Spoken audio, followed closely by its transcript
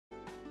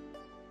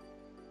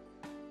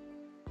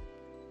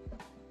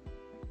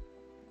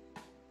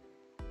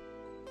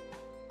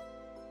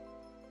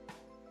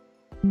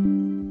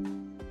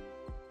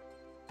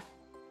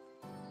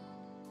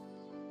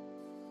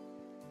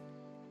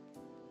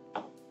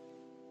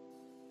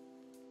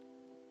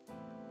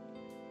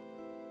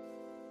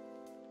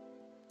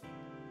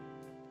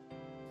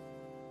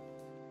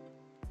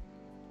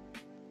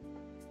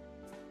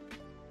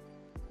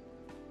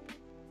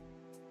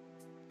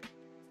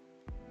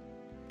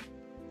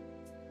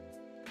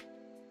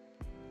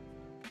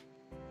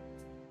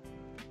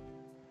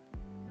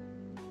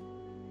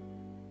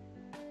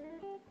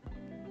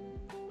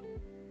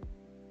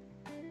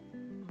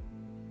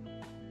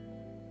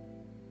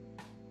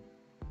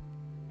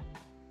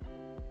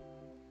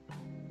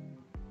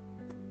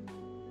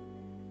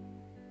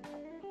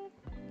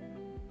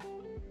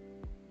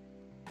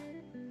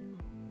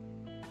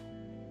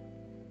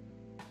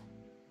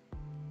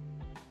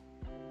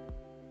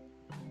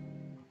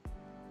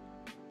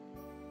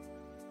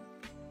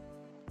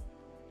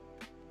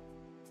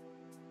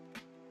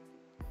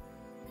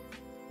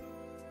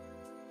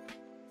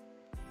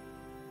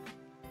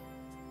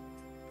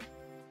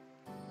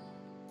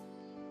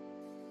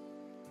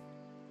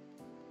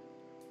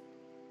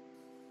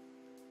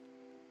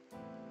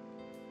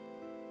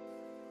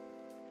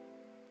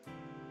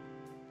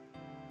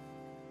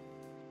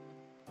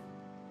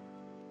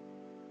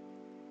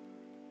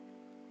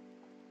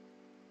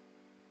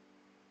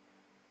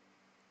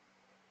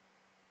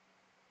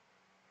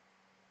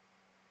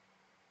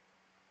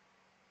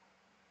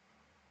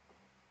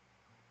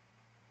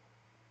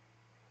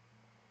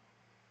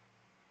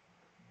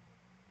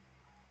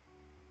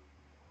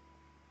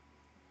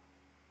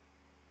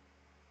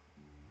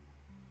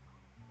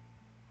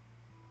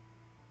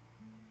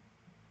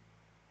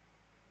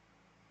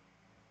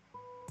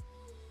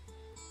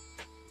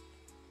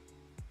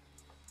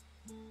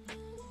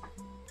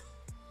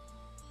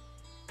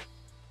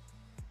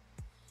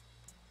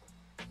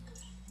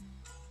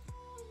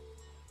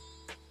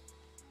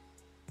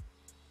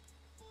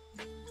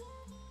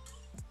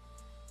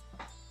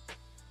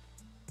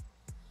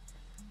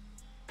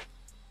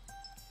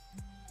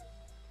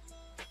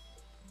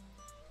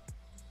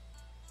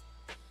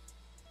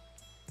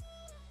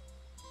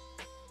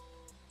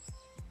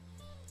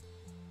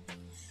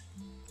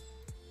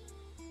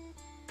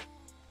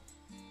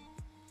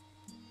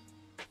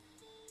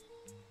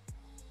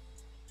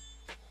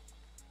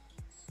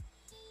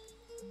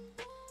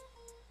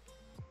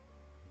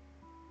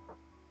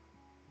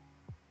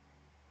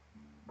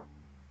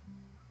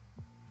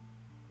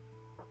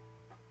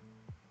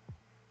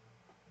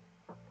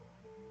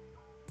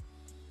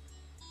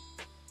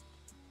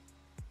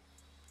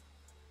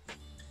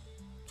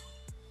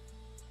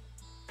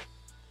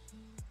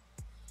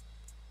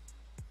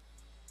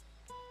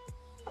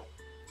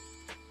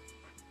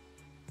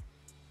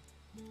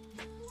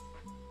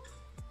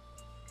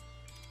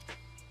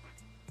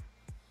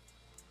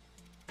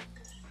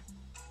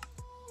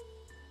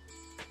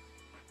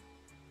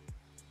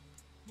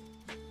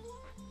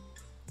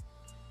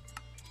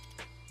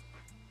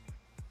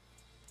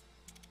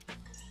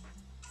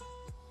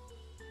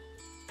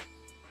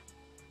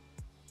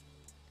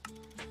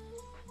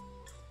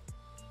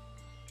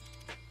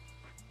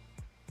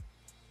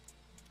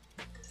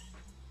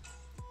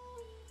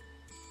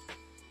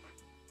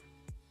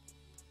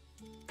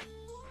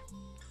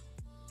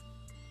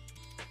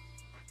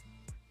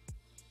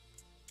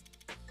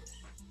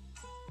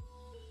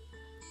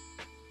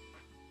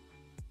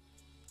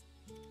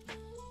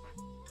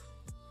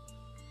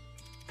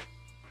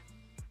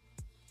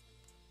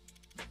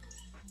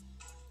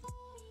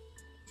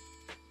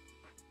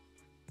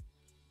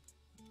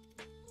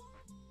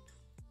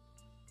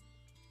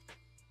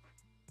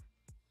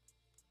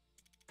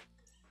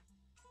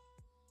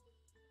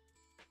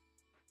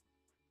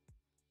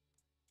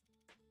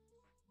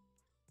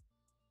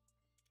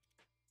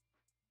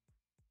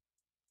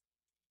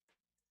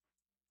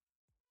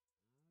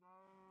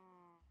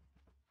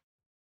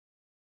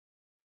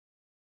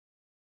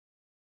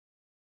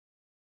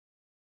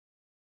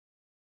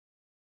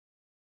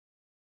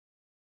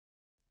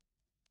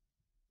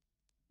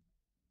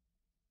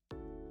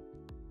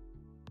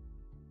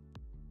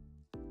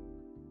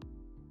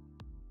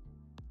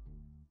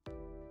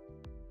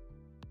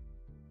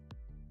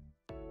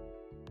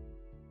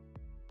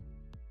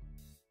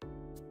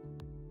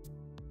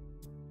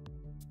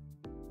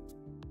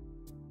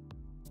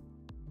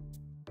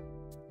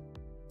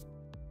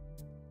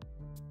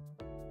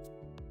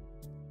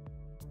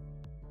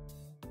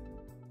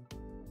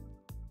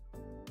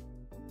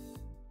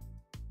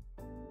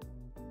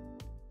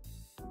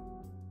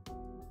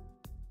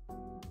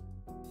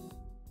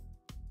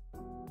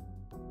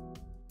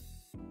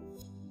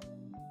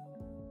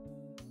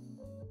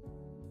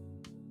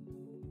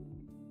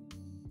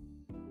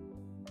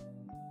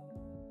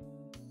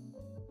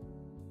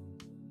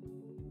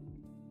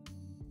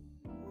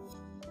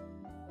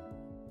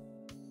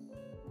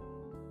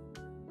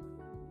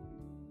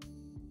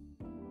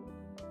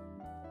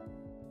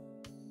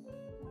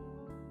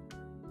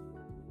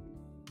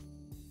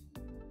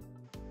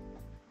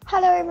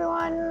Hello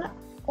everyone.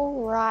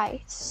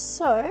 Alright,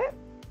 so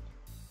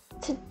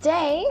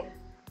today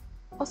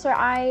Also,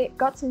 I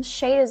got some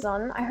shaders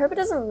on. I hope it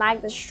doesn't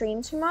lag the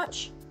stream too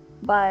much,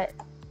 but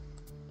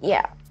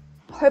yeah,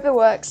 hope it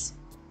works.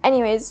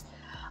 Anyways,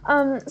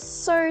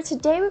 so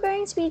today we're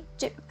going to be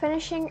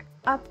finishing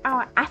up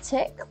our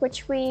attic,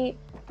 which we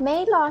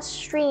made last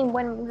stream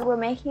when we were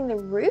making the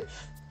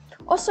roof.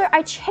 Also,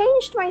 I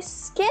changed my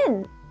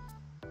skin.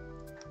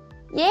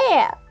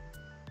 Yeah,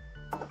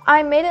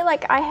 I made it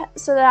like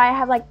so that I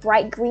have like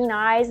bright green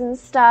eyes and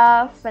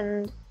stuff,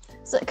 and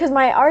so because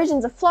my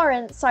origins are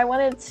Florence, so I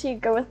wanted to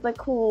go with the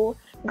cool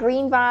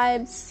green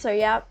vibes. So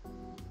yeah,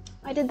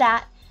 I did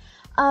that.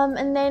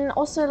 And then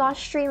also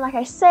last stream, like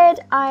I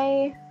said,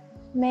 I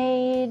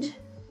made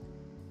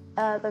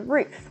the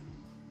roof.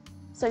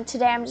 So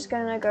today I'm just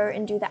gonna go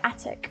and do the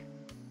attic.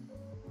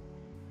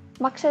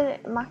 Max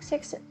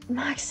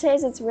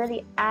says it's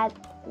really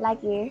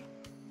laggy.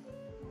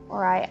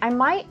 Alright, I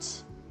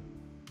might...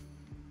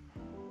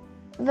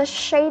 The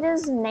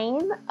shader's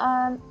name,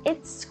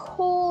 it's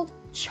called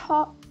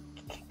Chocapic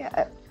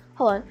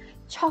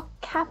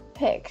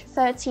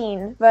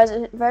 13,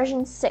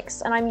 version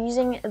 6, and I'm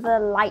using the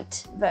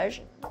light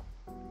version.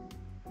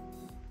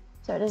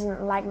 So it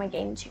doesn't lag my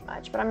game too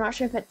much, but I'm not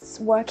sure if it's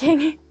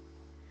working.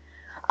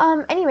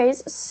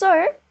 Anyways,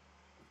 so...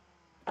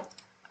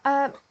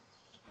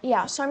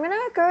 yeah, so I'm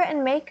gonna go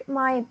and make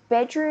my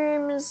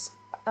bedroom's,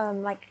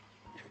 like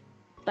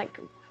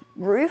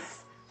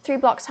roof 3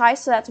 blocks high,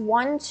 so that's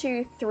 1,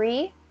 2,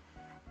 3,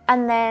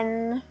 and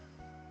then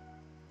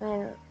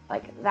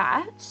like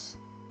that,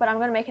 but I'm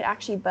gonna make it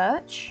actually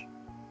birch.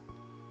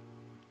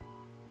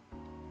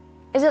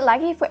 Is it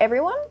laggy for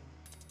everyone,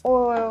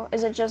 or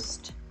is it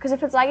just, because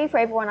if it's laggy for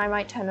everyone I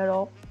might turn it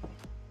off.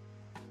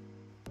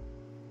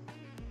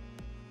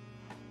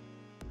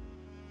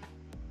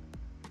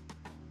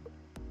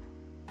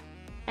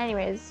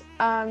 Anyways,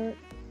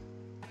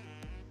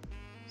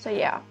 so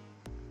yeah.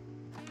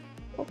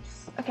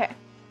 Oops, okay.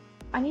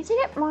 I need to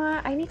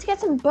get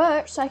some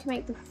birch so I can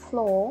make the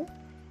floor.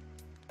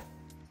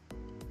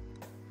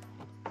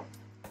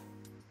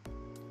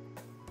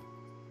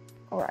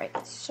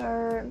 Alright, so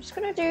I'm just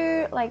gonna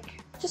do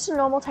like just a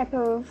normal type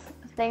of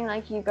thing,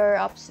 like you go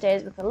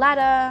upstairs with a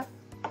ladder,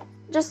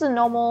 just the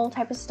normal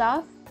type of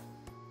stuff.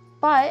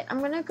 But I'm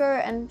gonna go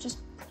and just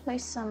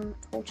place some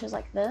torches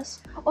like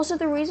this. Also,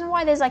 the reason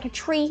why there's like a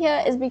tree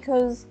here is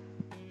because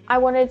I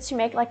wanted to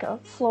make like a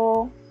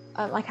floor,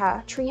 like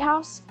a tree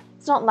house.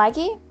 It's not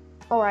laggy.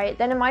 Alright,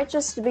 then it might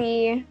just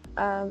be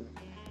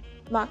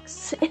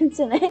Mark's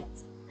internet.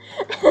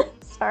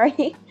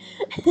 Sorry.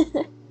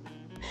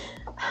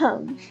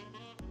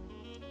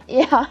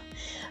 Yeah.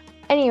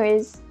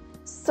 Anyways,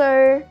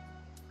 so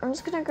I'm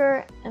just gonna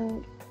go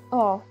and...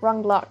 Oh,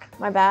 wrong block.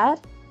 My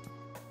bad.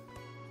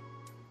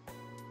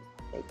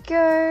 There we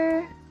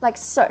go. Like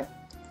so.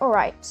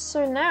 Alright,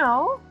 so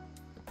now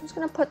I'm just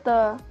gonna put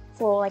the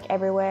floor like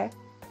everywhere.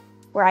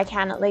 Where I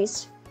can, at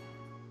least.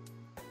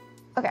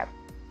 Okay.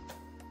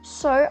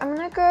 So I'm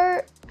gonna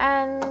go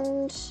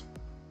and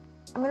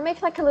I'm gonna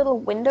make like a little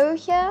window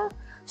here,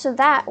 so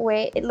that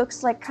way it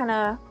looks like kind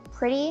of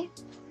pretty,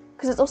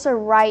 because it's also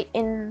right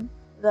in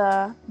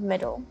the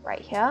middle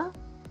right here.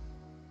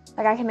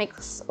 Like I can make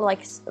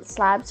like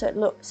slabs so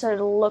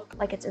it'll look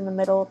like it's in the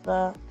middle of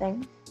the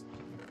thing.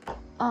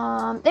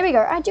 There we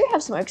go. I do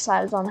have some oak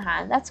slabs on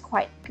hand. That's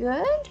quite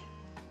good.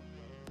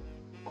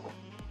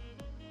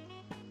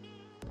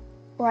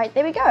 Right,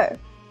 there we go.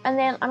 And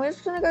then I'm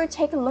just gonna go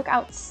take a look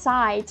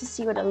outside to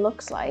see what it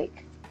looks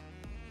like.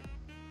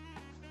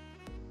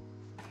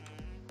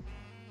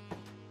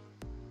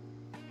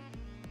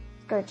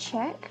 Go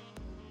check.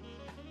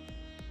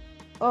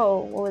 Oh,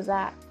 what was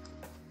that?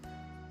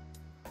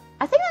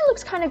 I think that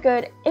looks kind of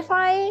good. If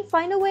I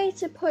find a way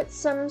to put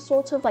some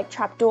sort of like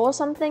trapdoor or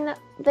something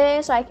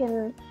there so I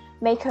can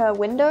make a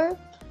window,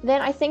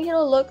 then I think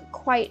it'll look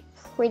quite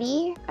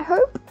pretty, I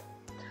hope.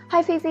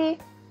 Hi, Fifi.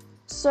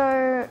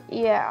 So,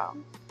 yeah.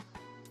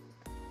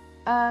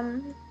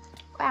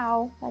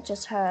 Wow, that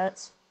just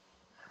hurts.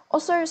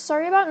 Also,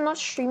 sorry about not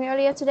streaming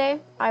earlier today.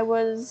 I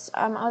was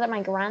out at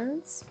my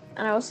grand's,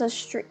 and I also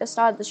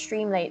started the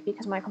stream late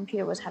because my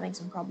computer was having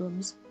some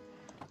problems.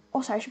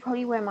 Also, I should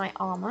probably wear my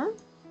armor.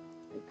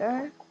 There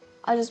we go.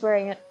 I was just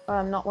wearing it,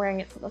 I'm not wearing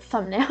it for the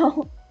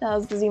thumbnail that I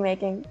was busy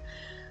making.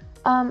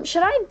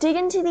 Should I dig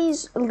into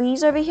these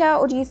leaves over here,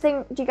 or do you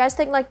guys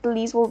think like the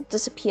leaves will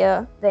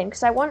disappear then?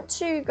 Because I want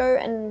to go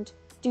and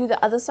do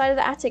the other side of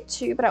the attic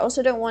too, but I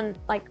also don't want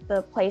like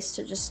the place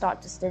to just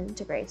start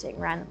disintegrating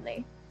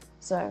randomly.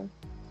 So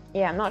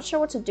yeah, I'm not sure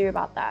what to do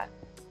about that.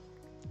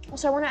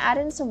 Also, I want to add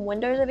in some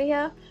windows over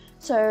here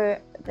so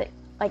that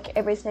like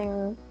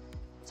everything,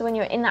 so when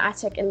you're in the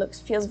attic it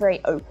feels very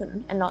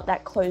open and not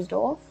that closed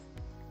off,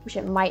 which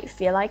it might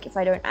feel like if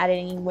I don't add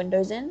any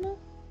windows in.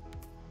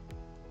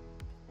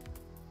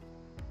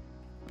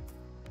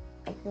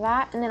 Like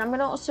that. And then I'm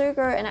gonna also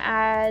go and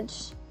add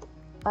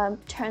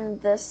turn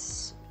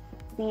these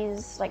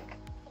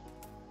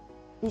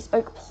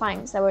oak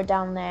planks that were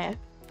down there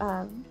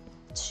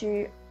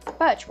to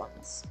birch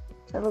ones.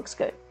 So it looks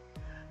good.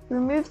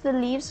 Remove the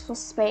leaves for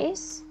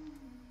space.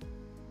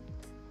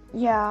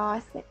 Yeah, I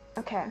think,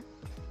 okay.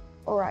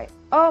 All right.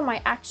 Oh,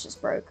 my axe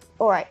just broke.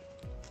 All right.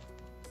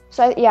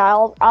 So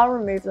yeah, I'll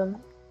remove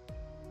them.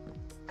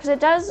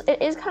 Because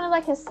it is kind of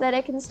like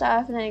aesthetic and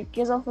stuff, and it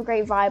gives off a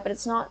great vibe, but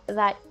it's not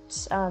that,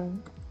 it's not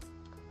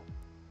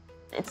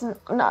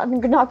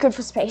good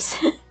for space.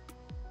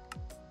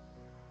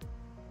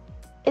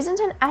 Isn't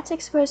an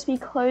attic supposed to be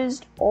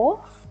closed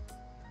off?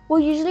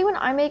 Well, usually when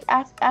I make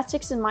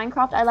attics in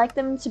Minecraft, I like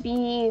them to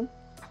be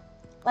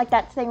like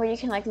that thing where you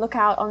can like look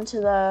out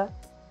onto the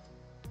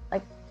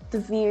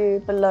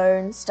view below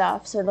and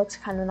stuff, so it looks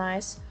kind of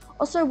nice.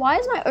 Also, why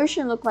does my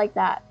ocean look like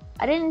that?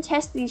 I didn't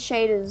test these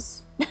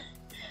shaders.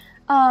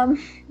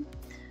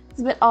 It's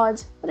a bit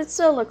odd, but it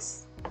still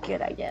looks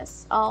good, I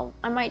guess.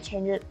 I might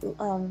change it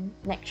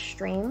next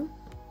stream.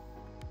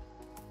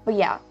 But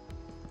yeah,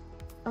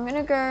 I'm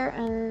gonna go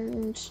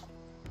and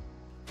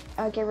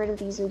get rid of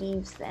these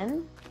leaves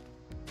then.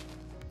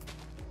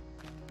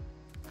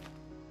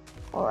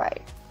 All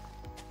right.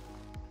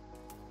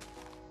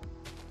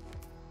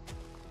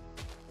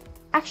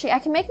 Actually, I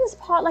can make this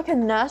part like a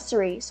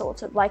nursery,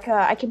 sort of. Like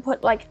I can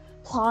put like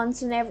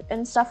plants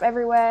and stuff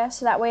everywhere,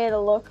 so that way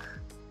it'll look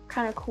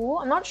kind of cool.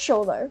 I'm not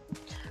sure though.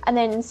 And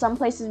then in some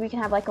places we can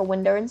have like a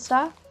window and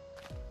stuff,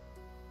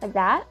 like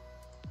that.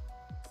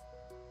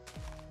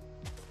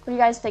 What do you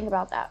guys think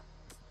about that?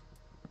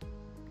 I'm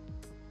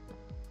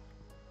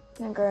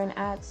gonna go and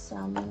add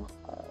some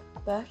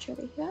birch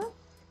over here.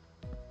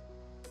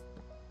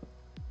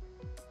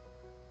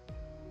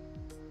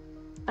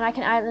 And I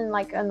can add in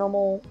like a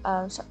normal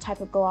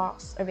type of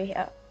glass over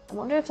here. I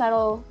wonder if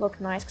that'll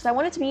look nice, because I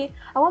want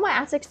my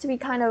attics to be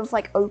kind of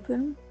like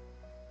open.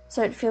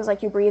 So it feels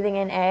like you're breathing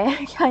in air,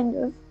 kind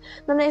of.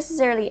 Not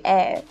necessarily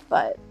air,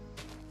 but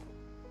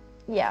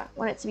yeah, I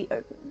want it to be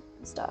open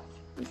and stuff,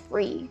 and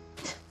free.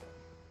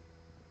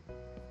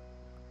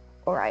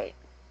 All right.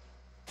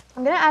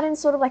 I'm gonna add in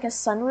sort of like a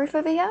sunroof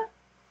over here.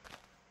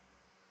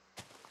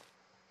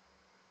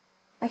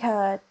 Like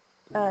a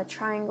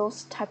triangle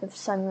type of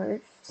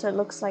sunroof. So it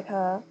looks like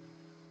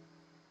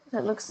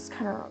it looks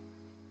kind of,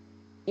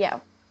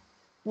 yeah,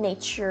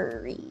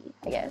 nature-y,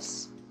 I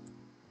guess.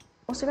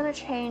 Also gonna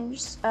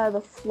change the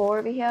floor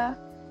over here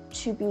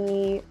to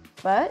be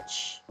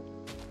birch.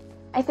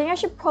 I think I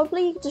should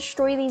probably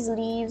destroy these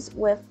leaves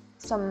with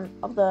some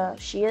of the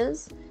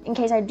shears in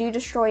case I do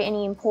destroy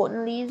any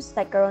important leaves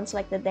that go onto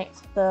like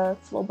the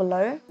floor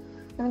below.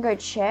 I'm gonna go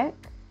check.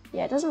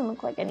 Yeah, it doesn't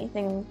look like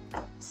anything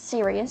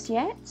serious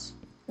yet.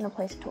 I'm gonna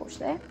place a torch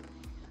there.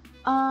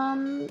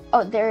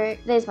 Oh,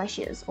 there's my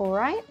shears. All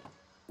right.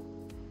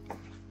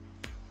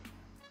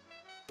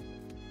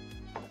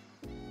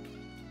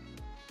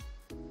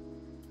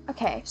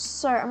 Okay,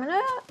 so I'm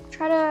gonna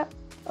try to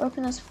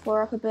open this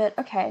floor up a bit.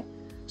 Okay,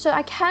 so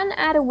I can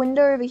add a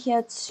window over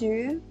here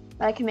too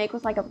that I can make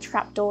with like a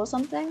trapdoor or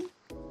something.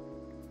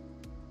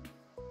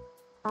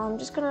 I'm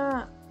just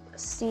gonna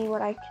see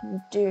what I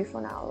can do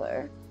for now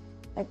though.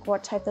 Like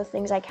what type of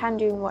things I can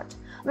do and what.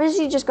 I'm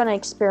basically just gonna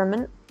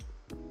experiment.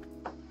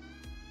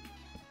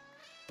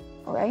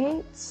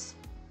 Alright.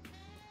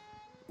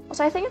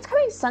 So I think it's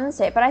coming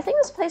sunset, but I think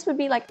this place would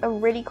be like a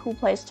really cool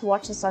place to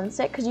watch the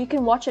sunset because you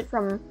can watch it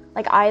from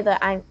like either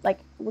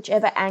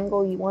whichever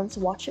angle you want to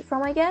watch it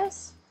from, I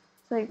guess.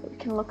 So it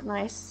can look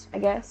nice, I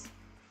guess.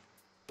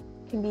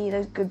 It can be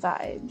those good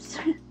vibes.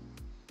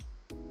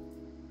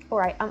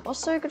 Alright, I'm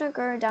also gonna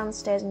go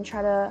downstairs and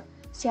try to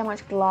see how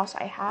much glass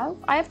I have.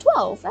 I have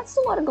 12. That's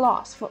a lot of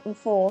glass for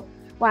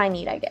what I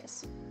need, I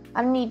guess.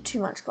 I don't need too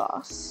much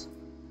glass.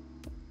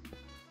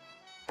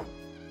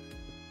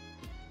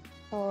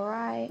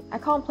 Alright, I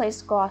can't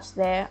place glass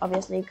there,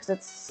 obviously, because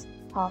it's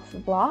half the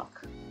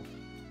block.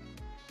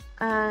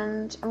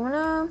 And I'm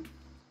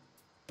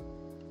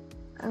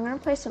gonna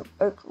place some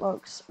oak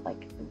logs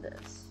like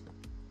this.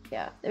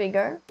 Yeah, there we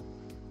go.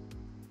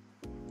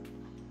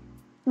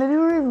 Maybe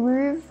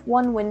remove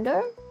one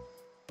window.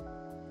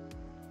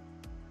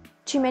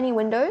 Too many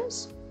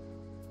windows.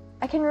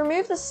 I can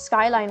remove the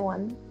skyline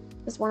one.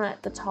 This one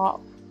at the top.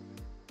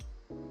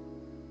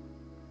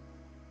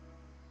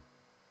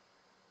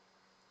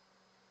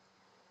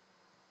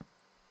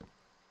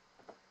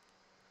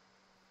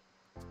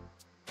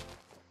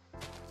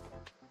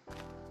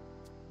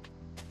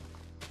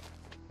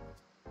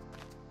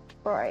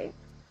 Right.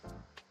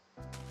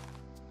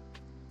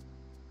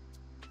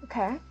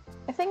 Okay.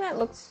 I think that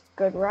looks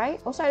good,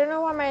 right? Also, I don't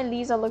know why my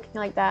leaves are looking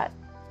like that.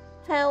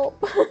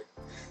 Help.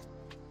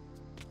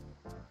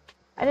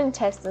 I didn't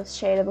test this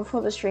shader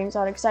before the stream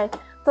started because I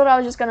thought I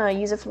was just gonna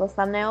use it for the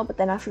thumbnail, but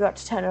then I forgot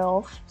to turn it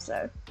off,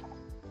 so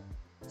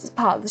it's just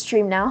part of the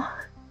stream now.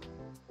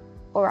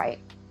 Alright.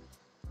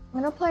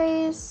 I'm gonna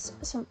place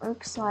some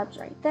oak slabs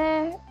right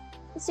there.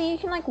 So you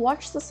can like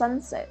watch the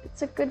sunset.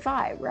 It's a good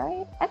vibe,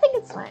 right? I think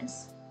it's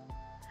nice.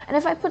 And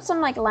if I put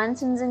some like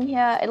lanterns in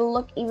here, it'll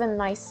look even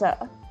nicer,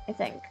 I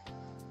think.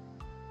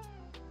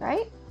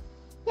 Right?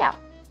 Yeah.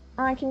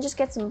 And I can just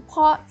get some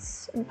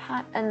pots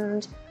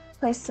and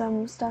place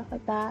some stuff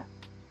like that.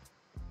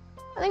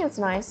 I think it's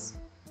nice.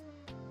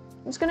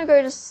 I'm just gonna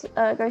go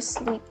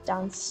sleep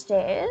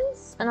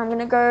downstairs, and I'm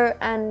gonna go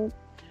and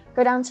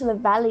go down to the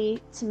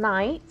valley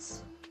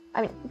tonight.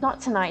 I mean, not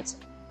tonight,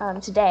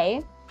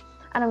 today.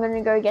 And I'm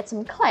gonna go get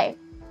some clay.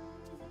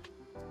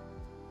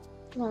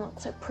 Oh,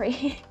 that's so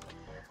pretty.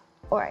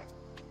 Alright.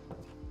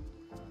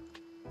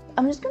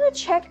 I'm just gonna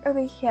check over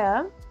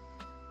here.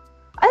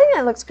 I think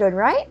that looks good,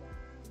 right?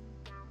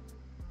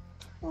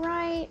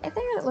 Right, I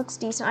think it looks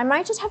decent. I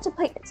might just have to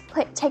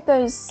take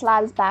those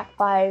slabs back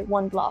by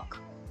 1 block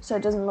so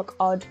it doesn't look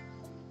odd.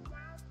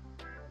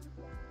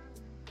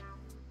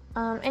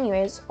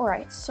 Anyways,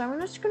 alright, so I'm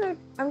just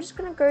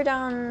gonna go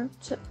down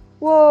to,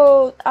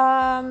 whoa,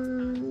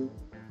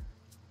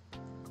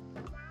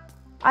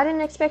 I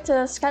didn't expect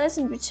a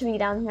skeleton to be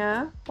down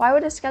here. Why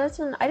would a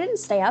skeleton, I didn't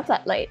stay up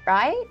that late,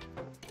 right?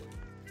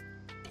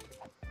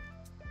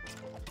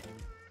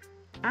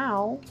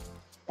 Ow,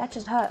 that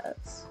just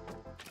hurts.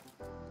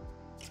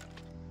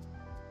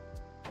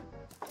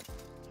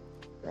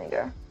 There you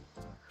go.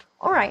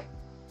 Alright.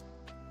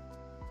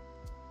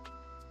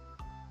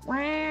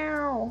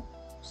 Wow,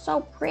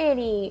 so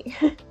pretty.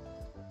 I'm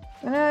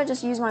gonna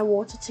just use my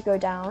water to go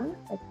down,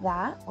 like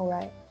that,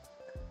 alright.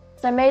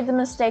 So I made the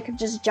mistake of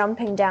just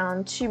jumping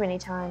down too many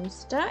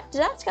times. Did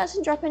that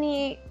skeleton drop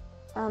any,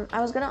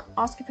 I was gonna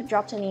ask if it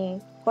dropped any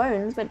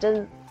bones, but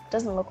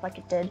doesn't look like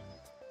it did.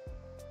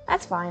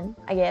 That's fine,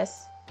 I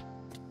guess.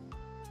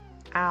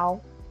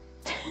 Ow.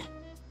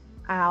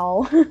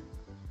 Ow.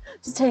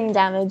 Just taking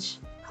damage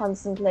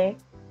constantly.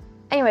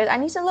 Anyways, I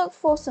need to look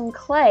for some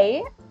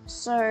clay.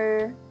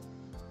 So,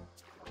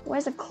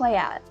 where's the clay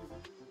at?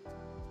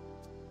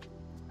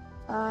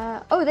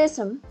 Oh, there's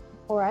some.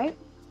 Alright.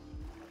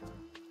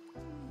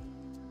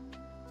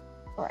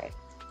 Alright.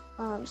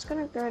 I'm just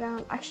gonna go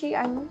down. Actually,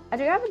 I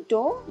do have a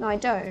door? No, I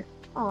don't.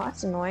 Oh,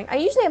 that's annoying. I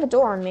usually have a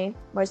door on me,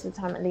 most of the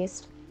time at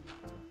least.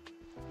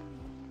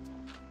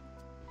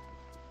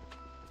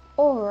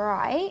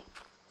 Alright.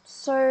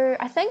 So,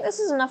 I think this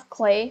is enough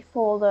clay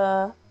for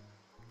the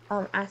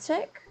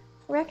attic,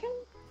 I reckon?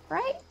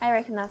 Right? I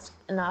reckon that's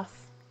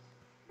enough.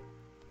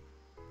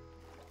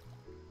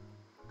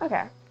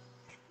 Okay.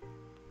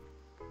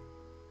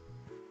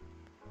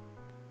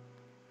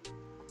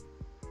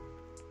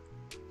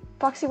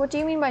 Foxy, what do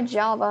you mean by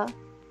Java?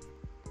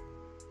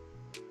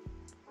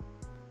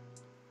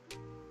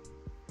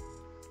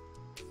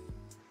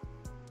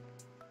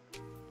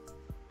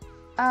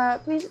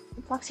 Please,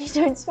 Foxy,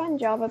 don't spam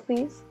Java,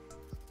 please.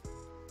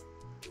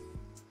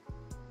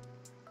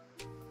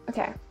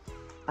 Okay.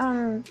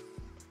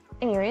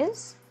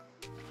 Anyways,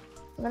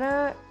 I'm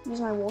gonna use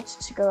my water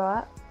to go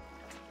up.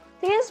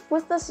 Thing is,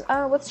 with this,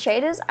 with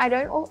shaders, I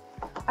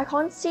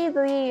can't see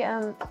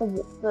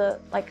the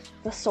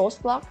source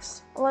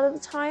blocks a lot of the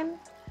time,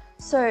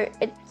 so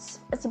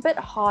it's a bit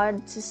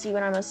hard to see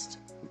when I must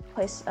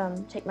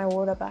take my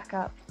water back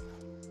up.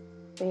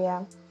 But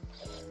yeah,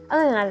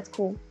 other than that, it's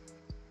cool.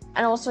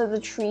 And also the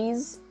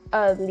trees,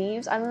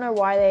 leaves. I don't know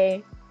why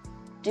they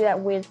do that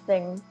weird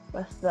thing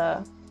with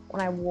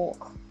when I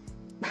walk.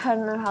 I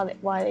don't know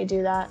why they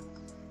do that.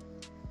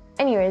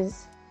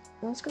 Anyways,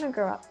 I'm just gonna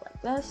go up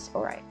like this.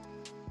 Alright.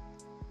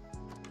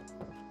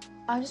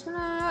 I'm just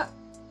gonna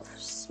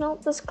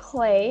smelt this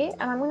clay,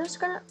 and I'm just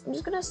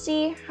gonna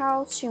see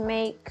how to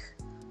make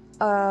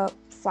a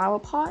flower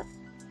pot.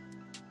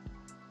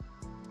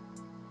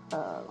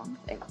 Long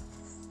thing.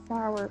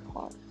 Flower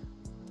pot.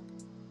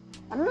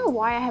 I don't know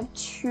why I have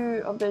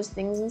 2 of those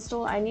things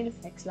installed. I need to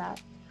fix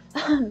that.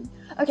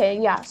 Okay,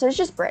 yeah, so it's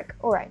just brick.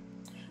 Alright.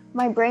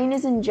 My brain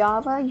is in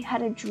Java. You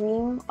had a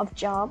dream of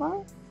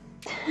Java?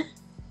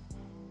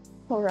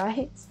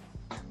 Alright.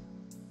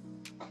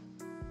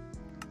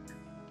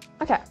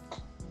 Okay.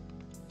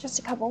 Just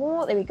a couple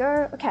more. There we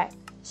go. Okay.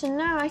 So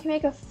now I can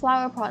make a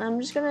flower pot, and I'm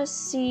just gonna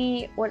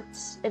see what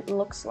it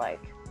looks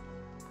like.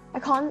 I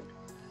can't...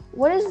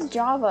 What is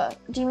Java?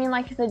 Do you mean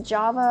like the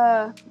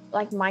Java,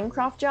 like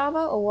Minecraft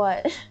Java, or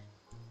what?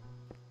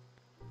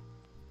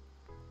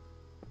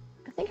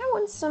 I think I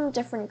want some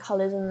different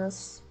colors in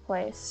this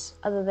place,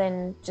 other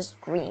than just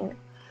green.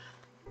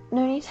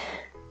 No need.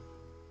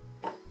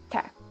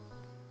 Okay.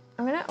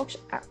 I'm gonna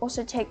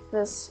also take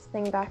this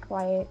thing back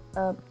by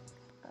a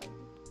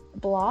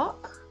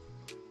block.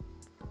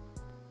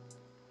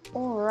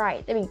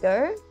 Alright, there we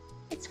go.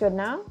 It's good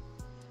now.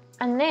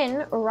 And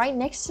then right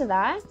next to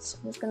that,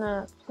 I'm just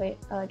gonna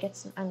get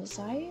some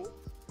andesite.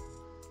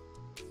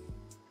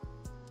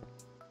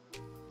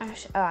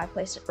 Actually, I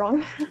placed it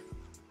wrong.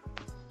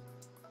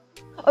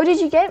 Oh,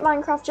 did you get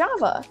Minecraft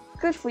Java?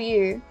 Good for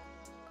you.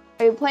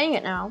 Are you playing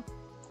it now?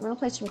 I'm gonna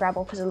place some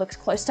gravel because it looks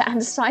close to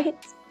andesite.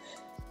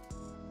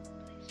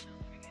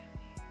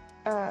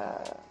 I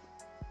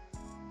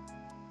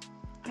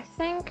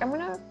think I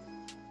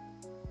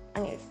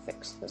need to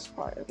fix this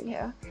part over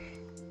here.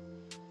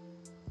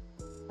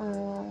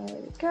 There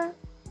we go.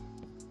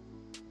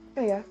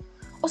 There we go.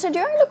 Also, do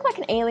I look like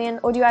an alien,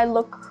 or do I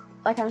look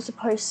like I'm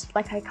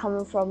like I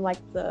come from like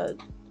the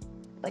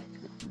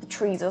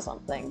trees or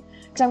something?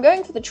 Because I'm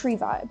going for the tree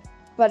vibe,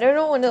 but I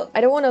don't want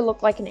to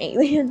look like an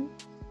alien.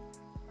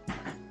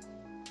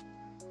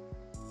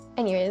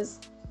 Anyways,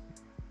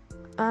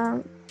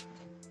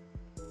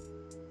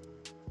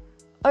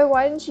 Oh,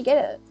 why didn't you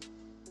get it?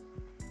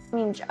 I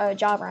mean,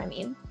 Java, I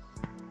mean.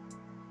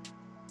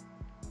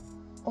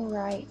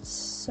 Alright,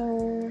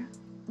 so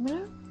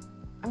I'm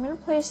gonna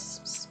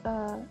place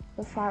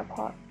the flower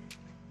pot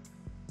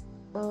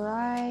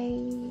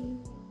right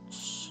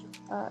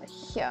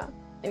here.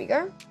 There we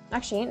go.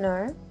 Actually,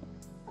 no.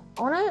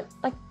 I wanna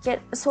like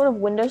get a sort of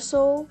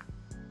windowsill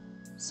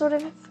sort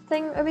of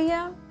thing over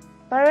here,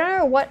 but I don't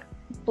know what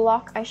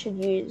block I should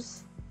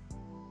use.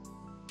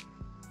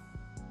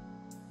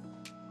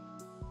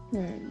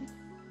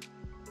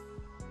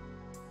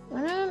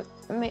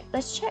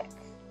 Let's check.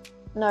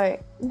 No.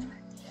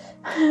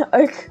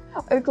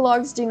 oak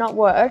logs do not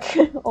work.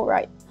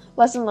 Alright,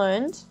 lesson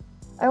learned.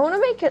 I want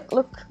to make it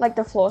look like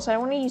the floor, so I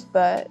want to use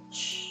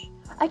birch.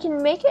 I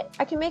can make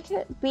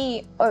it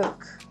be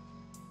oak.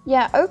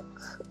 Yeah, oak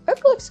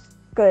looks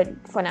good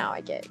for now,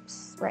 I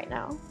guess, right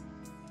now.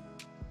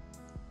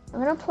 I'm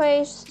gonna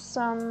place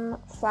some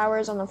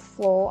flowers on the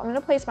floor. I'm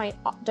gonna place my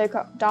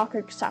dark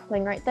oak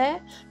sapling right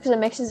there because it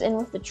mixes in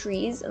with the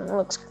trees and it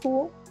looks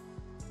cool.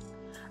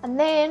 And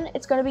then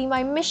it's gonna be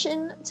my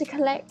mission to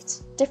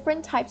collect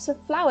different types of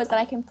flowers that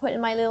I can put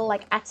in my little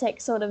like attic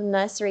sort of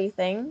nursery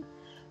thing.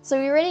 So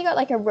we already got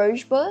like a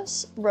rose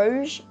bush,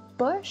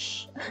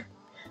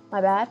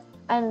 my bad,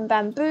 and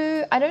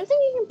bamboo. I don't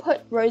think you can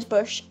put rose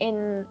bush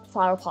in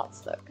flower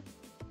pots though.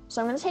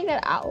 So I'm gonna take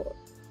that out.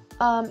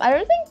 I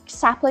don't think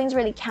saplings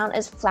really count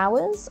as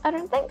flowers. I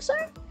don't think so.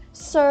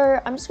 So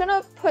I'm just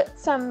gonna put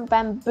some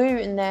bamboo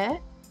in there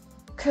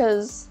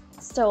because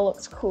it still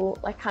looks cool,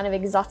 like kind of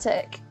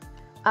exotic.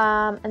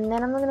 And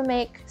then I'm gonna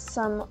make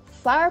some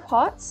flower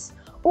pots.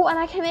 Oh, and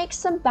I can make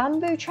some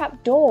bamboo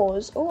trap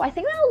doors. Oh, I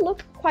think that'll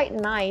look quite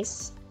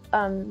nice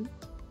in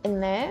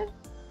there.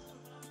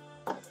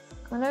 I'm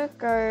gonna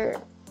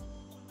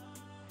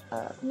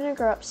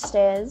go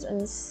upstairs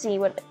and see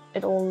what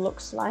it all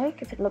looks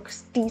like, if it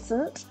looks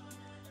decent.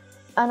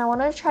 And I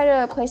want to try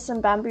to place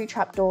some bamboo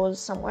trap doors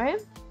somewhere.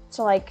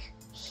 So like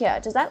here,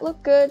 does that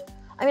look good?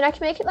 I mean, I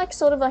can make it like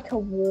sort of like a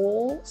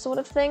wall sort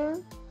of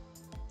thing.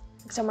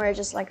 Somewhere it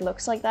just like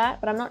looks like that,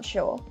 but I'm not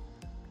sure.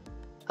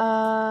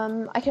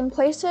 I can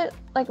place it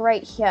like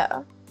right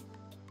here.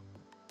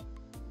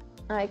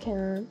 I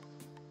can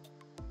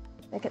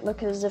make it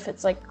look as if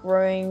it's like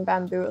growing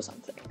bamboo or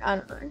something. I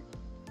don't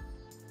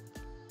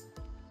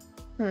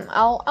know.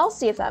 I'll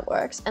see if that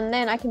works. And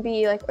then I can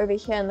be like over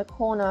here in the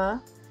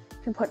corner,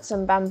 can put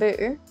some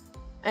bamboo,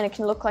 and it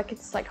can look like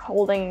it's like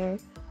holding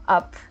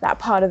up that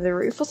part of the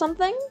roof or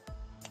something.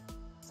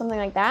 Something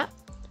like that.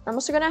 I'm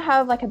also gonna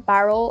have like a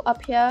barrel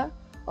up here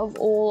of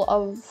all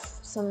of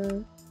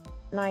some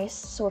nice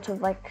sort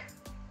of like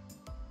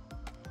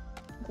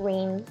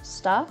green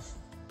stuff.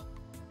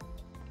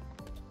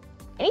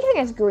 Anything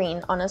that's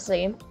green,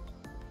 honestly.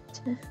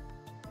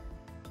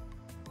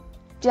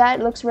 That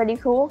looks really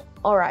cool.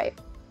 Alright.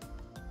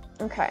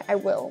 Okay,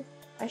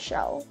 I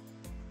shall.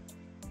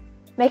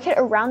 Make it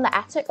around the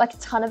attic, like a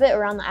ton of it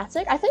around the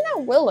attic. I think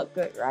that will look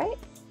good, right?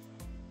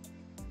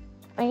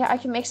 I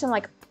can make some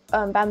like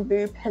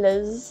bamboo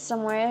pillars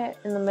somewhere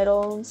in the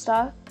middle and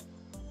stuff.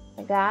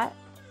 Like that.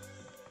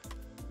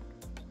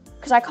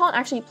 Because I can't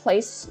actually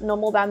place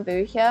normal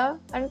bamboo here,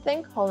 I don't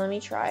think. Hold on, let me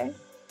try.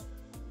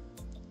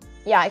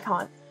 Yeah, I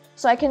can't.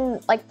 So I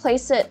can like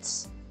place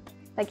it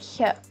like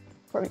here,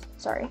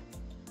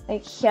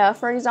 like here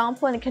for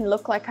example, and it can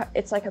look like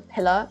it's like a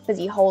pillar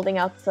busy holding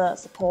out the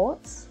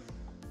supports.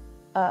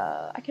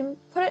 I can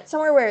put it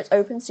somewhere where it's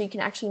open so you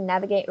can actually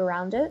navigate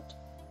around it.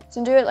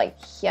 So I'm do it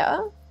like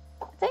here,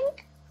 I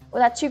think. Or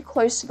that's too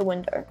close to the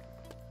window.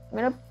 I'm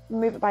gonna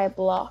move it by a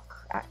block.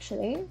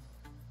 Actually,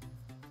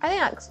 I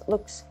think that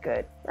looks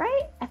good,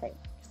 right? I think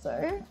so.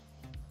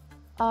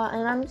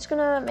 And I'm just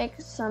gonna make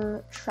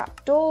some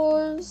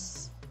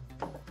trapdoors,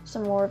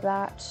 some more of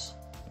that.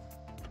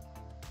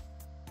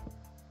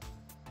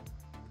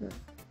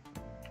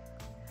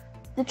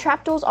 The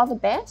trapdoors are the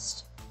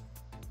best.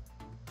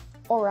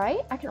 All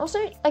right, I can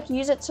also like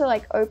use it to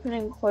like open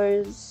and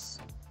close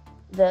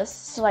this,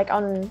 so like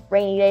on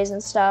rainy days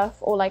and stuff,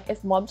 or like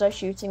if mobs are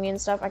shooting me and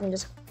stuff, I can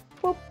just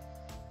whoop.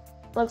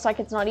 Looks like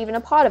it's not even a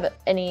part of it,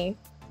 any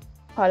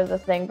part of the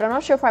thing, but I'm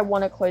not sure if I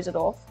want to close it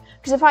off,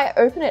 because if I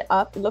open it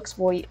up, it looks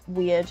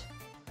weird,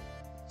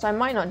 so I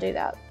might not do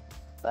that,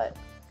 but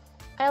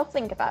I'll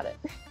think about it.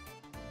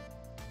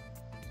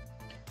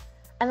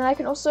 And then I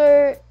can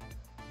also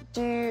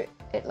do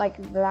it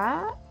like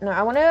that. No,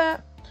 I want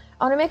to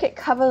make it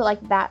cover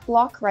like that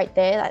block right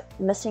there, that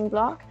missing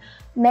block.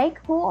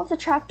 Make more of the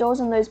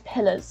trapdoors on those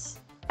pillars.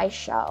 I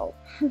shall.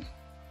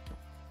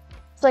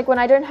 It's like when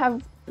I don't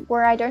have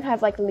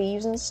like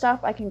leaves and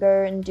stuff, I can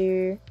go and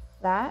do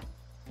that.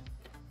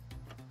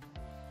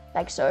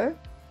 Like so,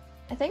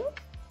 I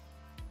think.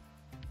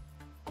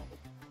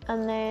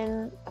 And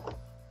then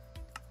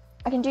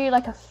I can do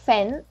like a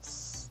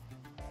fence.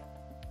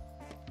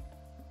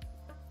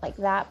 Like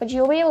that, but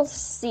you'll be able to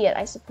see it,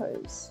 I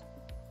suppose.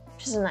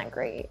 Which isn't that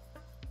great.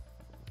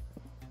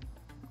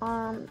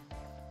 I'm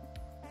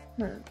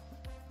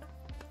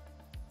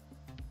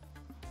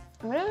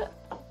gonna...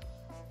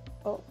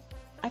 Oh.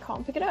 I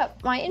can't pick it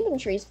up. My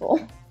inventory's full.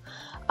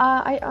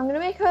 I'm gonna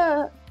make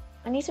I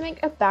need to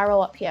make a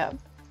barrel up here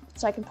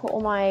so I can put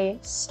all my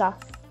stuff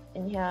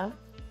in here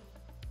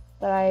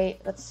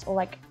that's all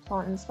like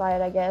plant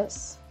inspired, I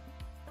guess.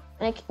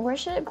 And where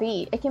should it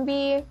be? It can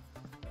be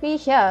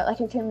here, like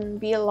it can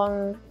be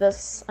along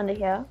this under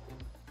here,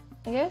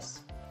 I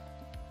guess.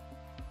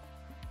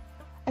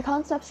 I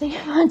can't stop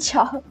thinking about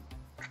job.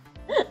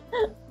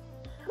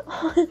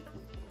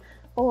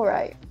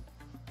 Alright.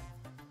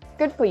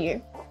 Good for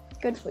you.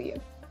 Good for you.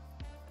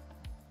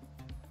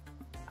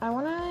 I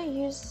wanna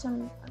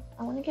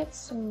get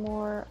some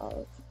more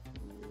of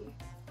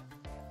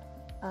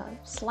the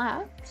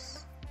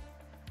slabs.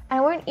 I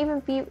won't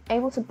even be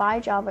able to buy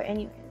Java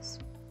anyways.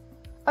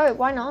 Oh,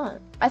 why not?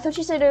 I thought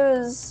you said it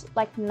was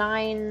like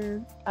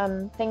 9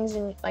 things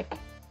in like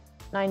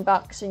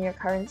 $9 in your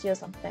currency or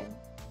something.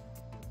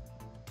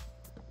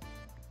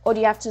 Or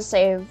do you have to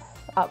save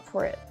up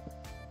for it?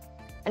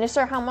 And if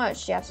so, how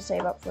much do you have to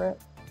save up for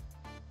it?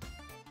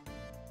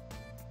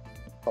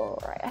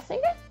 Alright, I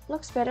think it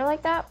looks better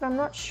like that, but I'm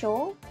not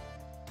sure.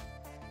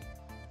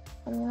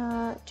 I'm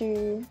gonna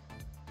do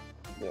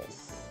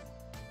this.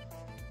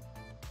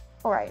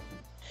 Alright,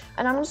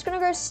 and I'm just gonna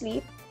go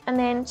sleep, and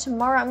then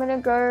tomorrow I'm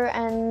gonna go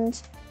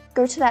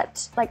to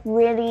that like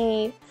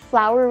really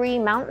flowery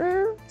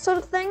mountain sort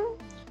of thing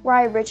where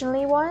I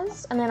originally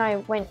was, and then I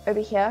went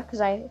over here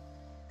because I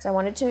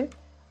wanted to.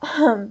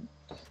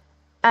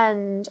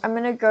 And I'm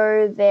gonna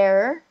go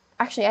there.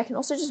 Actually, I can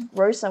also just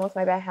grow some with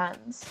my bare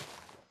hands.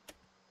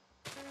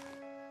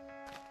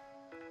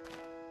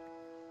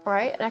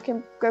 Alright, and I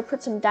can go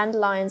put some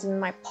dandelions in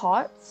my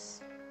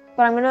pots,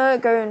 but I'm gonna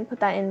go and put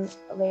that in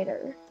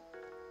later.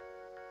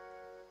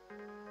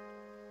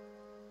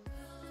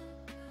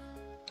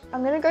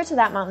 I'm gonna go to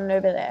that mountain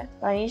over there,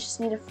 but I just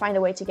need to find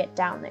a way to get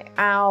down there.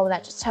 Ow,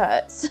 that just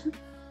hurts.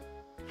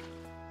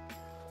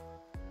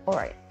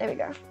 Alright, there we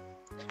go.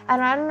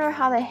 And I don't know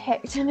how the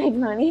heck to make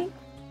money.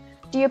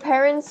 Do your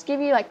parents give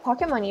you like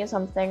pocket money or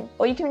something?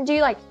 Or you can do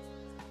like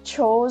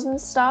chores and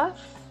stuff.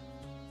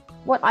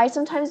 What I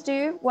sometimes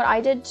do, what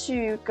I did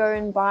to go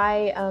and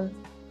buy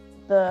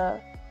the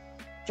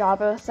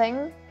Java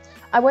thing,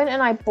 I went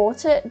and I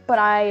bought it, but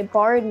I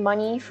borrowed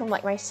money from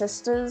like my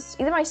sisters,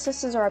 either my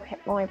sisters or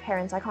my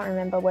parents, I can't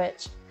remember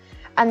which.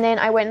 And then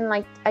I went and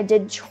like I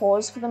did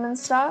chores for them and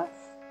stuff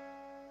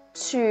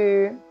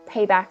to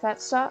pay back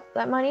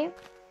that money.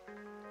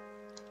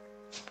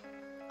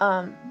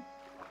 And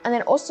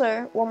then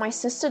also what my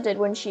sister did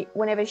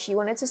whenever she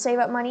wanted to save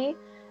up money,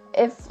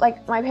 if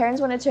like my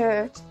parents wanted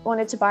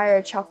to buy her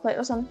a chocolate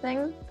or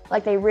something,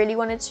 like they really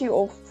wanted to,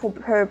 or for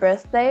her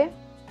birthday,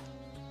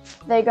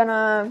 they're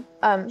gonna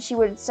she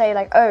would say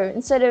like, oh,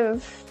 instead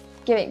of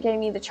giving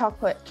me the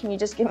chocolate, can you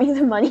just give me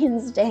the money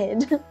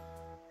instead?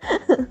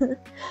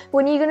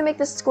 When are you gonna make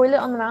the toilet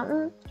on the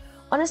mountain?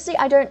 Honestly,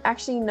 I don't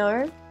actually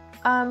know.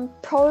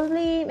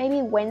 Probably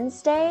maybe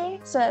Wednesday,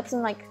 so that's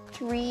in like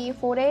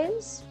 3-4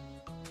 days.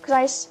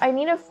 Because I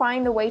need to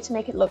find a way to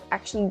make it look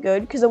actually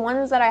good, because the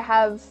ones that I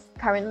have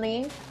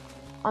currently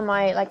on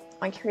my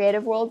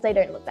creative world, they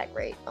don't look that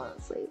great,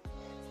 honestly.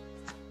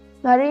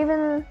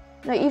 Even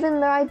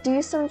though I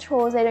do some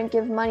chores, they don't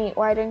give money,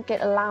 or I don't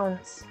get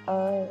allowance.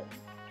 Oh,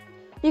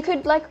 you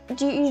could like,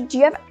 do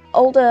you have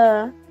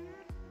older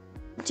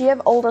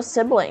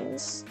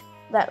siblings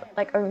that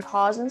like own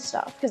cars and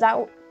stuff?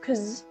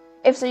 Because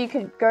if so, you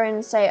could go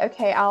and say,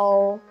 okay,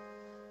 I'll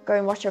go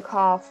and wash your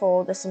car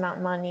for this amount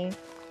of money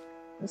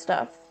and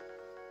stuff.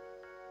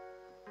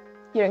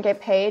 You don't get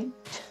paid.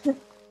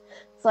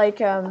 It's like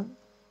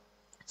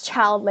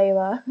child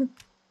labor.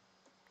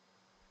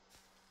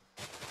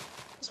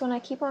 Just want to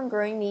keep on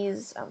growing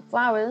these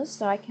flowers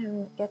so I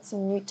can get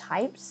some new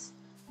types.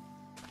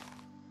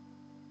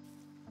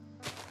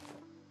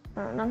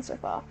 Oh, none so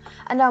far.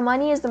 And our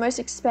money is the most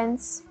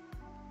expensive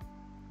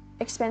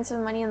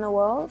money in the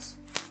world.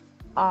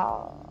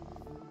 How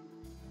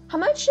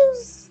much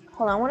is?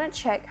 Hold on, I want to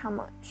check how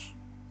much.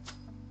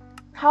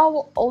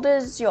 How old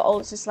is your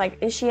oldest? Like,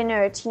 is she in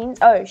her teens?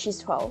 Oh, she's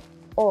 12.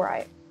 All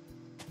right.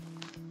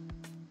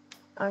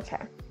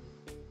 Okay.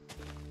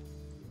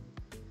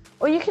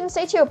 Or you can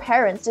say to your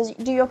parents,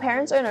 do your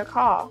parents own a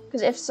car?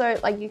 Because if so,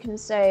 like, you can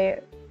say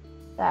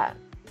that.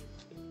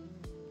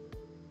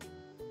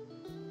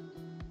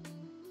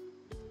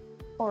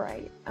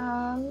 Alright,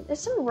 there's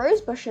some rose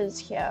bushes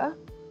here,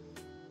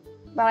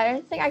 but I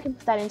don't think I can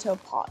put that into a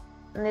pot.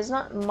 And there's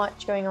not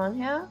much going on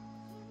here,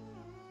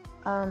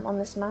 on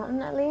this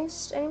mountain at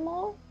least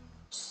anymore.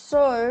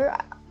 So,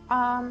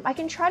 I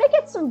can try to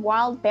get some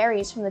wild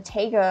berries from the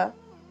Taiga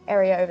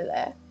area over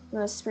there, from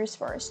the spruce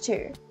forest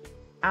too.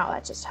 Ow,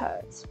 that just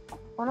hurts. I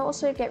want to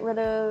also get rid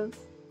of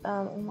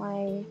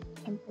my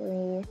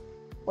temporary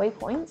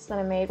waypoints that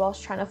I made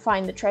whilst trying to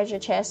find the treasure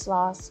chest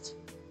last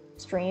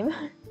stream.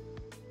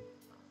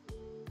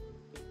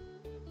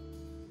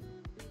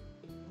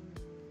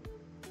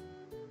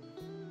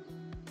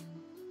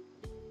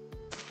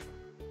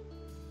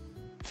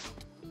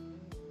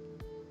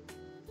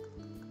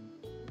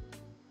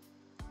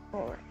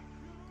 Alright.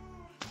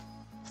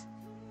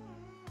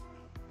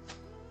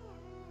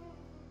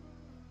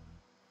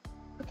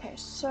 Okay,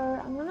 so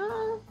I'm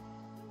gonna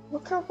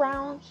look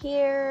around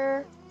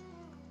here.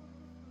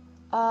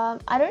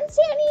 I don't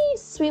see any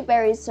sweet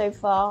berries so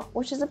far,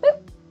 which is a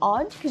bit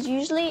odd because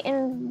usually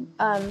in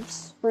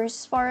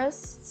spruce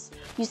forests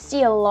you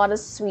see a lot of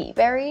sweet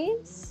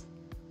berries.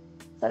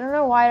 So I don't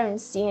know why I don't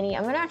see any.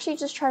 I'm gonna actually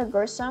just try to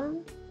grow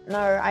some. No,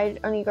 I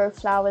only grow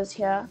flowers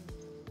here.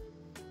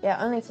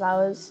 Yeah, only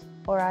flowers.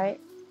 Alright.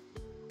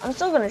 I'm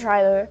still gonna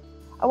try though.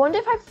 I wonder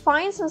if I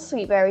find some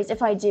sweet berries.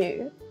 If I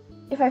do,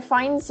 if I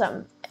find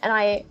some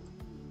and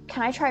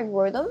can I try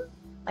grow them?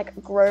 Like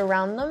grow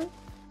around them?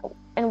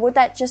 And would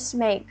that just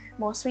make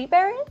more sweet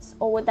berries?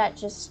 Or would that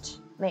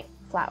just make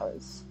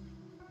flowers?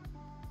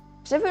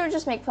 Because if it would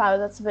just make flowers,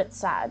 that's a bit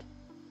sad.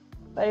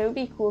 But it would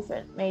be cool if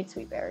it made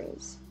sweet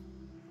berries.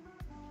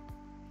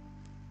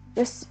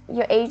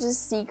 Your age is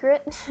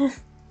secret? You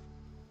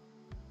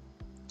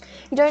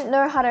don't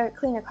know how to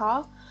clean a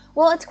car?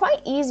 Well, it's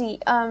quite easy.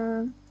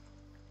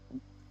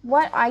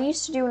 What I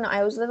used to do when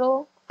I was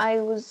little, I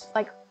was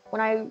like, when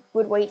I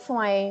would wait for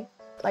my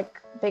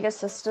like bigger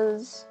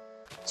sisters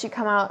to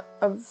come out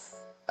of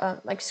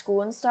like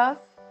school and stuff.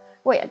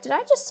 Wait, did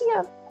I just see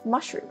a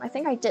mushroom? I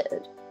think I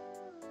did.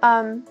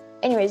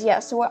 Anyways, yeah,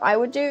 so what I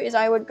would do is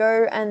I would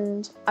go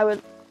and I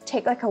would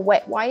take like a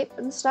wet wipe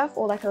and stuff,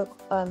 or like a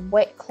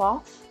wet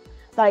cloth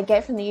that I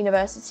get from the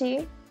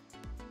university.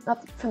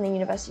 Not from the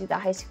university, the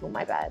high school,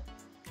 my bad.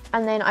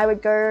 And then I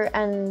would go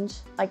and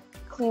like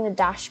clean the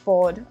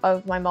dashboard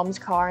of my mom's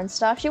car and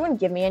stuff. She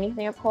wouldn't give me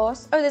anything, of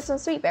course. Oh, there's some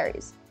sweet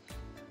berries.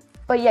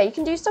 But yeah, you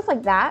can do stuff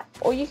like that,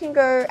 or you can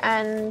go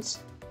and, so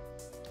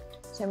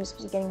I'm just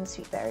getting the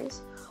sweet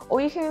berries.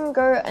 Or you can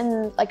go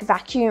and like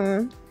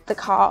vacuum the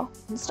car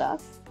and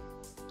stuff.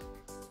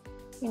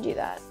 You can do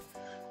that.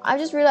 I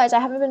just realized I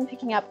haven't been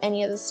picking up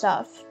any of the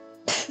stuff.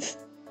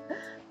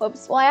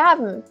 Whoops. Well, I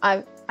haven't.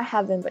 I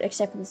haven't, but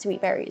except for the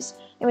sweet berries.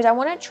 Anyways, I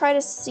want to try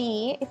to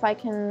see if I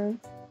can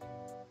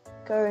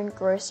go and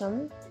grow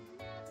some.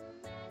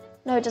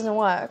 No, it doesn't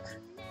work.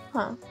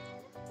 Huh.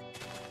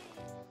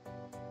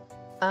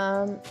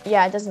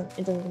 Yeah, it doesn't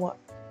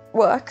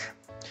work.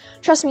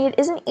 Trust me, it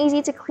isn't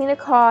easy to clean a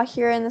car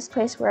here in this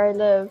place where I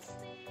live.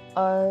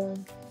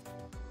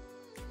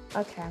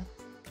 Okay.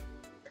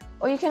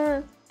 Or you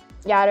can,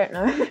 yeah, I don't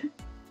know.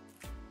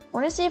 I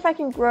want to see if I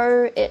can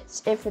grow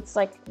it if it's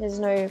like, there's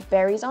no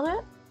berries on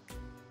it.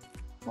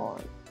 Hold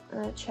on,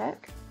 I'm gonna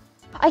check.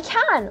 I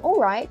can!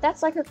 Alright,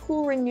 that's like a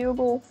cool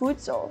renewable food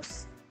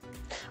source.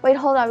 Wait,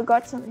 hold on, I've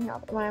got something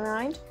up in my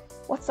mind.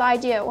 What's the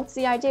idea? What's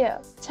the idea?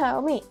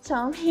 Tell me,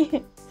 tell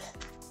me.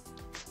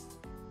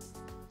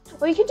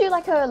 Well, you could do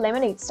like a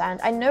lemonade stand.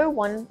 I know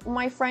one of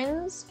my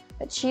friends,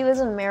 but she lives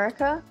in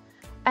America,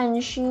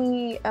 and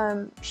she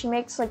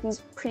makes like these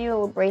pretty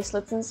little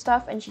bracelets and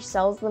stuff, and she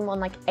sells them on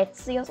like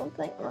Etsy or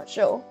something. I'm not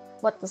sure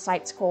what the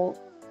site's called,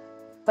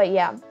 but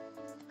yeah,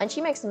 and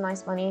she makes some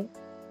nice money.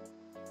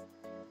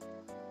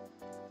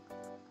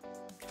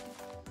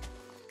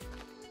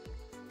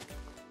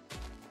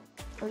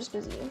 I'm just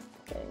busy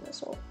getting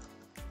this all.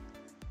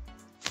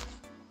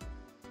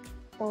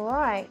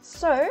 Alright,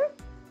 so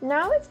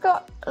now we've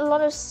got a lot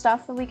of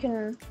stuff that we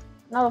can,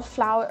 a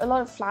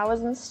lot of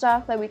flowers and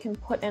stuff that we can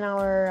put in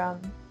our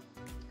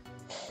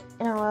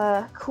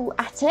cool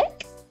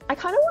attic. I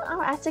kind of want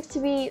our attic to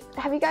be,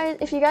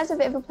 if you guys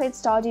have ever played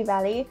Stardew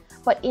Valley,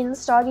 but in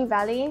Stardew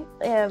Valley,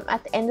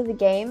 at the end of the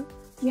game,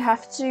 you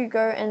have to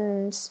go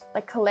and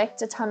like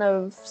collect a ton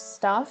of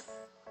stuff,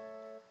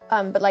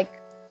 but like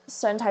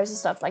certain types of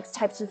stuff, like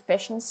types of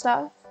fish and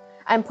stuff,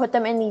 and put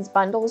them in these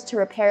bundles to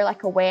repair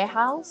like a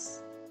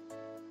warehouse.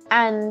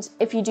 And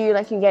if you do,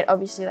 like, you get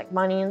obviously like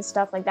money and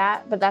stuff like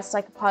that, but that's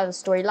like a part of the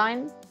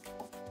storyline.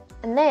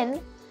 And then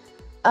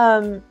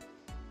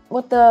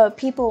what the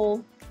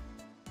people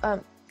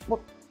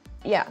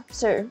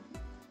so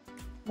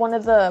one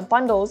of the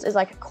bundles is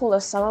like called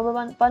a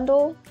summer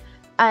bundle,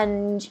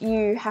 and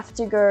you have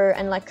to go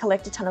and like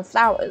collect a ton of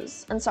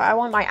flowers. And so I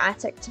want my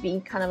attic to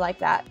be kind of like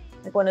that,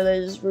 like one of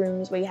those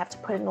rooms where you have to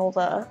put in all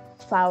the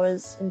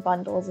flowers in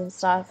bundles and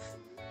stuff.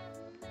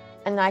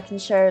 And I can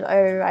show,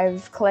 oh,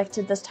 I've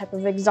collected this type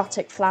of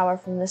exotic flower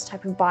from this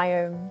type of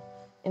biome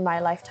in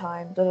my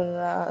lifetime. Da, da,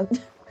 da, da.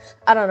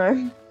 I don't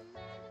know.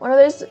 One of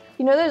those,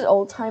 you know, those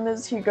old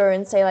timers who go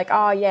and say like,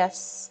 oh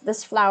yes,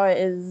 this flower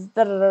is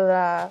da da da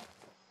da.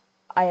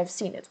 I have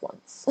seen it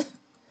once,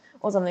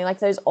 or something like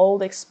those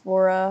old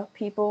explorer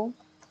people,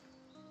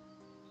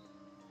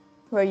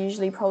 who are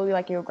usually probably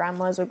like your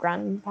grandmas or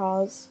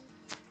grandpas.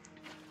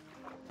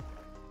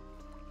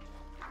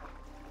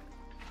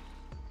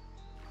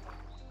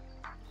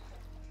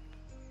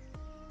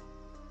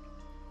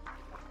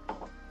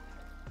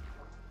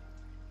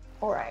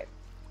 Alright.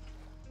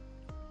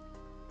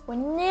 We're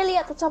nearly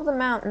at the top of the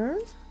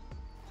mountain.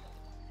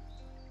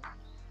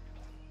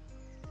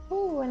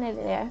 Oh, we're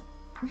nearly there.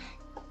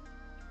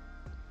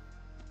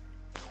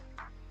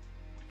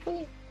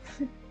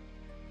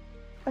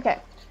 Okay,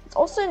 it's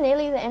also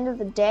nearly the end of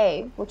the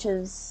day, which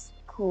is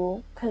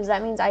cool, because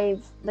that means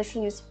I've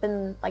literally just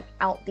been like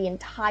out the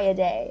entire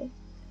day,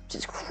 which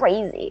is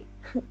crazy.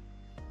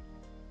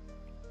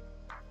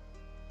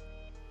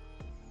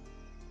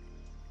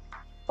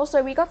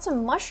 Also, we got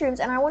some mushrooms,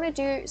 and I want to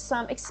do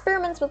some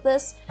experiments with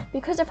this,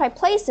 because if I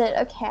place it,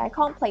 okay, I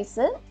can't place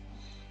it.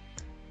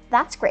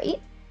 That's great.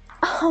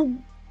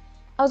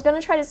 I was going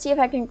to try to see if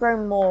I can grow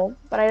more,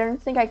 but I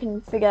don't think I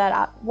can figure that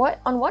out.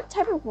 On what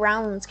type of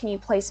grounds can you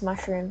place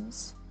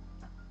mushrooms?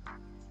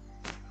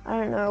 I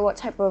don't know what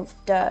type of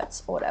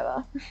dirt or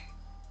whatever.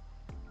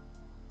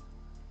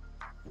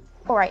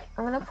 Alright,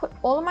 I'm going to put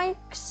all of my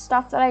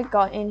stuff that I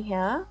got in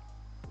here.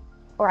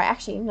 Alright,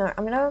 actually, no,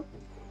 I'm going to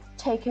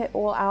take it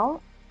all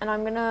out, and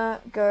I'm going to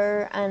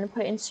go and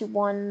put it into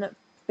one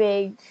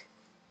big,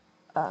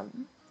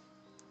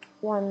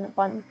 one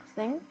bun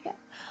thing. Yeah.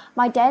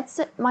 My dad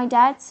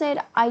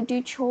said I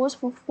do chores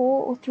for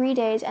 4 or 3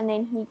 days, and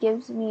then he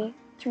gives me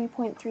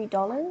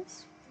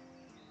 $3.3.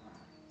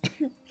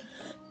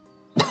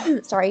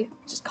 Sorry,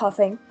 just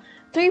coughing.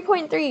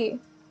 3.3.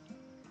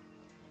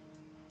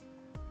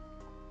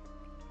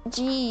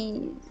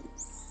 Jeez.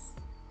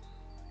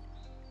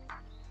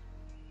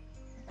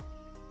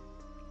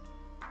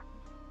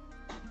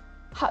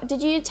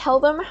 Did you tell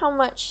them how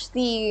much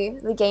the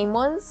game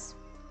was?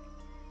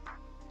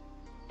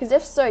 Because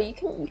if so, you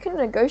can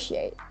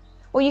negotiate.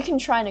 Or you can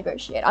try and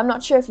negotiate. I'm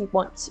not sure if you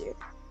want to,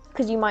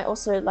 because you might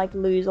also like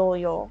lose all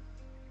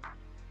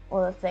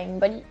the thing.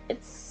 But you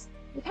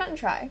can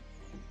try.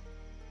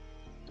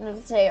 And if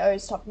you say, oh,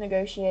 stop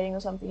negotiating or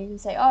something, you can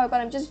say, oh,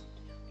 but I'm just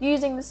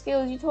using the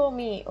skills you taught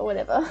me, or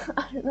whatever.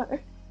 I don't know.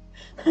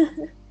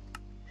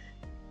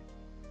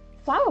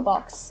 Flower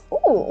box.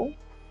 Ooh.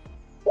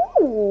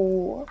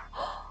 Ooh.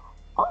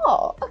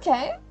 Oh,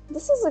 okay.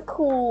 This is a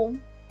cool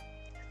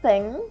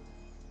thing.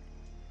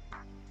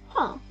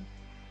 Huh.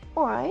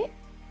 Alright.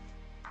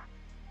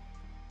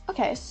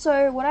 Okay,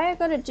 so what I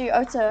gotta do, you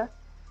can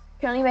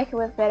only make it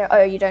with better,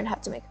 oh, you don't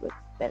have to make it with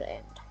better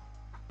end.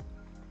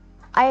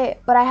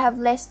 But I have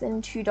less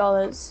than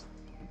 $2.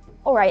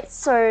 Alright,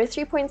 so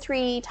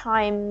 3.3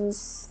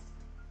 times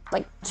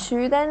like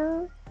 2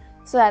 then,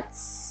 so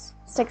that's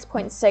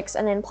 6.6,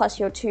 and then plus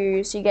your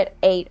 2, so you get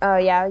 8. Oh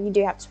yeah, you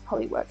do have to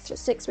probably work for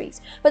 6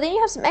 weeks, but then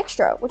you have some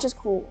extra, which is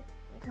cool.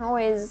 You can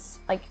always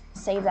like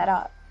save that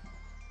up.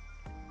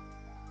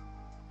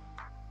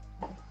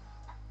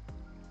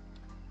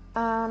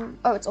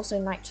 Oh, it's also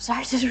night,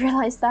 sorry, I just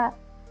realized that.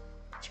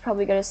 I should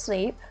probably go to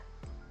sleep.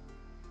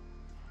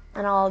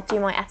 And I'll do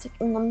my attic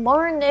in the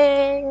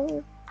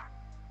morning.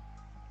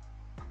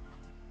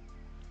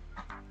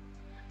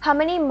 How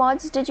many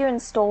mods did you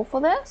install for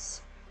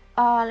this?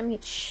 Let me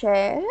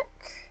check.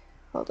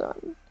 Hold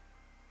on.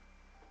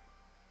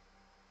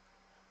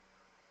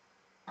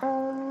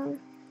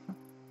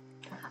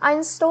 I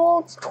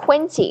installed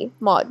 20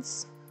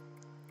 mods.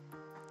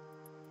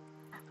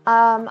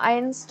 I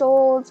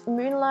installed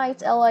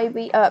Moonlight,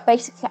 LIB,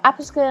 basically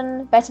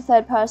Appskin, Better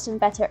Third Person,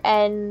 Better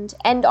End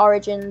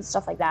Origins,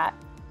 stuff like that.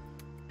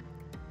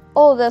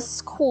 All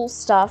this cool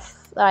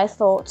stuff that I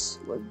thought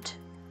would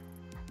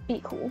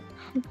be cool.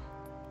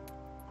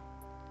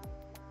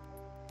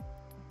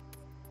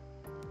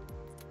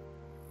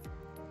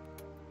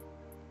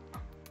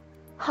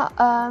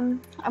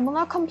 I will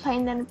not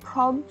complain, then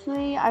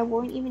probably I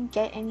won't even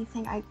get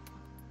anything I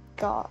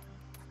got.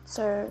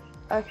 So,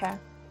 okay.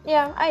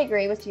 Yeah, I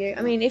agree with you.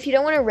 I mean, if you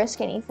don't want to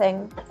risk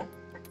anything,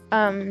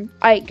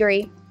 I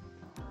agree.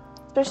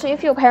 Especially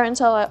if your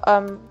parents are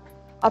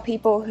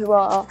people who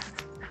are,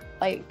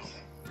 like,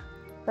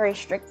 very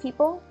strict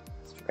people.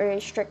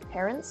 Very strict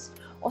parents.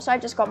 Also, I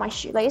just got my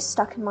shoelace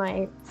stuck in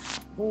my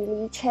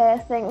wheelie chair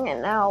thing,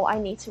 and now I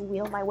need to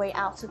wheel my way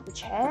out of the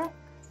chair.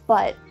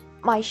 But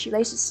my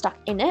shoelace is stuck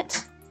in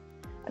it.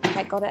 Okay,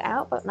 I got it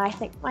out, but I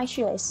think my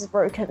shoelace is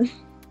broken.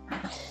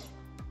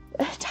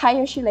 Tie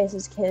your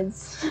shoelaces,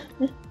 kids.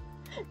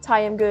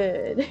 Tie them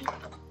good.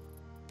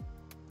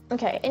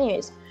 Okay,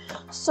 anyways.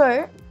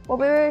 So, what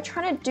we were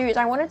trying to do is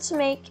I wanted to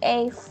make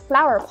a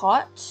flower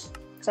pot.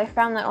 Because I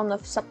found that on the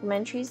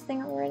supplementaries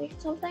thing already,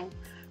 something.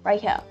 Right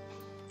here.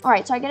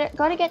 Alright, so I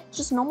gotta get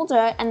just normal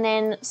dirt and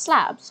then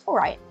slabs.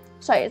 Alright.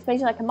 So, it's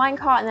basically like a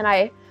minecart, and then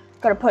I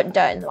gotta put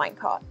dirt in the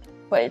minecart.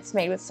 But it's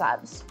made with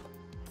slabs.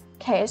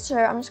 Okay, so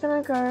I'm just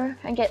gonna go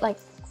and get like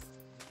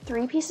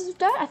 3 pieces of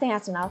dirt. I think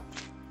that's enough.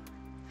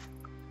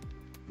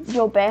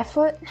 You're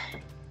barefoot.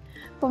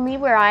 For me,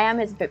 where I am,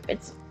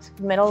 it's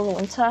middle of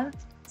winter,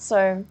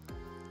 so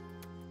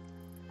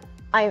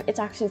it's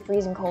actually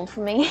freezing cold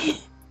for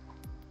me.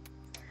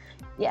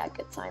 Yeah,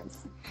 good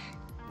times.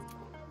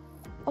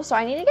 Also,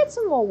 I need to get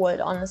some more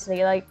wood,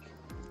 honestly. Like,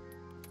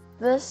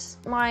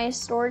 my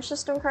storage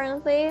system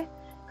currently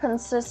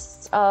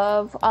consists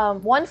of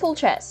 1 full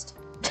chest.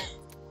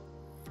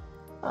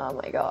 Oh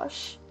my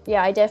gosh.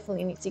 Yeah, I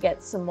definitely need to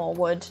get some more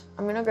wood.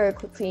 I'm gonna go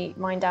quickly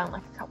mine down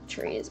like a couple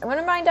trees. I'm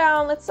gonna mine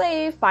down, let's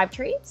say, 5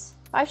 trees.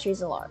 5 trees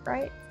is a lot,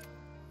 right?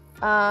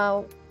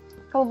 A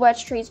couple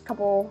birch trees, a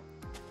couple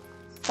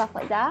stuff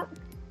like that.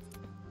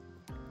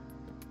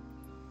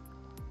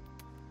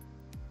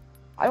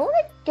 I want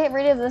to get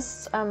rid of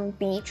this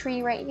bee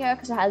tree right here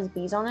because it has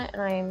bees on it,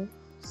 and I'm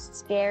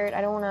scared.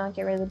 I don't want to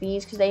get rid of the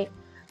bees because they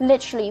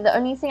literally, the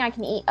only thing I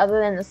can eat other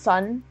than the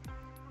sun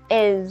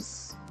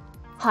is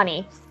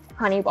honey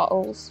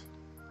bottles.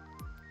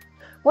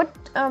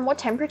 What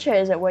temperature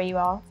is it where you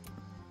are?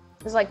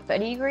 It's like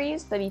 30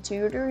 degrees,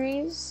 32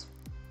 degrees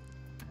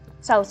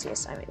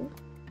Celsius, I mean.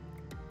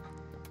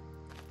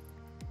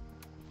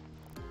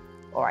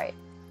 Alright.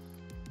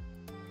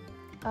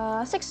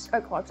 6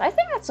 oak logs. I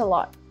think that's a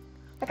lot.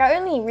 Like, I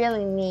only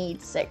really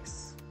need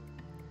 6,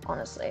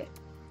 honestly.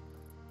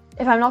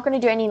 If I'm not going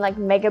to do any, like,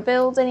 mega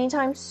builds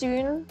anytime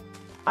soon,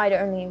 I'd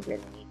only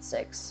really need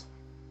 6.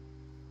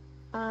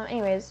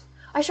 Anyways,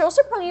 I should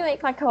also probably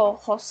make, like, a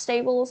horse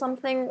stable or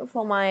something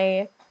for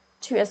my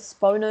 2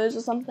 Esponos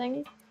or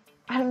something.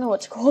 I don't know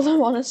what to call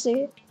them,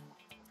 honestly.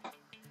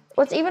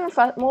 What's even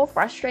more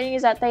frustrating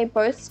is that they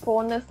both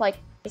spawn with, like,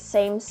 the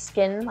same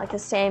skin, like the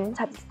same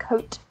type of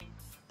coat.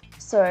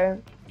 So,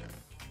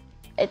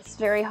 it's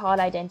very hard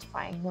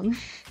identifying them.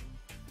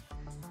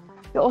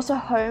 You're also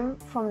home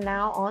from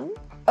now on?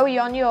 Oh,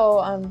 you're on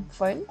your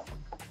phone?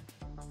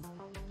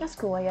 That's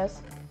cool, I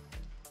guess.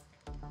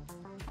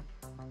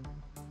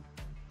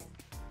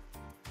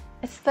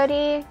 It's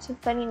 30 to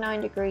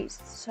 39 degrees,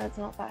 so it's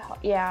not that hot.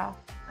 Yeah,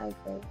 I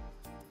agree.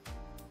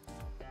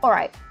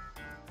 Alright.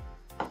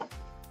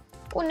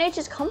 Oh,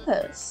 nature's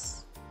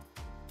compass.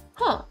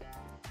 Huh.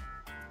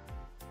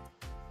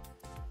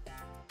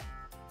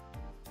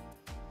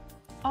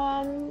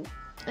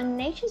 And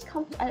nature's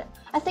compass,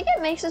 I think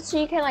it makes it so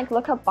you can like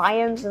look up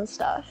biomes and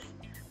stuff.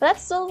 But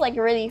that's still like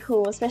really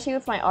cool, especially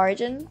with my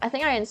origin. I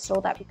think I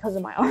installed that because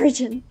of my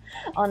origin,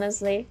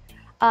 honestly.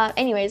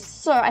 Anyways,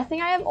 so I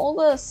think I have all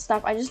the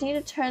stuff. I just need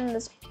to turn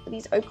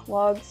these oak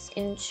logs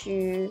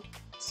into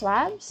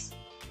slabs.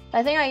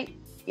 I think I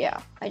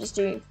just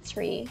do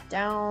 3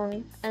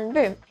 down and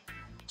boom.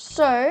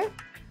 So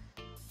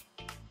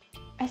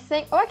I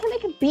think, oh, I can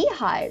make a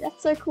beehive.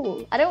 That's so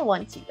cool. I don't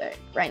want to though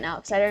right now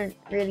because I don't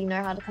really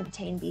know how to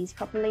contain bees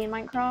properly in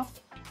Minecraft.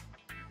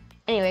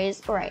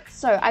 Anyways, alright,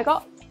 so I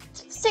got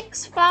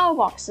 6 flower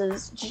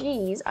boxes.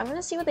 Jeez, I'm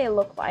gonna see what they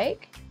look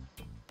like.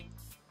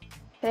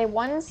 They're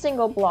 1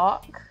 single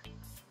block.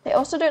 They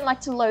also don't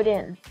like to load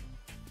in.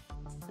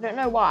 I don't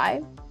know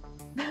why.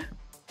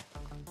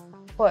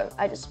 Whoa,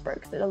 I just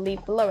broke the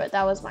leaf below it.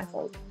 That was my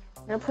fault.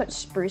 I'm gonna put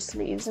spruce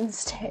leaves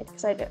instead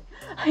because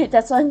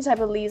that's the only type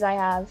of leaves I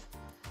have.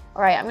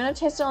 Alright, I'm gonna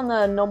test it on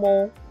the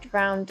normal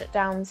ground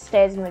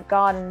downstairs in the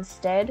garden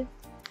instead.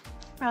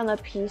 On the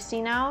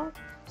PC now.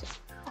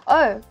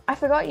 Oh, I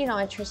forgot you're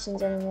not at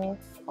Tristan's anymore.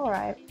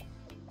 Alright.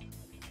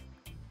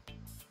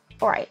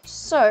 Alright,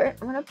 so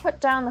I'm gonna put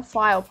down the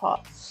flower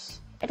pots.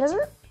 It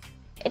doesn't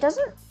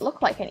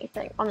look like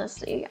anything,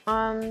 honestly.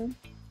 I'm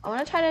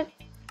gonna try to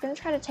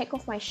take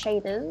off my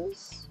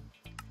shaders.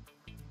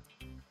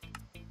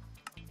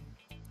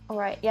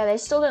 Alright, yeah, they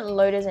still didn't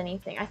load as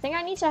anything. I think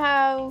I need to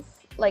have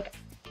like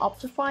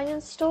Optifine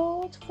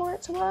installed for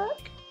it to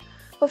work.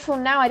 But for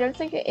now, I don't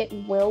think it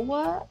will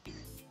work.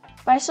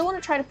 But I still want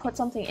to try to put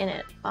something in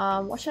it.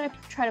 What should I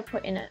try to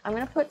put in it? I'm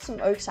gonna put some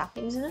oak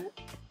saplings in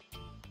it.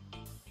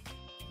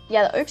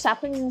 Yeah, the oak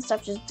saplings and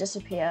stuff just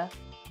disappear.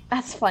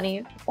 That's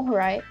funny.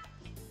 Alright.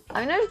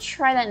 I'm gonna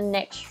try that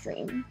next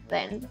stream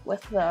then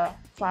with the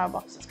flower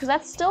boxes because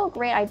that's still a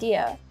great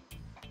idea.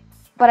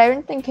 But I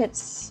don't think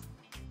it's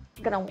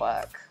gonna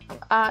work.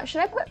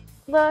 Should I put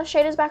the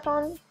shaders back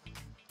on?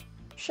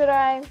 Should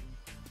I?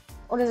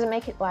 Or does it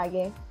make it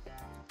laggy?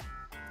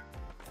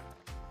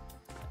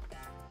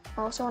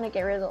 I also want to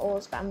get rid of all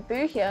this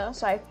bamboo here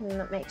so I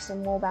can make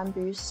some more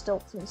bamboo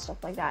stilts and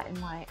stuff like that in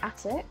my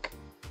attic.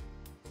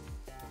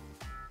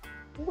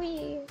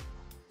 I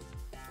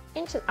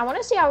want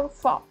to see how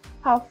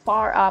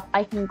far up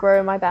I can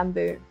grow my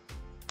bamboo.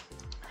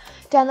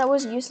 Damn, that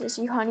was useless.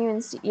 You can't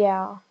even see.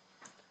 Yeah.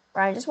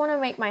 Right, I just want to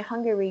make my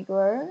hunger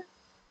regrow.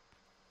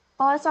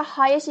 Oh, that's the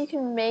highest you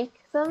can make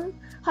them.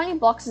 How many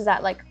blocks is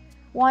that? Like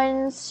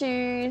 1,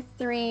 2,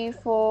 3,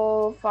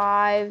 4,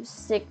 5,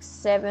 6,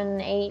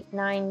 7, 8,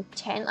 9,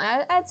 10.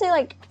 I'd say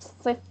like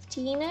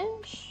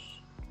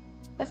 15-ish.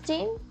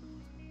 15?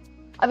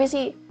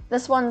 Obviously,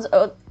 this one's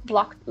a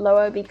block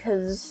lower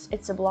because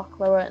it's a block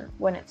lower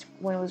when it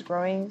was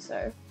growing,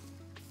 so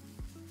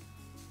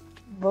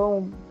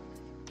boom.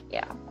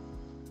 Yeah.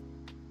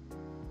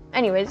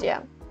 Anyways,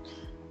 yeah.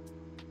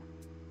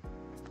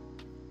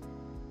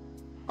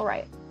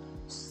 Alright.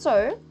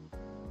 So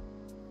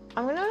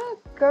I'm gonna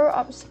go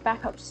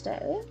back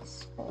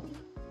upstairs.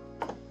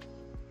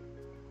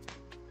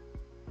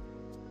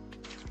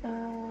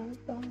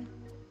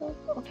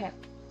 Okay.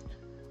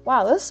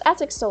 Wow, this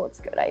attic still looks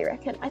good, I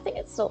reckon. I think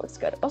it still looks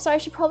good. Also, I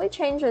should probably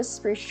change those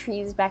spruce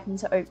trees back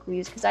into oak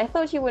leaves because I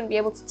thought you wouldn't be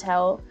able to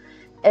tell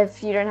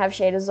if you don't have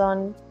shaders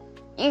on.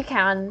 You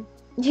can.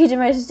 You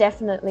most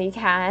definitely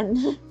can.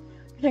 I'm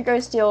gonna go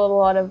steal a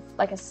lot of,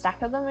 like a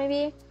stack of them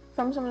maybe,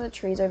 from some of the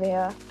trees over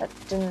here that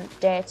didn't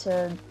dare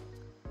to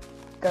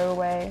go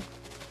away.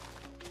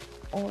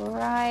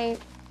 Alright.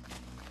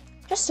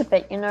 Just a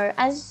bit, you know,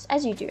 as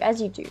you do.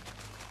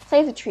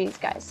 Save the trees,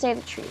 guys. Save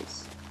the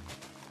trees.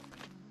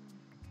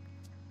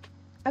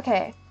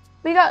 Okay.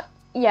 We got,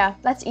 yeah,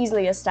 that's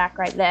easily a stack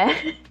right there.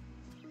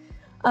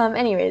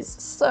 Anyways,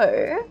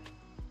 so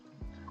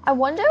I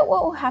wonder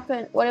what will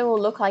happen, what it will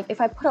look like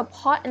if I put a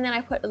pot and then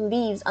I put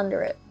leaves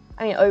under it.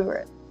 I mean, over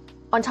it.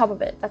 On top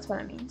of it, that's what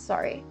I mean,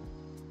 sorry.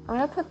 I'm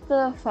gonna put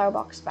the flower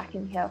box back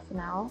in here for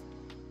now.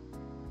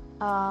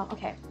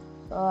 Okay,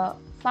 the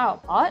flower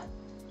pot.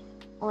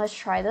 Let's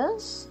try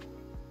this.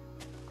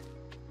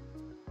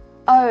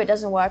 Oh, it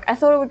doesn't work. I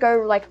thought it would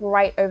go like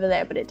right over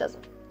there, but it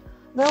doesn't.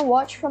 I'm gonna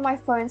watch from my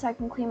phone so I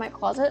can clean my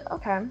closet.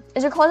 Okay.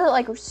 Is your closet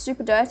like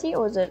super dirty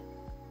or is it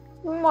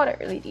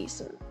moderately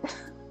decent?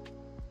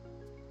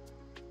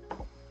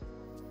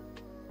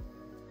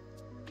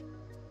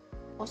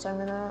 Also, I'm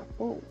gonna,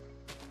 ooh.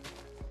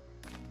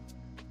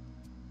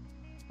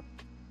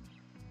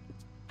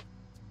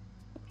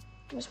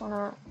 Just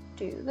wanna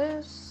do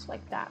this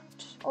like that.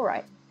 All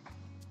right.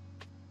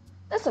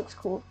 This looks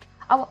cool.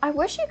 I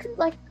wish you could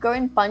like go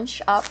and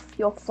bunch up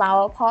your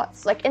flower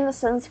pots. Like in The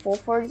Sims 4,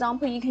 for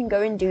example, you can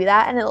go and do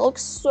that and it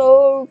looks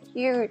so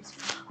cute.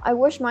 I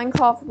wish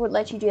Minecraft would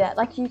let you do that.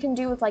 Like you can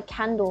do with like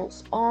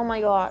candles. Oh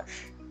my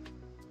gosh.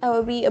 That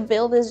would be a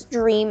builder's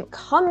dream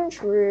come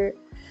true.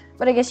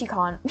 But I guess you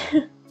can't,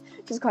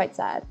 which is quite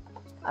sad.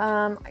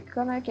 I'm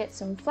gonna get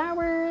some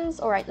flowers.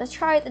 All right, let's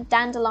try the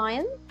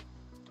dandelion.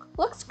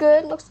 Looks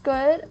good,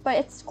 but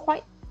it's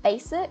quite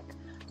basic.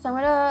 So I'm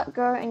gonna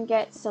go and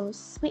get some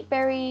sweet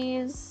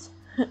berries.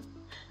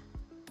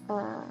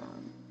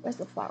 Where's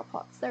the flower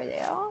pots? There they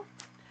are.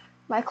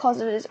 My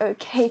closet is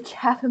okay,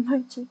 cat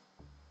emoji.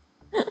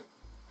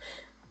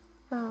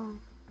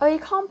 Oh, you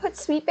can't put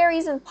sweet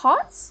berries in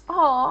pots?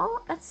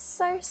 Oh, that's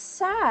so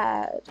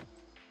sad.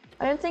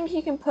 I don't think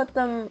you can put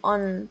them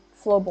on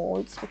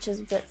floorboards, which is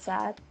a bit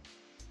sad.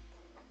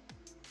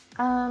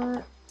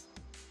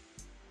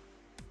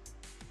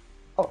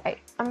 Alright,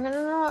 I'm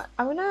gonna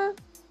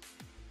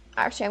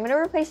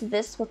replace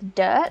this with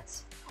dirt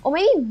or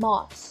maybe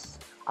moss.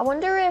 I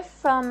wonder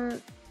if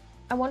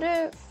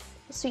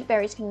sweet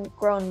berries can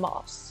grow in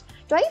moss.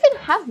 Do I even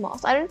have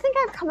moss? I don't think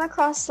I've come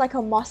across like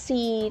a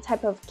mossy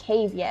type of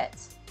cave yet,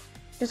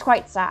 which is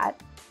quite sad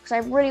because I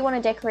really want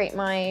to decorate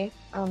my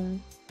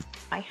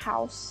my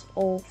house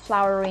all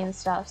flowery and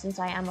stuff since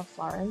I am a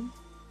florin.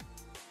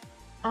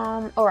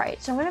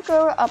 Alright, so I'm gonna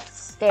go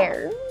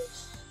upstairs.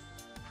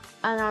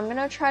 And I'm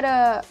gonna try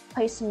to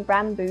place some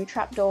bamboo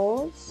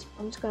trapdoors.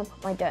 I'm just gonna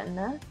put my dirt in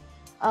there.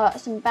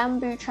 Some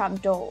bamboo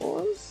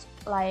trapdoors,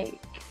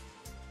 like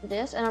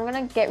this. And I'm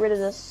gonna get rid of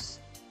this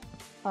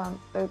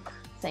oak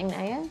thing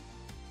there.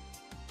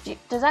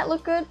 Does that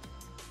look good?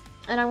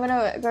 And I'm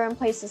gonna go and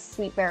place a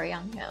sweet berry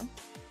on here.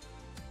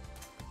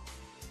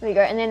 There we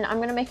go. And then I'm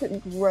gonna make it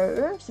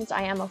grow since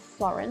I am a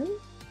florin.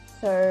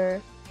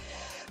 So,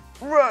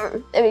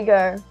 grow. There we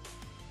go.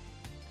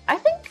 I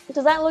think,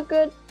 does that look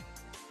good?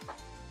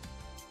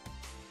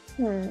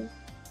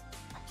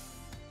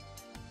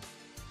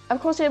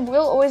 Of course it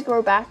will always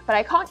grow back, but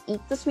I can't eat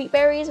the sweet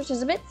berries, which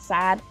is a bit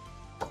sad.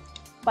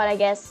 But I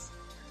guess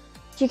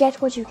you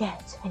get what you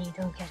get and you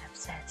don't get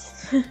upset.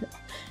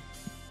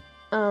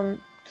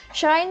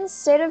 Should I,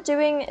 instead of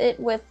doing it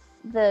with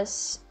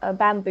this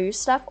bamboo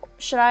stuff,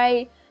 should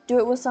I do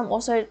it with some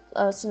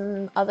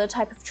other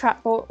type of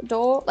trap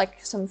door, like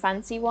some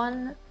fancy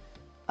one?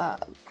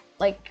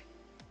 Like,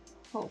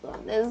 hold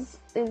on, there's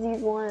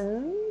these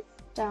ones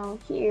down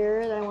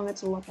here that I wanted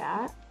to look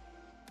at.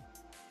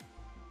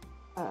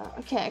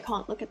 Okay, I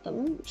can't look at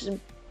them, which is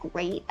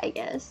great, I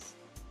guess.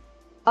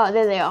 Oh,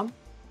 there they are.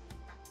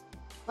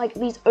 Like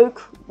these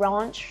oak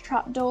branch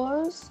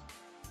trapdoors,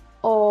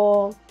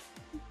 or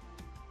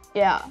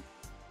yeah.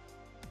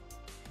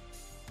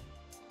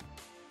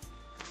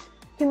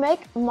 You can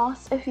make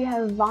moss if you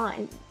have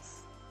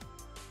vines.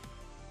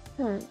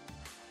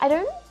 I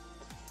don't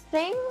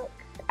think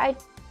I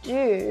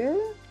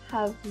do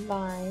have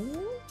vines.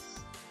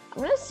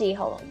 I'm gonna see,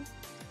 hold on.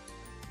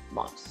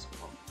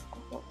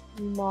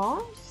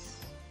 Moss?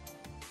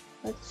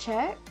 Let's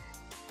check.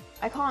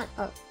 I can't,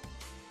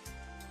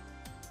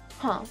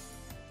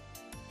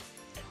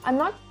 I'm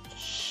not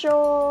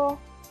sure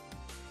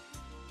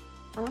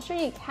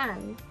you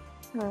can.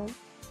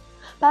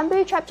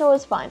 Bamboo trapdoor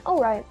is fine.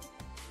 Alright.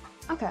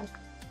 Okay.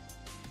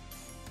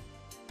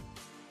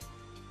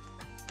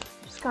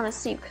 Just gonna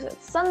see because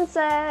it's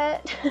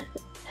sunset.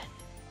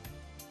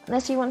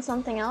 Unless you want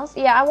something else.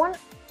 Yeah, I want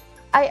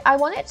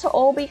it to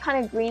all be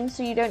kind of green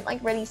so you don't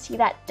like really see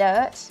that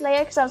dirt layer,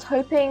 because I was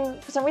hoping,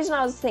 for some reason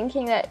I was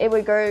thinking that it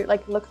would go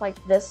like look like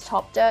this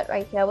top dirt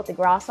right here with the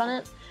grass on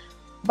it,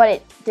 but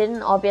it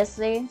didn't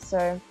obviously,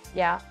 so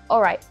yeah.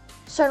 Alright,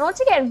 so in order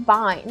to get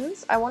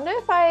vines, I wonder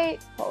if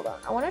hold on,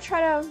 I want to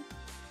try to,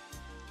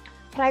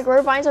 can I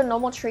grow vines on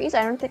normal trees?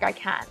 I don't think I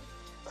can.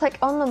 Click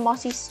on the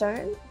mossy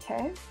stone,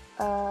 okay,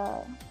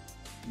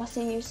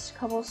 mossy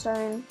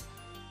cobblestone.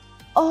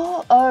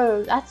 Oh,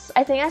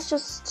 I think that's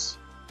just,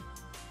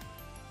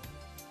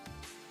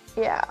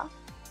 yeah.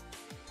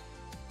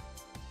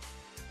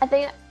 I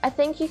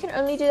think you can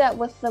only do that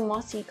with the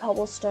mossy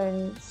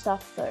cobblestone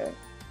stuff though.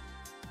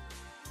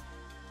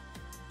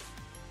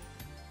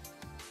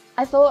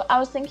 I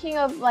was thinking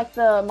of like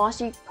the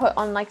moss you put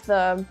on like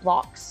the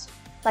blocks,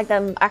 like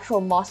the actual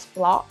moss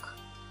block.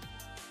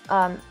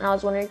 And I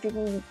was wondering if you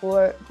can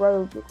grow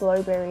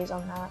glowberries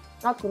on that.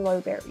 Not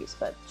glowberries,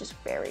 but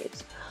just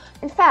berries.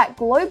 In fact,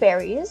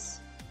 glowberries,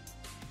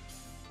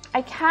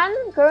 I can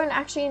go and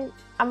actually,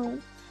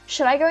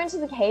 should I go into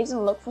the caves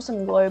and look for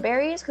some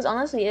glowberries? Because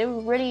honestly, it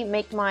would really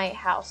make my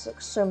house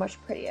look so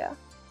much prettier.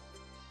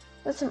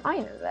 There's some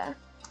iron over there.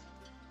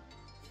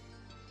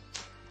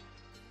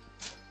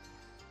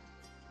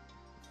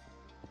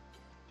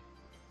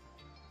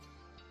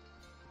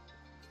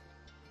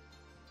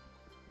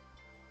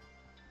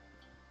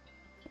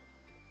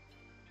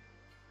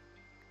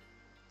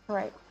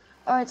 Alright.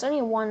 Oh, it's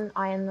only 1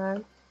 iron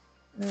though.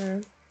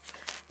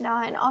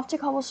 Now, and after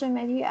cobblestone,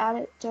 maybe you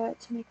add dirt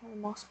to make a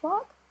moss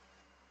block?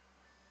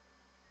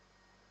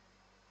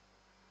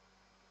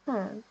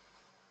 I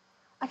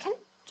can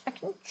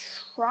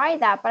try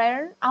that, but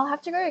I'll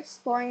have to go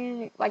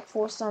exploring, like,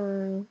 for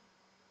some...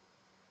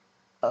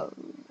 Oh,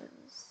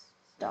 it's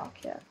dark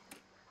here.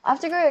 I'll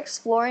have to go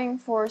exploring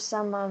for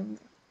some,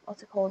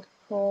 what's it called?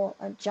 For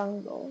a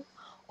jungle.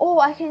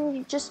 Or I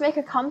can just make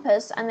a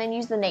compass and then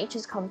use the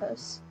nature's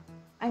compass.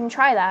 I can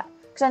try that.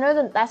 Because I know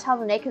that that's how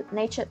the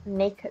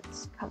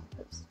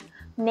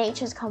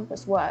nature's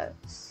compass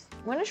works.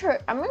 I'm gonna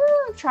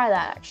try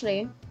that,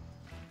 actually.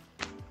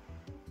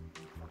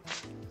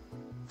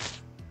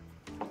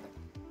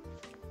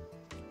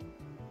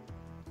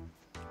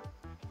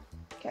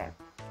 Okay.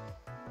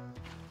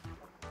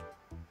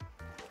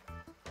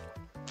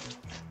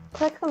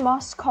 Click the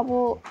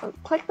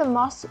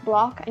moss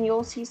block and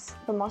you'll see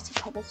the mossy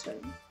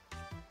cobblestone.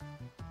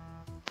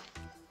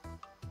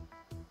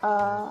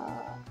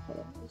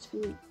 Let's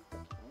see.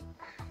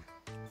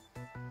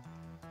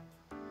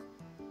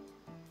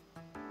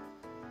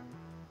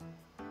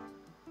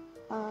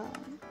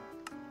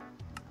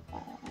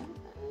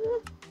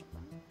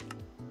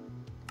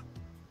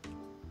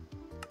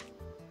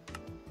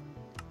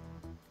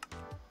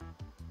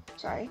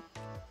 Sorry.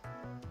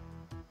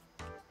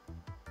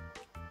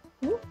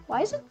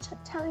 Why is it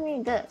telling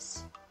me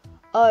this?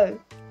 Oh.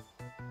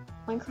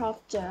 Minecraft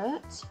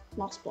dirt,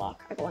 moss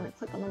block. I want to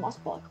click on the moss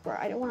block, bro.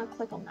 I don't want to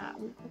click on that. I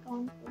want to click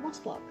on the moss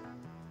block.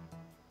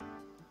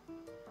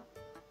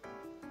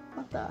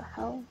 What the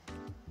hell?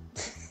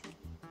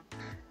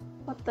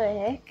 What the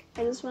heck?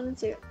 I just wanted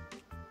to...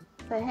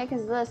 What the heck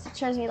is this? It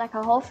shows me like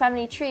a whole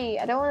family tree.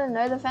 I don't want to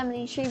know the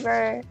family tree,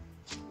 bro.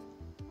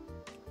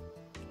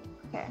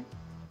 Okay.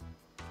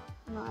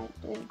 No, I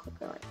didn't click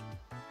it right.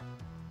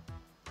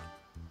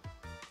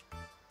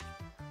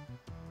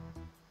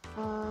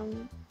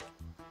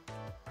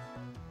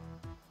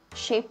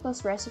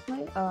 Shapeless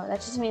recipe? Oh,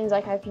 that just means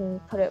like I can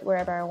put it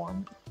wherever I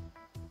want.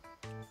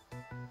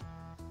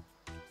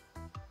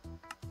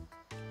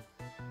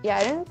 Yeah,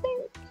 I don't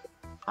think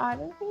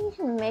you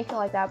can make it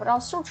like that, but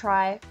I'll still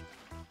try.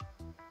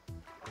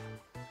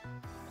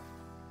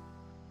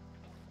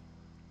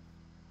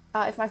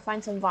 If I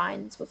find some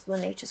vines with the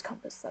nature's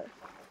compass though.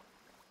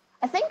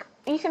 I think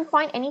you can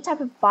find any type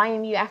of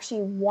biome you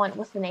actually want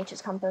with the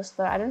nature's compass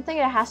though. I don't think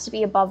it has to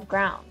be above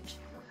ground.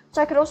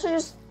 So I could also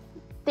just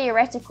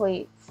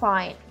theoretically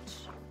find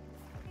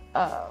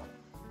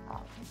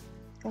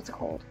what's it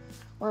called?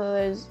 One of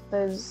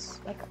those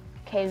like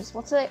caves.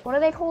 What are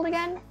they called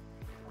again?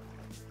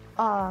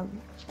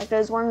 Like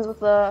those ones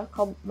with the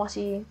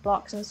mossy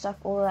blocks and stuff,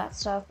 all of that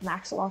stuff,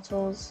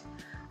 maxolotls.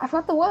 I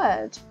forgot the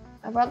word.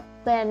 I forgot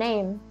their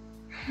name.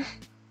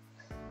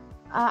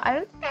 I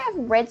don't think I have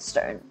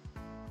redstone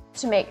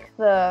to make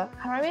the...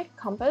 How do I make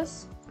a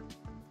compass?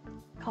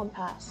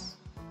 Compass.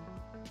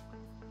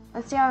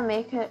 Let's see how I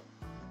make it.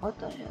 What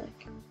the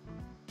heck?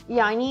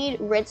 Yeah, I need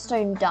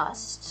redstone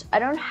dust. I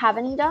don't have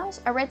any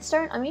dust. A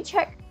redstone. Let me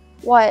check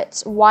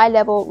what Y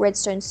level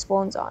redstone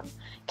spawns on.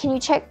 Can you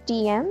check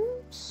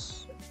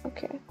DMs?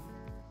 Okay.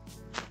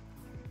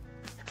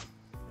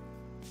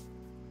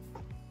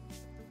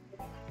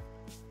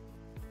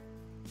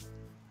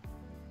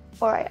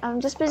 Alright, I'm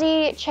just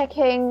busy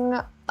checking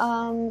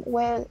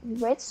where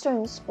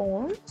redstone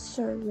spawns.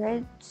 So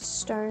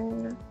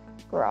redstone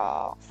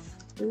graph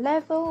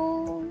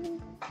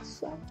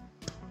levels.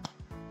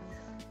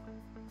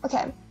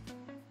 Okay.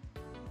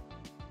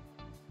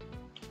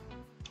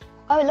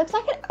 Oh, it looks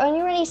like it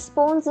only really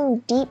spawns in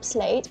deep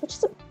slate, which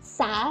is a bit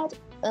sad,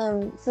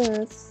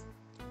 since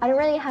I don't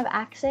really have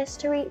access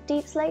to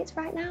deep slates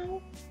right now.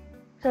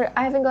 So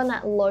I haven't gone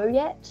that low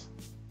yet.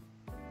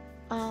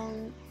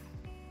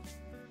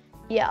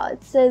 Yeah,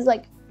 it says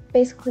like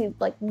basically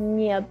like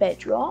near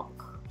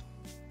bedrock.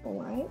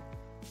 Alright.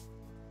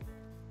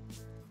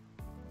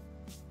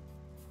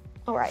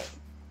 Alright.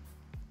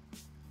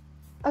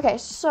 Okay,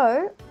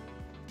 so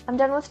I'm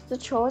done with the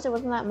chores. It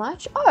wasn't that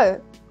much.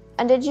 Oh,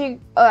 and did you?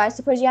 Oh, I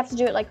suppose you have to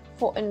do it like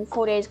in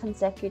 4 days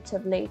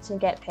consecutively to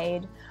get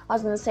paid. I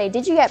was gonna say,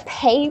 did you get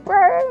paid,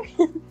 bro?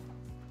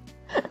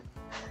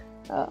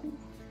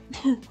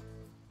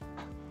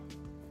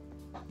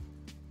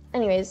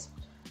 Anyways,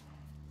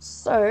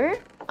 so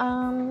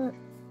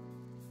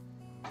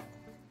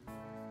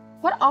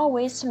what are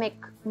ways to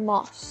make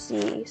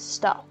mossy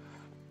stuff?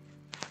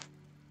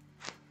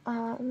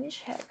 Let me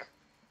check.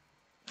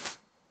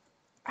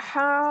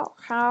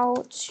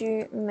 how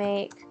to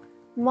make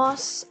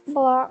moss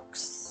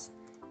blocks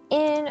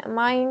in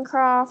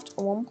Minecraft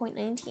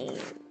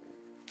 1.19.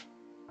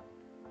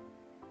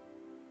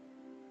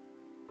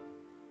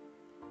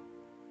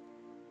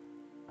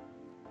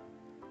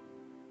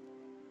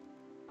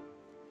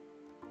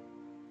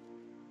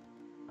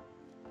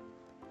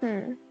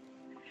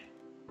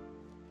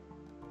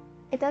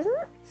 It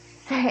doesn't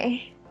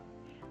say.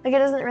 Like, it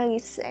doesn't really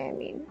say, I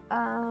mean.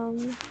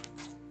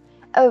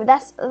 Oh,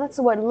 that's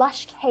the word,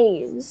 lush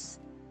caves.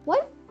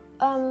 What,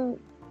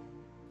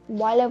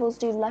 Y levels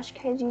do lush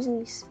caves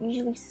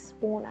usually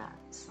spawn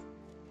at?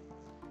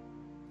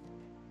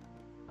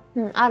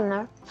 I don't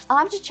know. I'll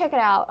have to check it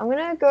out. I'm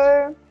gonna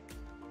go.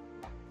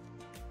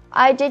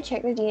 I did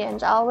check the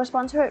DMs. I'll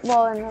respond to it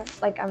while I'm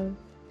like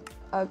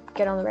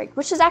get on the break,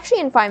 which is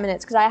actually in 5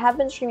 minutes because I have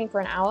been streaming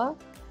for an hour,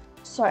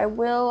 so I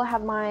will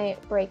have my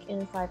break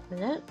in 5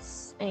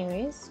 minutes.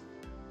 Anyways.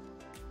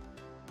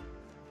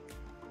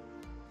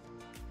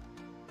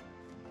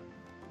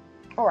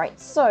 All right,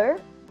 so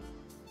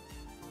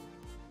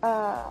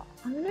I'm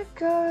gonna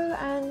go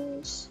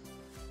and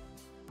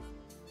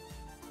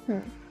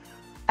I'm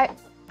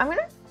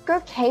gonna go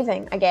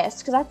caving, I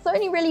guess, because that's the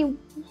only really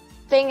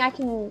thing I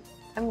can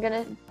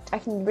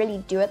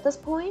really do at this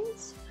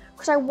point.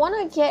 Because I want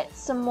to get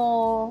some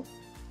more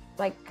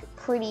like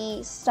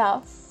pretty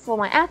stuff for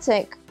my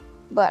attic,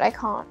 but I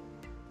can't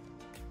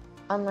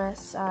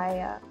unless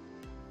I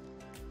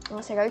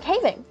go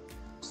caving.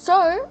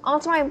 So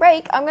after my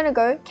break, I'm gonna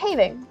go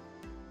caving.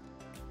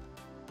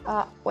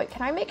 Wait,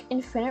 can I make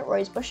infinite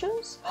rose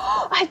bushes?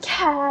 I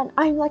can!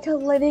 I'm like a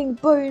living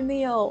bone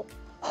meal.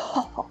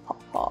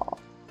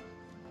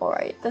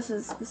 Alright, this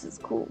is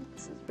cool.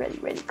 This is really,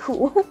 really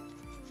cool.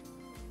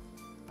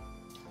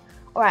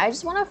 Alright, I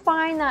just want to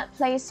find that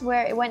place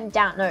where it went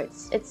down. No,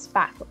 it's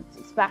backwards.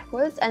 It's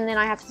backwards, and then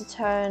I have to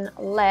turn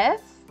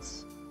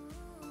left.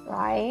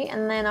 Right,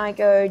 and then I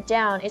go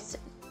down.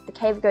 The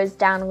cave goes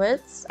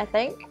downwards, I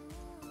think.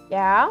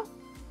 Yeah.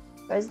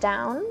 Goes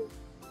down.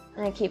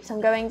 And it keeps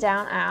on going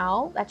down.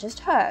 Ow, that just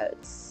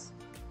hurts.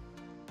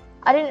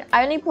 I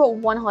only brought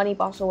one honey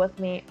bottle with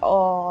me.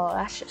 Oh,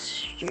 that's just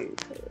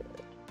stupid.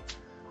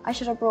 I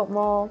should have brought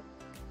more.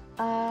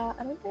 I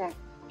don't think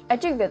I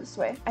do go this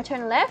way. I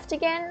turn left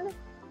again,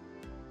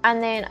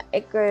 and then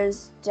it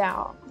goes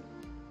down.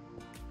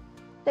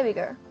 There we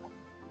go.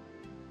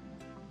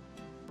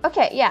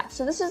 Okay, yeah,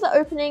 so this is the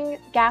opening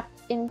gap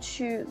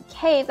into the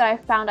cave that I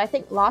found, I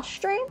think, last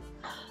stream.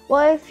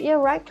 Well, if you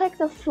right-click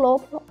the floor,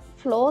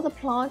 the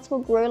plants will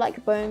grow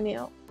like bone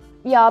meal.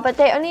 Yeah, but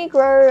they only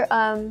grow,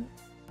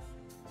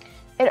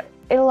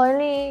 it'll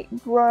only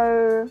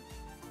grow,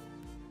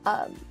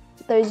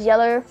 those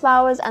yellow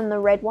flowers and the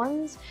red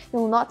ones. It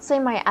will not say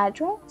my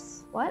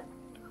address. What?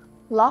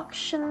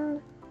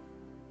 Lakshan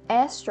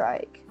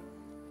airstrike.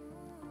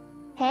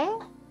 Huh?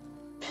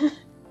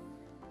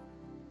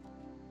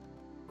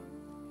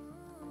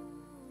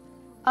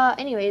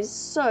 Anyways,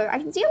 so I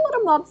can see a lot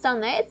of mobs down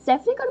there. It's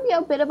definitely going to be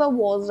a bit of a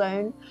war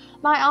zone.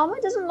 My armor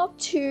doesn't look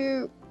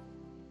too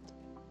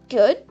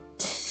good.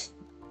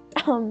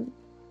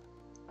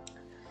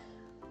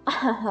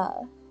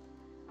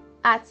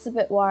 That's a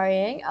bit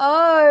worrying.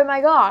 Oh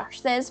my gosh,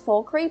 there's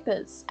 4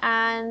 creepers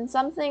and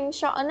something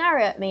shot an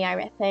arrow at me,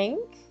 I think.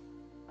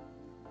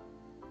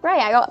 Great,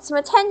 I got some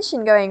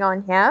attention going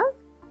on here.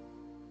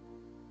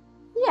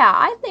 Yeah,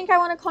 I think I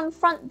want to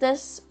confront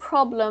this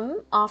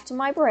problem after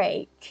my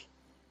break.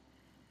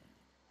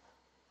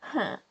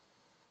 Huh.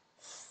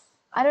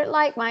 I don't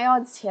like my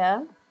odds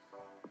here.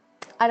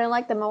 I don't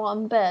like them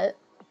one bit.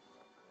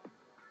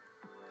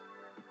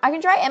 I can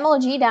try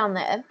MLG down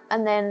there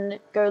and then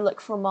go look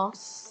for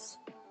moss,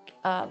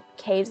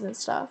 caves and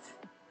stuff.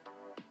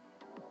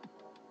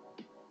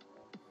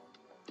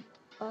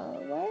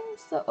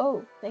 Where's the...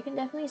 Oh, they can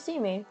definitely see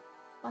me.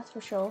 That's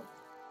for sure.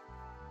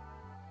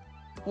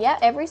 Yeah,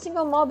 every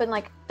single mob in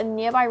like a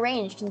nearby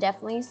range can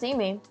definitely see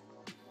me.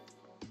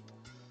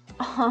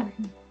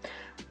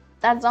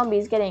 That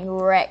zombie's getting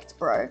wrecked,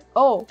 bro.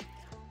 Oh,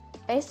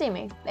 they see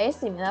me. They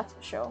see me, that's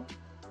for sure.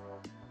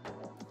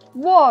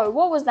 Whoa,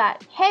 what was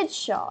that?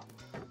 Headshot.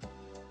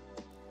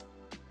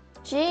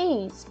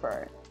 Jeez,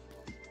 bro.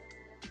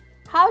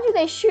 How do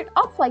they shoot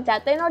up like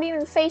that? They're not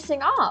even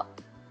facing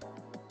up.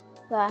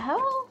 The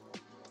hell?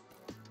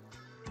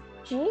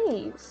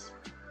 Jeez.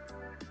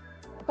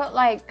 But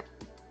like,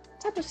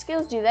 what type of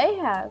skills do they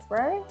have,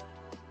 bro?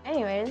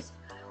 Anyways,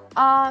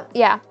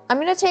 yeah, I'm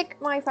gonna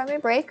take my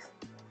 5-minute break.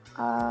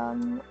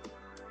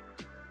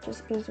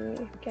 Just because we're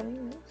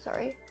getting,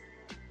 sorry.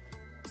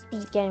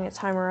 Just getting the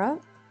timer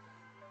up.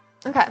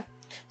 Okay,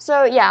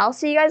 so yeah, I'll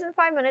see you guys in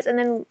 5 minutes and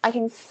then I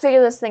can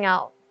figure this thing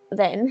out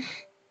then.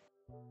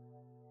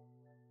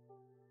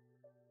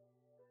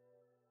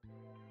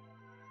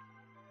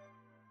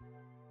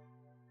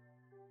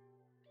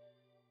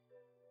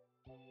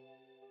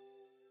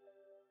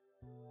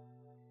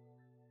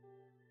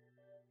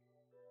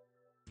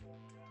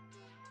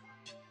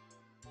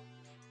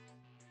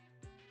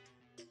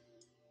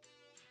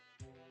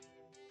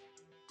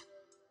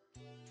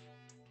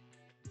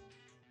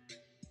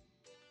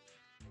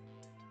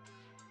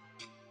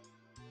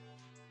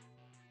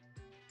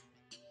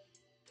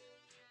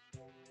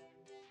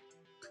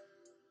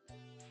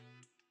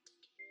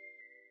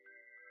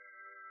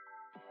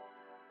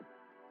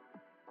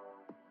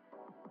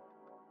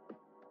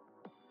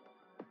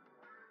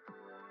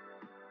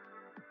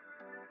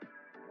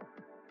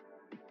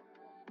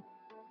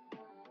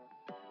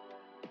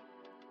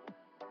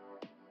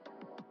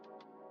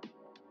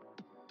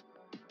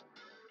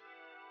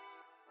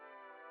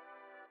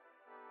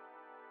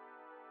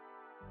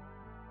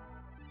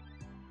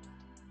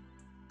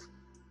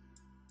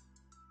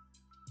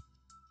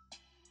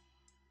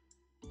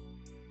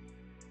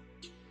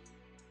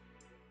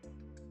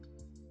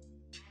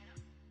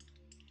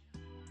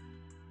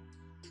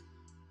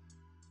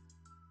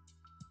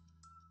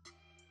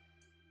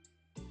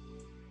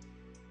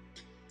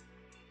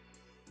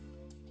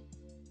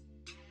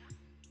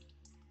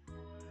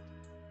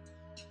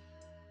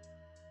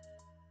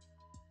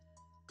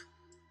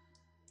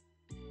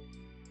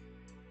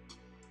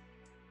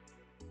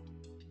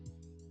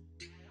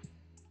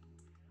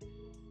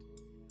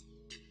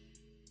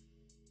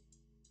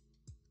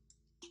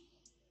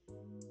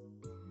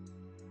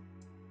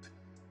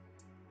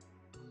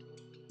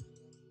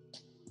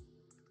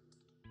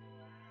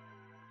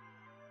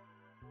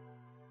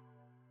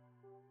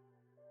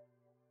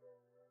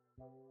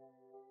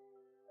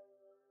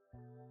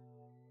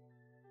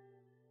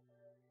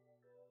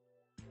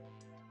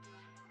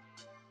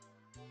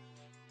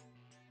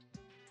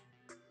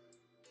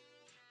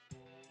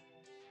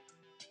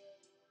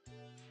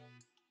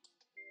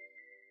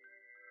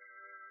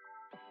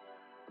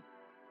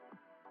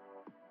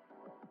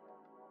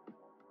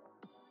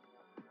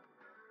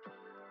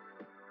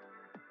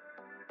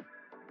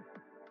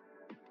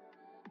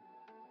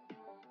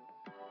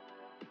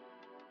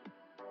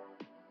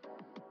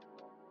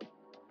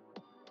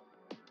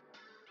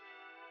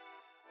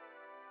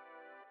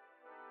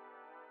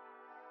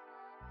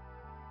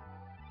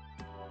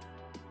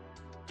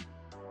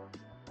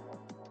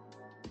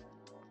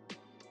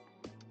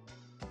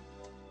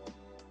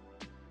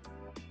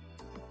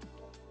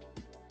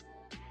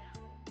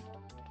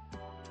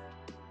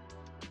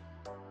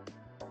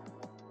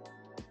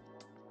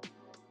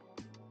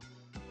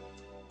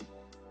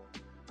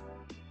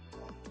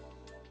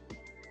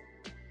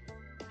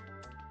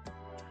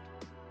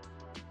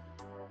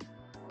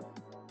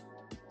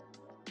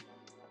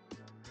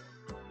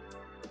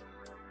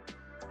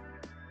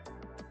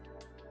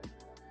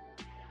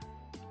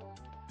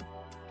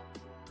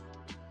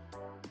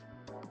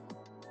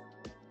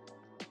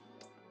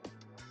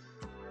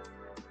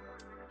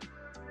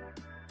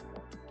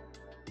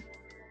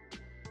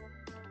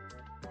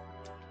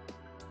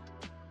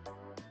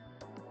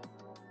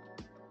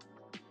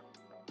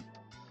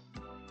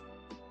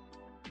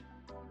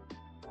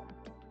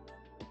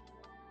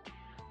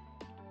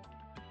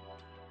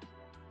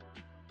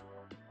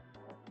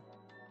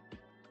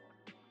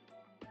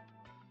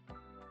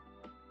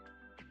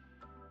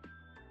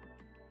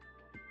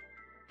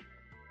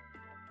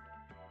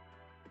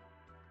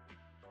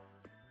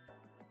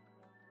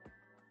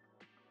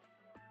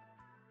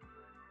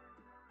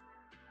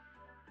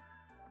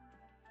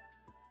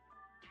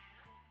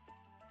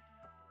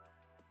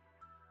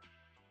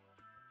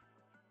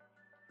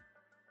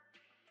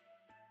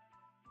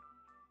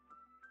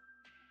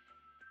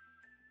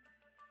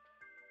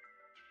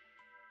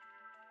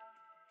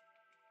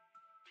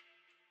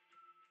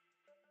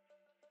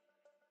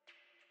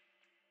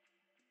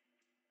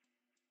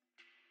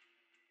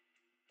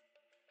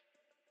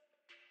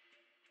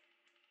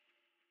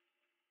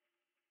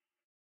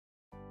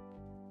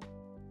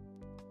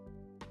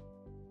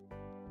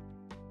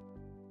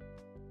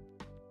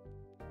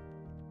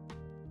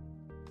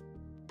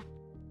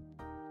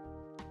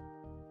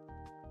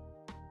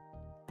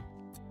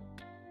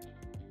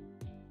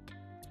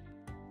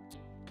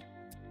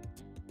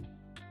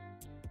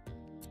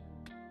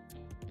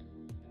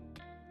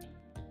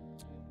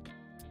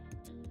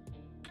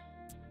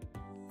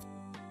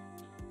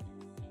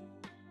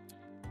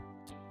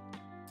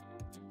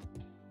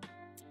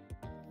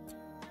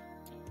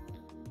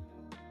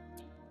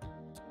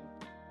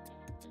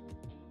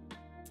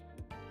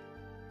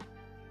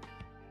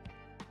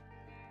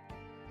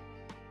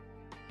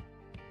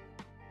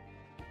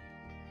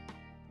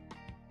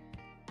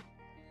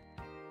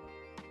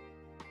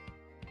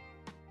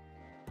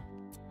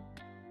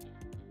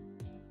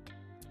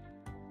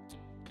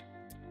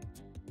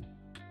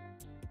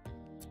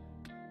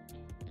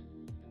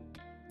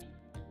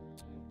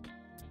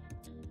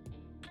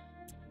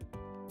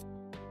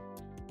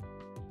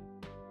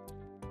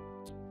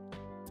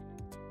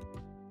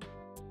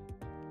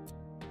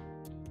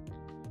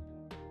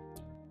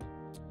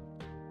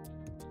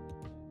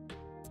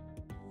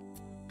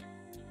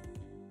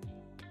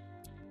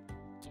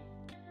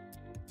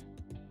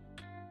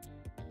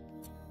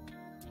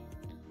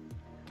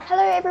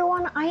 Hello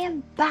everyone, I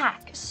am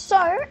back.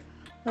 So,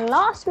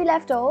 last we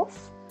left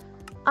off,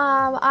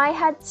 I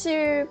had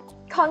to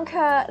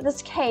conquer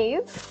this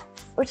cave,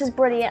 which is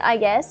brilliant, I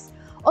guess.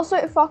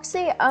 Also,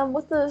 Foxy,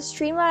 with the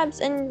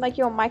Streamlabs and like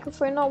your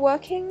microphone not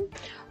working,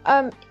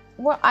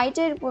 what I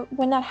did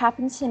when that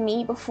happened to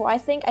me before, I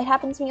think it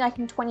happened to me like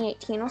in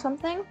 2018 or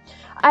something,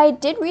 I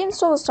did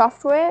reinstall the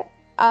software,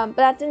 but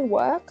that didn't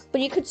work.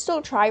 But you could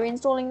still try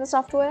reinstalling the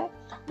software,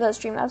 the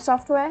Streamlabs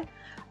software.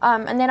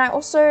 And then I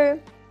also,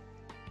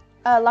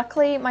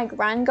 luckily my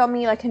gran got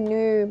me like a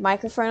new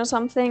microphone or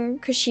something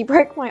because she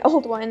broke my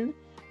old one,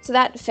 so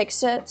that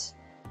fixed it.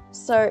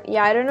 So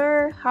yeah, I don't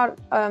know how,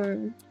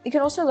 you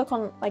can also look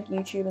on like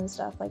YouTube and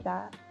stuff like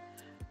that.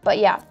 But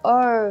yeah,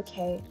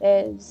 okay,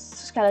 there's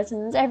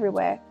skeletons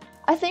everywhere.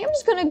 I think I'm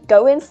just gonna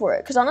go in for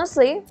it because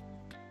honestly,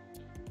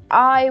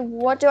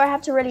 what do I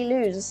have to really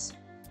lose?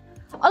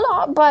 A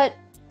lot, but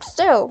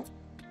still,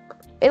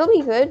 it'll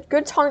be good.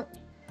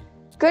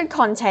 Good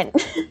content.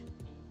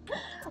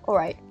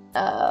 Alright,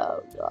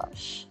 oh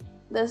gosh.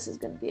 This is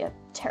gonna be a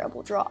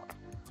terrible drop.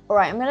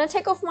 Alright, I'm gonna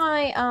take off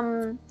my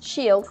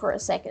shield for a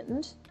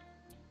second.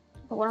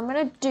 But what I'm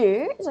gonna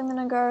do is I'm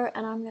gonna go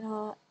and I'm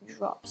gonna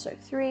drop. So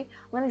 3, I'm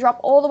gonna drop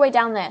all the way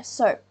down there.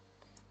 So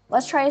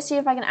let's try to see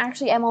if I can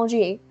actually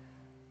MLG.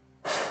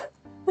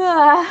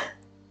 I'm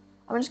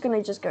just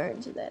gonna go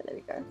into there. There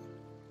we go.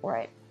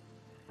 Alright.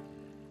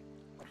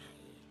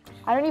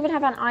 I don't even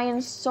have an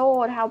iron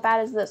sword. How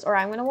bad is this?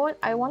 Alright,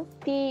 I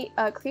want the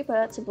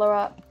creeper to blow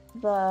up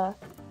the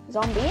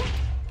zombie,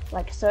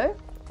 like so.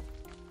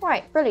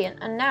 Alright, brilliant.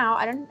 And now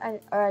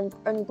I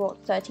only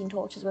brought 13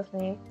 torches with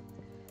me.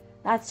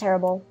 That's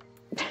terrible.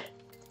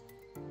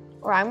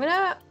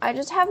 Alright, I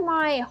just have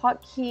my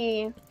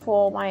hotkey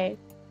for my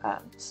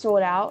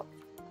sword out,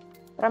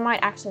 but I might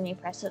accidentally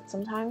press it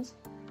sometimes.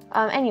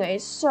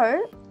 Anyways,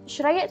 so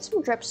should I get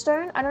some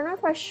dripstone? I don't know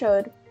if I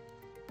should.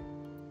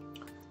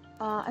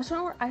 I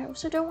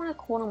also don't want to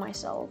corner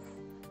myself.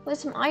 There's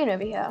some iron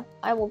over here.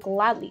 I will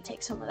gladly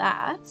take some of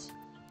that.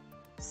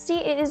 See,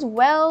 it is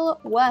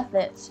well worth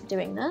it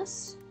doing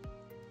this.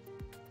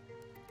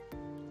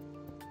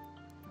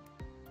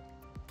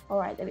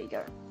 Alright, there we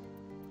go.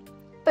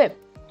 Boom.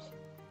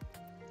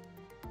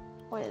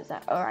 What is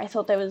that? Oh, I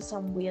thought there was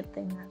some weird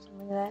thing or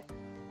something there.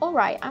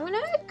 Alright, I'm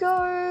gonna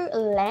go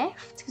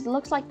left because it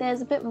looks like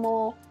there's a bit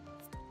more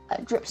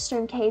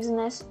dripstone caves in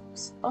this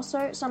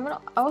also. So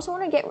I also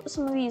want to get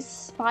some of these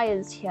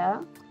spires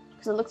here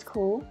because it looks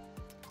cool.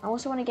 I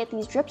also want to get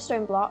these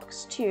dripstone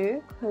blocks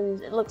too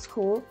because it looks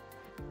cool.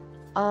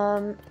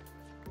 Yeah,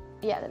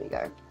 there we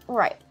go.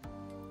 Alright.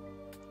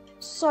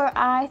 So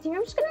I think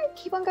I'm just gonna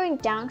keep on going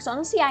down because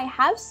honestly I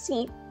have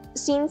seen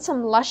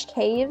some lush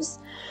caves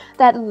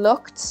that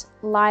looked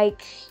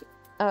like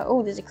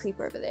oh, there's a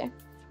creeper over there.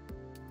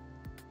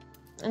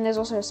 And there's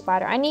also a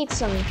spider. I need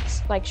some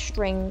like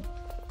string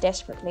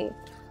desperately.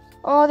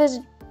 Oh, there's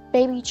a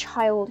baby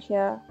child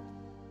here.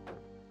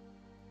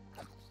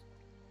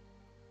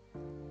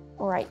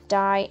 Alright,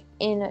 die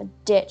in a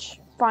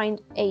ditch.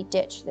 Find a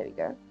ditch. There we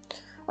go.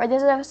 Alright,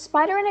 there's a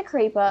spider and a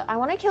creeper. I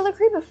want to kill the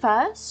creeper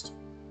first.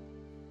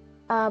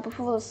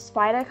 Before the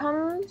spider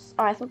comes.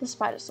 Oh, I thought the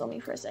spider saw me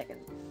for a second.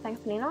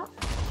 Thankfully not.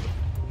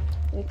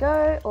 There we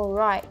go.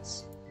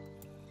 Alright.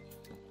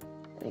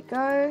 There we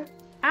go.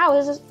 Ow,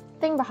 there's a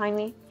thing behind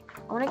me.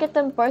 I want to get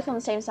them both on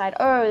the same side.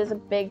 Oh, there's a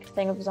big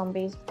thing of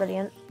zombies.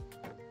 Brilliant.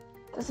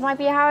 This might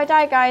be how I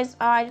die, guys.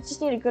 I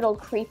just need a good old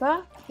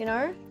creeper, you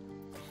know?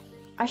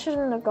 I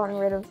shouldn't have gotten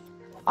rid of...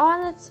 Oh,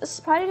 and the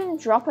spider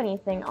didn't drop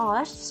anything. Oh,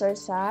 that's so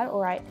sad.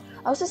 Alright.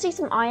 I also see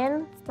some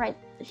iron right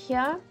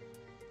here.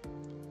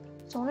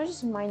 So I want to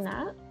just mine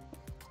that.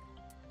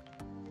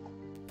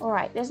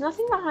 Alright, there's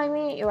nothing behind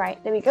me. You're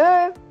right, there we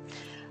go.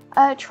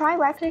 Try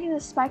right-clicking the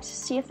spikes to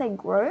see if they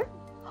grow.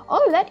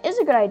 Oh, that is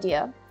a good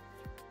idea.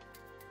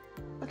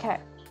 Okay.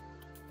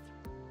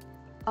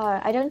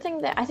 I don't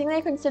think that... I think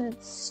they're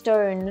considered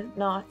stone,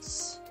 not...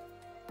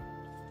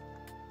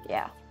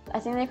 Yeah. I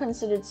think they're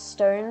considered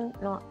stone,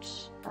 not,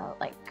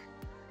 like,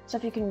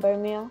 stuff you can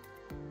bone meal.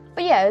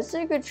 But yeah, it's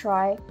a good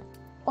try.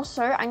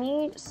 Also, I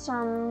need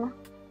some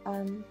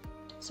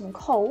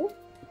coal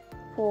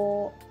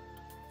for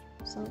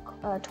some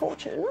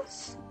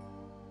torches.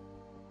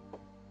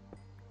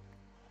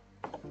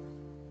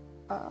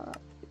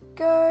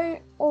 Go.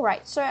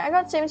 Alright, so I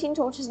got 17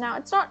 torches now.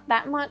 It's not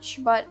that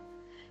much, but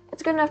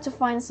it's good enough to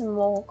find some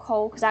more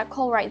coal, because that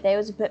coal right there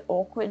was a bit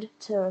awkward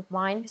to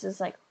mine, because it's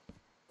like,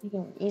 you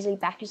can easily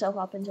back yourself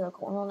up into a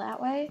corner that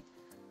way.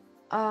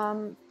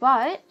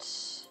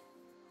 But,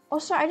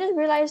 also I just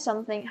realized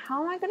something.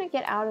 How am I going to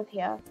get out of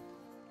here?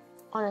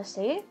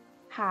 Honestly,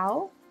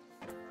 how?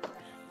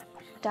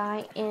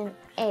 Die in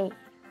a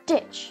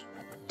ditch.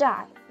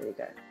 Die. There we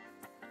go.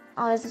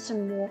 Oh, there's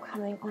some more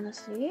coming,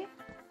 honestly.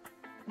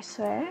 I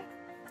swear.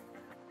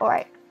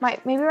 Alright,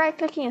 maybe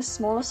right-clicking a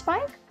smaller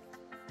spike?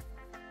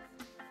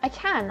 I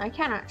can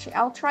actually.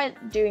 I'll try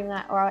doing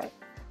that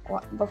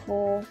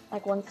before,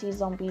 like, once these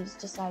zombies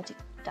decide to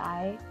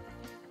die.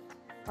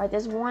 Alright,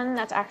 there's one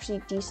that's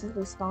actually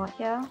decently smart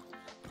here.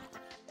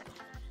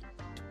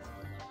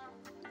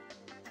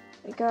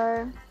 There we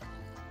go.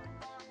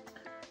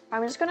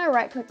 I'm just gonna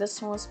right click the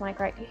smallest mic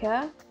right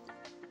here.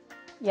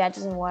 Yeah, it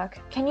doesn't work.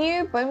 Can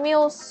you bone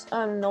meal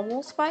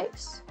normal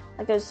spikes?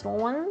 Like those small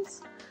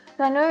ones? Because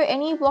I know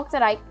any block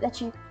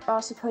that you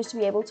are supposed to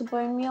be able to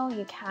bone meal,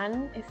 you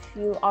can if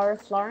you are a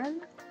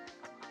Florin.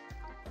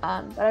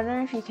 But I don't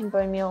know if you can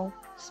bone meal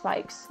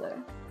spikes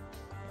though.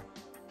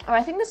 Oh,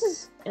 I think this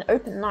is an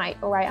open night.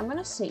 Alright, I'm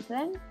gonna sleep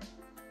then.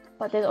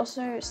 But there's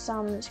also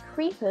some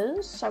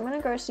creepers, so I'm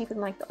gonna go sleep in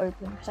like the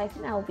open because I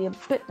think that'll be a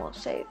bit more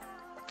safe.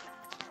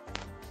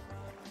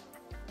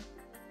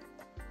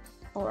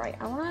 Alright,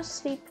 I want to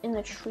sleep in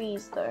the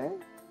trees though.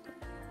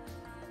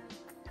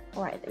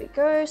 Alright, there we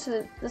go.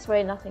 So this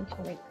way nothing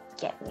can really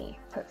get me,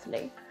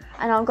 hopefully.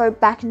 And I'll go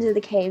back into the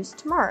caves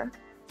tomorrow.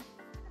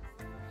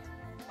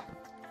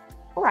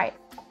 Alright.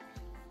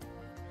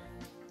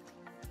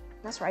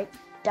 That's right.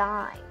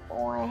 Die,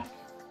 boy.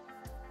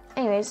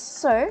 Anyways,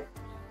 so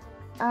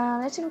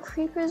there's some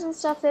creepers and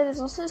stuff there. There's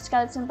also a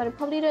skeleton, but it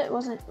probably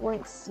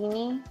won't see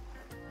me.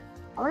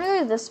 I want to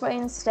go this way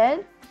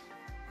instead.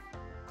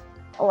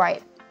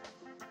 Alright.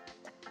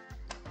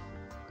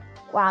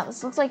 Wow,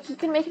 this looks like you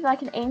can make it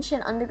like an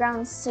ancient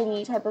underground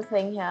city type of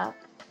thing here.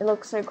 It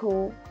looks so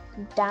cool.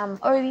 Damn.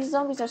 Oh, these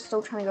zombies are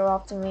still trying to go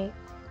after me.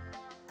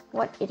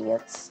 What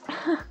idiots.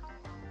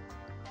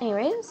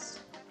 Anyways.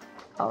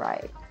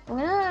 Alright. I'm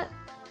gonna...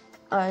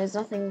 Oh, there's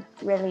nothing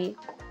really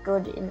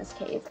good in this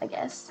cave, I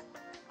guess.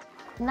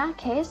 In that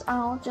case,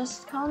 I'll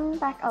just come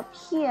back up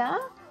here.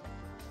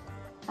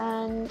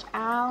 And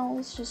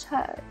owls just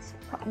hurts.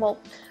 Well,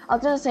 I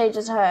was gonna say it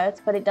just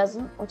hurts, but it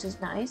doesn't, which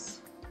is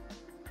nice.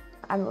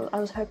 I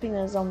was hoping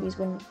the zombies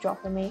wouldn't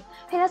drop on me.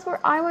 Hey, that's where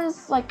I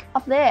was, like,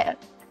 up there.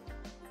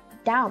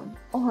 Damn.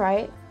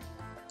 Alright.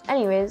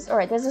 Anyways,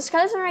 alright, there's a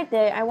skeleton right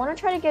there. I want to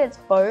try to get its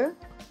bow.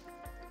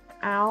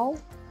 Ow.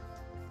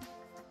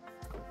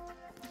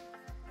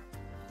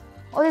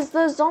 Oh, there's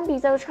those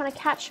zombies that were trying to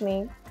catch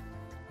me.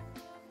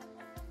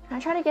 Can I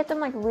try to get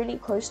them, like, really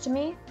close to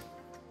me?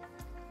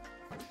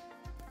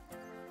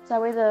 Is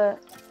that way the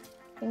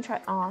thing try...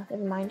 Oh,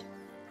 never mind.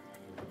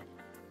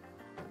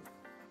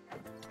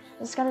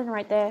 There's a skeleton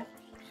right there.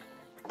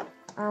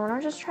 I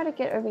want to just try to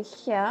get over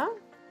here.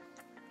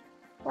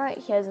 Right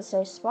here's a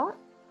safe spot.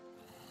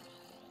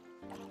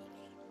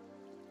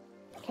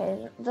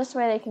 Okay, this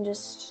way they can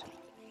just...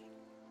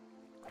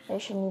 They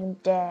shouldn't even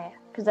dare.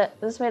 Because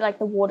this way, like,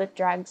 the water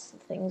drags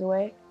things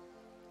away.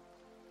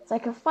 It's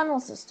like a funnel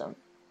system.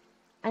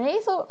 I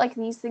nearly thought, like,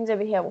 these things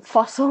over here were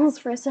fossils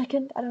for a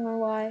second. I don't know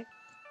why.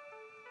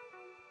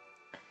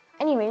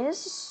 Anyways,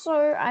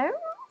 so I'm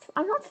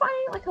not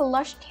finding, like, a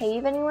lush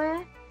cave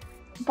anywhere.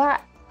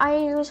 But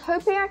I was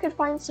hoping I could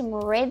find some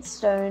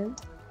redstone.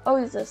 Oh,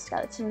 there's a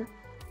skeleton.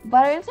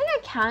 But I don't think I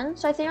can,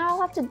 so I think I'll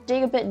have to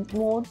dig a bit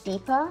more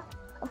deeper.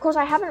 Of course,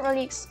 I haven't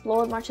really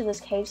explored much of this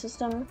cave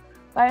system,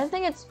 but I don't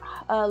think it's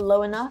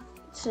low enough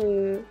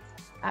to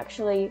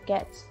actually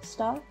get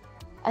stuff.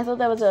 I thought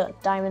there was a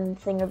diamond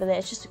thing over there.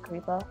 It's just a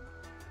creeper.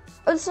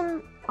 Oh, there's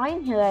some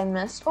iron here that I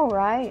missed.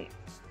 Alright.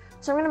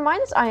 So I'm going to mine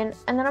this iron,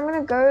 and then I'm going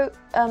to go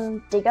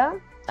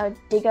deeper.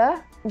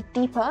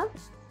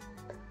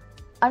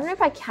 I don't know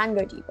if I can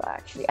go deeper,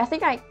 actually.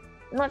 I'm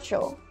not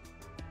sure.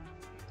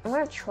 I'm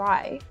going to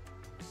try.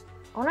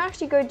 I want to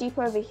actually go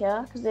deeper over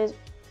here, because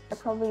I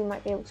probably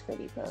might be able to go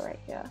deeper right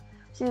here.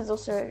 See, there's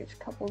also a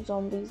couple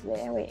zombies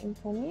there waiting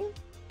for me.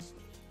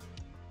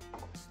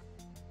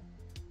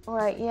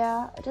 Alright,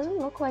 yeah, it doesn't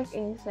look like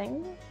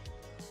anything.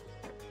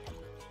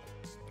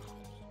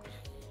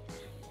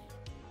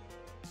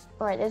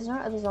 Alright, there's no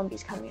other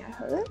zombies coming, I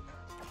hope.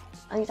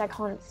 At least I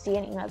can't see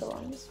any other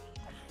ones.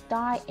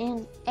 Die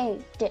in a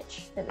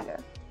ditch. There we go.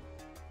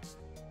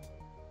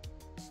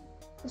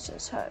 This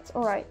just hurts.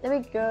 Alright, there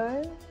we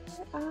go.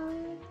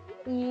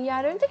 Yeah,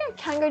 I don't think I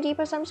can go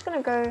deeper, so I'm just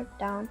gonna go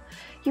down.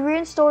 You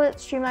reinstalled it,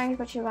 Streamline,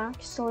 but your Mac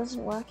still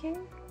isn't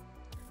working.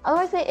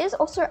 Otherwise, there is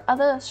also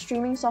other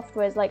streaming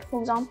softwares, like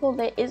for example,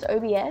 there is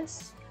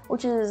OBS,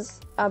 which is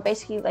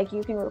basically like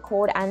you can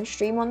record and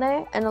stream on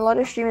there, and a lot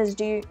of streamers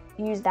do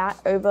use that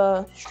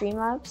over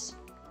Streamlabs.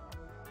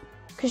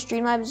 Because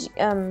Streamlabs,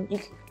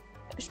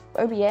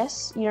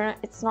 OBS,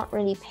 it's not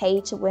really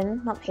pay to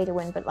win, not pay to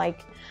win, but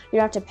like you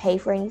don't have to pay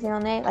for anything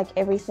on there. Like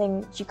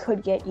everything you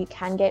could get, you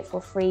can get for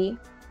free.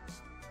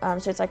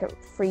 So it's like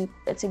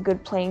it's a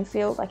good playing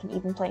field, like an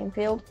even playing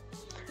field.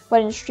 But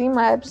in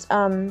Streamlabs,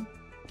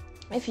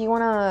 if you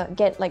want to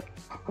get like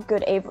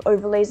good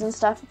overlays and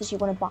stuff that you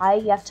want to buy,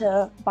 you have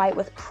to buy it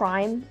with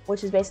Prime,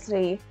 which is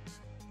basically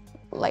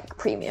like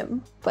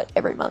premium, but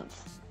every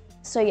month.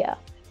 So yeah,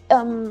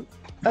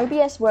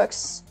 OBS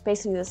works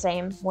basically the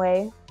same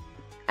way,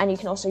 and you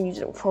can also use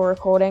it for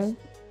recording.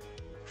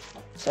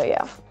 So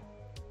yeah,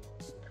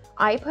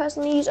 I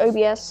personally use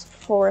OBS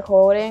for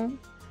recording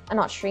and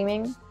not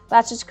streaming.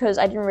 That's just because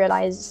I didn't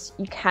realize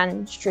you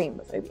can stream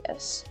with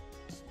OBS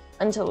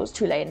until it was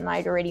too late and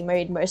I'd already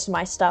made most of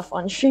my stuff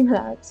on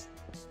Streamlabs.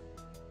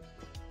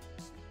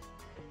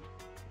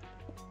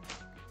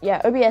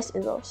 Yeah, OBS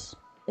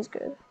is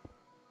good.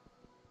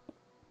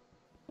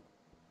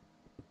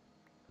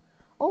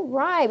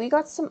 Alright, we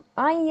got some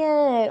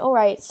iron.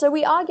 Alright, so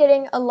we are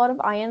getting a lot of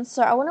iron.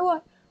 So I wonder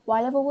what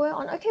Y level we're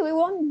on. Okay, we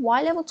were on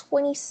Y level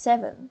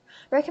 27.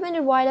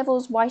 Recommended Y level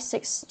is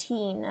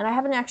Y16. And I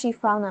haven't actually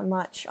found that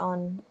much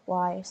on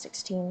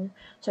Y16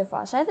 so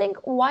far. So I think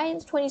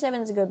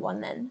Y27 is a good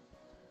one then.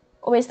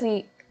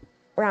 Obviously,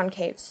 around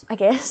caves, I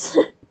guess.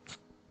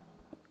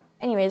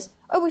 Anyways,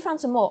 oh, we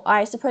found some more.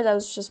 I suppose that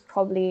was just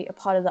probably a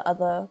part of the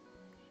other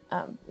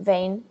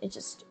vein. It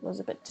just was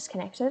a bit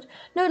disconnected.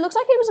 No, it looks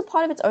like it was a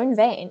part of its own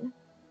vein.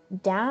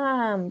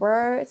 Damn,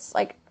 bro. It's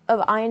like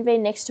an iron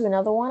vein next to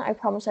another one. I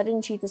promise I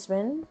didn't cheat the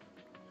spin.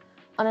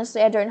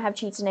 Honestly, I don't have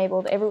cheats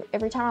enabled.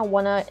 Every time I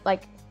wanna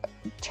like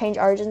change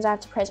origins, I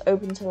have to press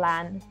open to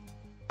LAN.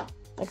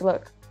 Like,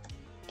 look.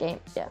 Game.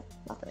 Yeah,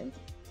 nothing.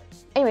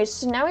 Anyways,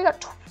 so now we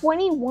got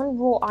 21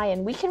 raw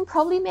iron. We can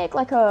probably make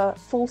like a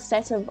full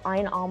set of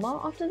iron armor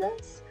after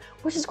this,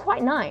 which is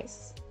quite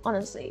nice,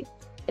 honestly.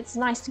 It's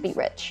nice to be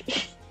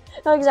rich.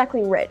 Not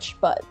exactly rich,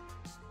 but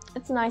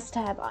it's nice to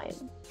have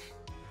iron.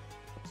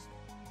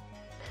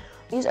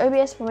 Use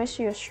OBS for most of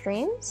your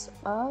streams?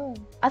 Oh.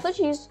 I thought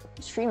you used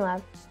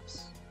Streamlabs.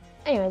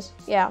 Anyways,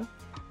 yeah.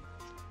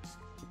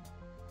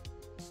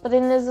 But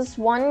then there's this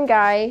one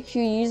guy who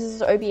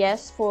uses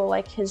OBS for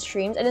like his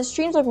streams, and his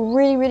streams look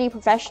really, really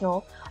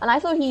professional. And I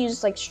thought he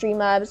used like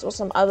Streamlabs or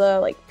some other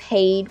like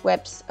paid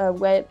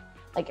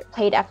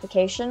paid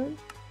application.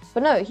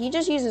 But no, he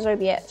just uses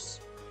OBS.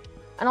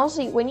 And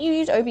also, when you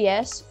use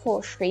OBS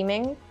for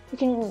streaming, you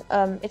can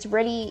it's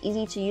really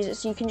easy to use it.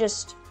 So you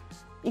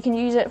can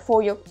use it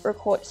for your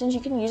record. Since you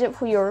can use it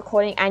for your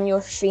recording and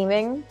your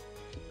streaming,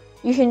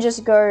 you can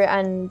just go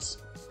and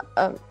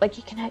like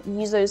you can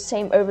use those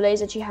same overlays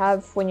that you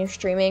have when you're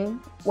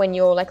streaming, when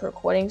you're like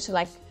recording. So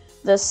like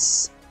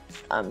this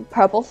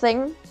purple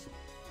thing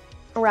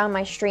around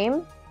my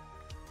stream,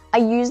 I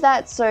use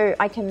that so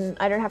I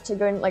don't have to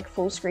go in like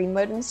full screen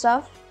mode and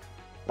stuff.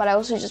 But I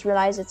also just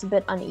realized it's a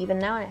bit uneven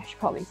now, and I should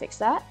probably fix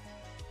that.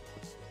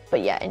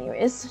 But yeah,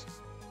 anyways.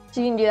 So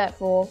you can do that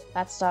for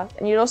that stuff.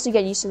 And you'd also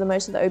get used to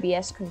most of the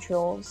OBS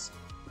controls.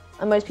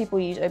 And most people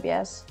use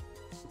OBS.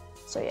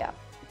 So yeah.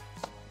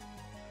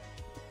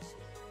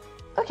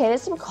 Okay,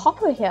 there's some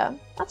copper here.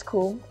 That's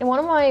cool. In one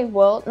of my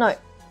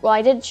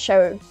I did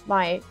show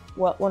my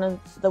one of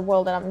the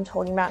world that I'm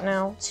talking about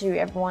now to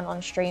everyone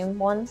on stream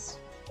once.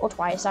 Or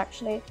twice,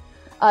 actually.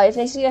 It's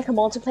basically like a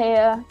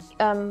multiplayer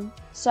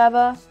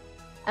server.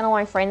 And all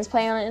my friends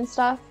play on it and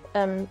stuff.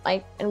 And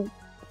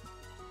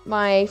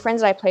my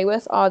friends that I play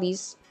with are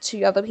these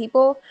two other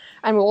people,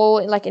 and we're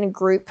all like in a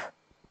group.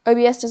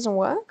 OBS doesn't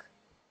work.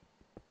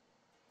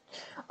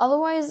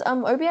 Otherwise,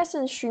 OBS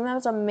and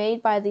Streamlabs are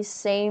made by the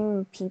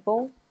same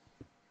people.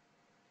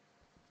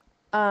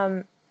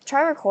 Try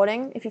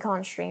recording if you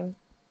can't stream.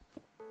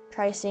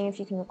 Try seeing if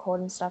you can record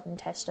and stuff and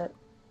test it.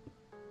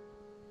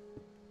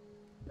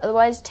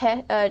 Otherwise,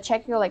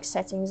 check your like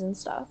settings and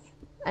stuff,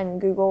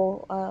 and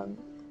Google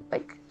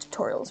like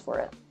tutorials for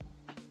it.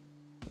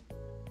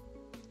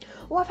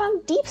 Oh, I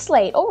found deep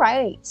slate. All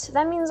right,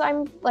 that means I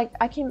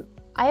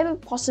have a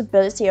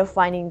possibility of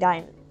finding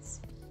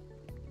diamonds.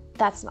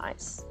 That's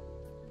nice.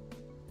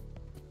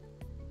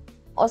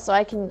 Also,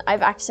 I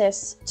have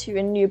access to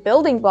a new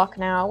building block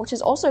now, which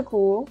is also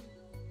cool.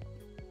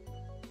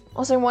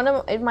 Also,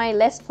 in my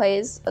Let's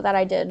Plays that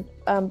I did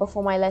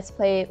before my Let's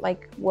Play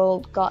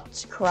world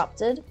got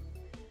corrupted,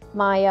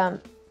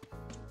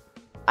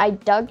 I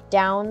dug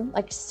down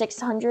like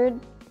 600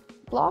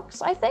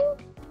 blocks, I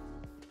think.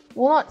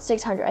 Well, not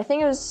 600. I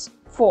think it was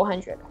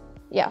 400.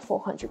 Yeah,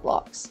 400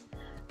 blocks,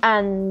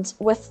 and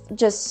with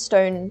just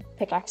stone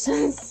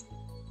pickaxes.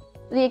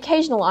 The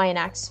occasional iron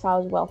axe if I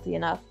was wealthy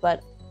enough,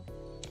 but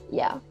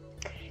yeah,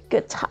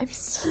 good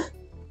times.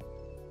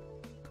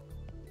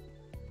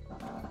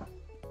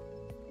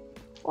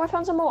 Oh, I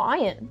found some more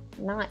iron.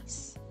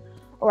 Nice.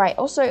 Alright,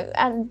 also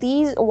at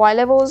these Y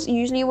levels,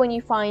 usually when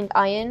you find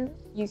iron,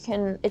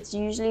 it's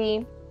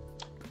usually,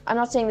 I'm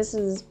not saying this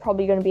is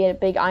probably going to be a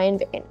big iron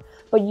vein,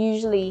 but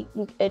usually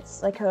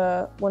it's like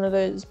one of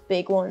those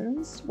big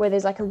ones where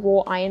there's like a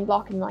raw iron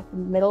block in like the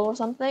middle or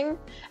something,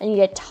 and you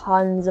get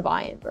tons of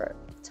iron, bro.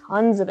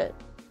 Tons of it.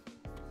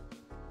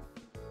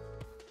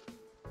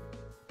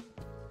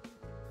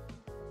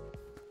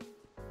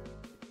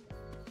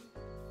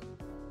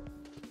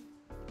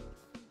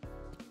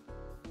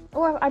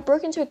 Oh, I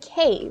broke into a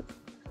cave.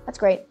 That's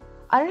great.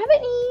 I don't have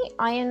any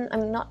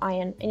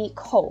iron, any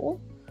coal.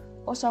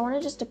 Also, I want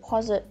to just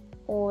deposit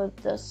all of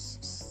this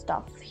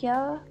stuff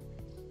here.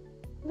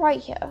 Right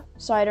here.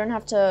 So I don't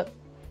have to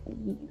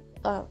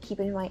keep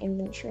it in my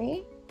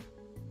inventory.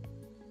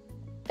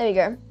 There we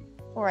go.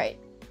 Alright.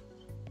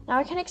 Now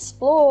I can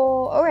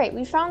explore. Alright,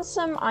 we found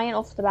some iron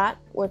off the bat,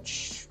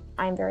 which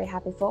I'm very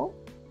happy for.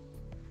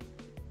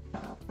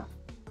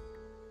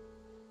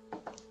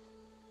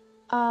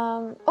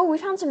 Oh, we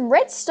found some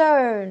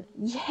redstone!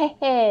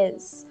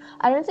 Yes!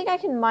 I don't think I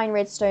can mine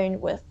redstone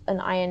with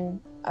an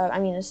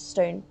a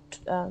stone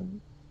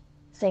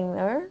thing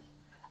though.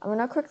 I'm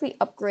gonna quickly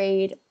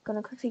upgrade,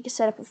 gonna quickly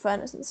set up a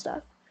furnace and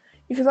stuff.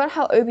 You forgot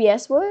how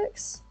OBS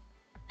works?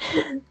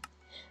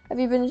 Have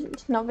you been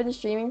not been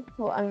streaming?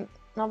 Well, I'm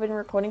not been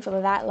recording for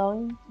that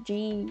long.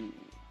 Gee.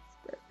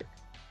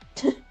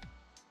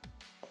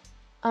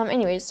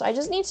 Anyways, so I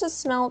just need to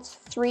smelt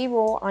 3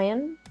 raw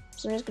iron.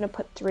 So I'm just gonna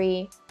put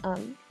 3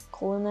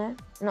 coal in there.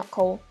 Not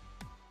coal.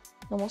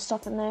 Normal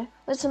stuff in there.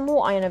 There's some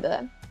more iron over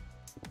there.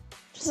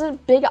 This is a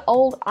big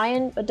old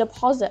iron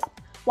deposit.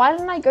 Why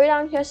didn't I go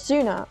down here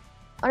sooner?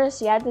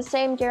 Honestly, I had the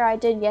same gear I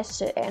did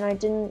yesterday, and I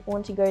didn't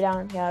want to go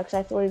down here because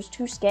I thought it was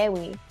too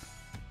scary.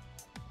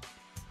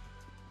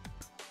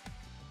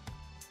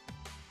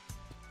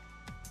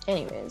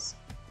 Anyways.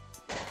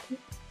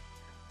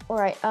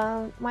 Alright,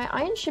 my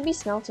iron should be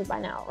smelted by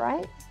now,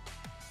 right?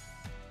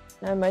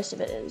 No, most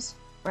of it is.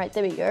 Right,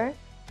 there we go.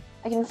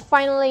 I can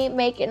finally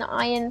make an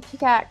iron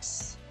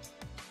pickaxe.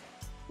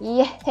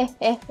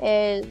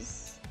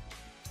 Yes!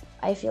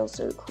 I feel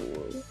so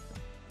cool.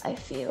 I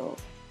feel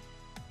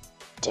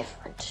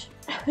different.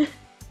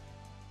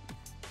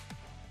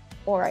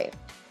 Alright.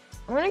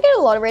 I'm gonna get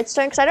a lot of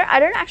redstone because I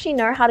don't actually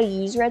know how to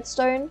use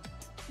redstone.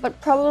 But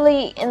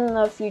probably in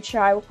the future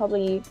I will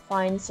probably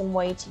find some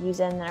way to use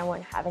it and then I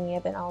won't have any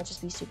of it and I'll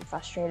just be super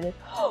frustrated.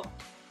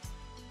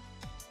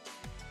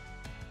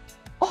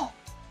 Oh!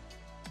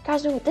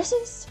 Guys, know what this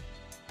is?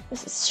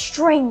 This is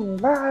string,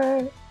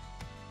 bro!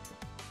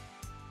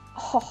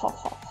 Ho ho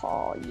ho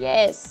ho,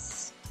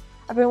 yes!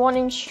 I've been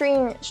wanting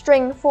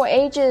string for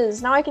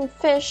ages. Now I can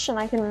fish and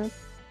I can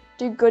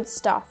do good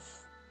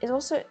stuff. It's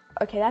also,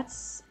 okay,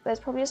 there's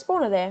probably a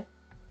spawner there.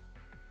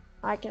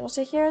 I can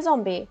also hear a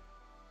zombie.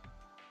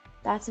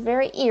 That's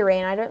very eerie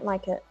and I don't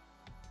like it.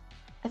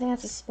 I think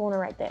that's a spawner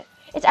right there.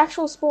 It's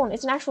actual spawn.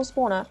 It's an actual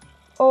spawner.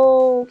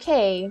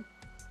 Okay.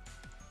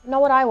 Not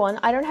what I want.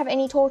 I don't have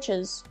any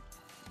torches.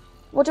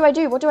 What do I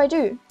do? What do I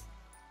do?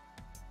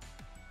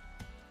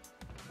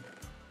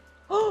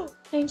 Oh,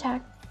 name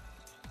tag.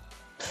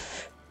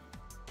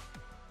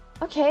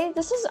 Okay,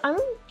 I'm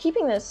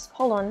keeping this.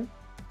 Hold on.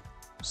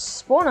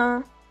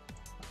 Spawner.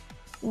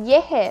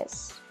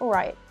 Yes.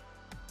 Alright.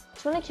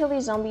 Just want to kill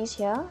these zombies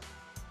here.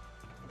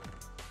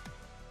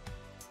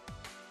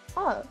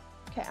 Oh,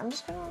 okay, I'm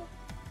just gonna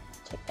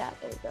take that,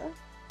 there we go.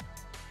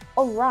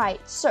 Alright,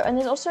 so, and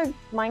there's also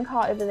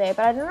minecart over there,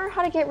 but I don't know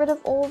how to get rid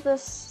of all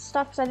this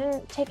stuff because I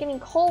didn't take any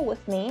coal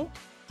with me.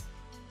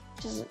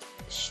 Which is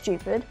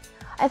stupid.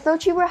 I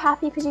thought you were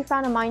happy because you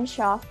found a mine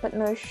shaft, but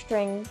no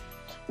string.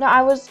 No,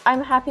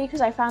 I'm happy because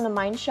I found a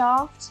mine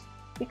shaft,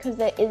 because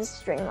there is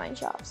string mine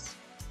shafts.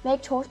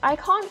 Make torch, I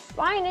can't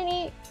find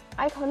any,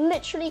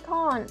 literally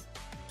can't.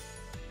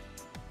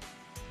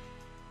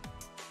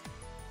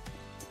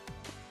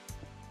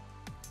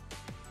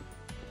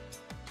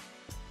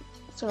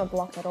 Just gonna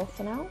block that off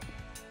for now.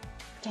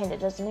 Pretend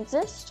it doesn't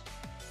exist.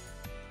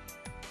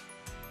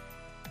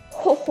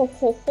 Ho ho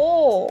ho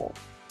ho!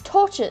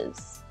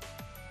 Torches!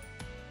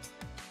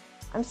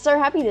 I'm so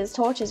happy there's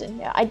torches in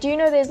here. I do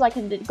know there's like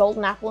a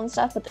golden apple and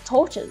stuff, but the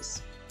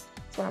torches,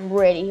 that's what I'm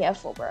really here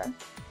for, bro.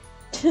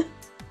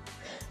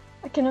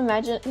 I can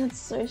imagine, that's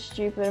so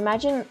stupid.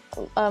 Imagine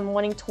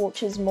wanting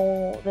torches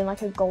more than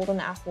like a golden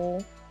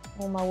apple.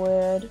 Oh my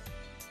word.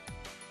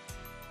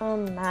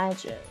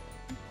 Imagine.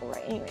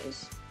 Alright,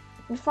 anyways.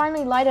 We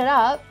finally light it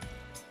up.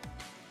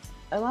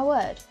 Oh my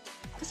word.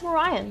 There's some more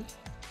iron.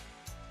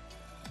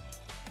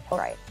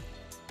 Alright.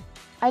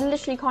 I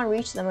literally can't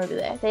reach them over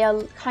there. They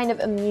are kind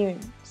of immune,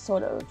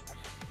 sort of.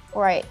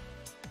 Alright.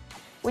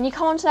 When you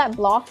come onto that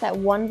block, that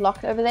one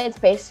block over there, it's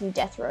basically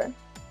death row.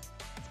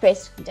 It's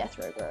basically death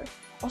row, bro.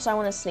 Also, I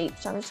want to sleep,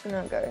 so I'm just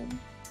gonna go and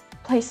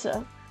place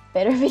a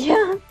bed over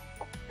here.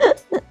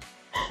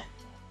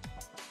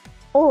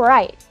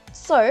 Alright.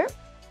 So,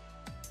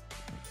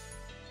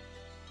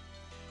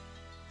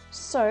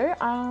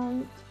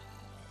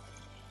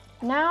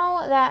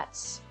 now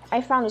that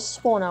I found a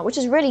spawner, which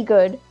is really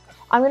good,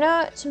 I'm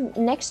gonna,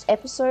 next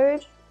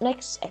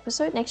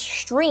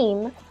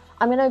stream,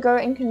 I'm gonna go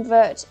and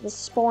convert the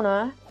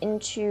spawner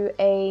into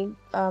a,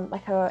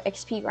 like a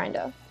XP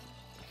grinder.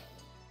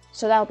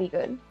 So that'll be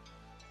good.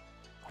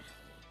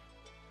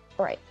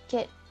 Alright,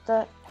 get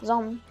the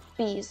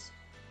zombies.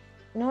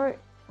 No,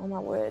 oh my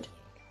word.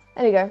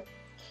 There we go.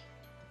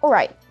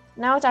 Alright,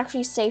 now it's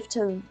actually safe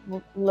to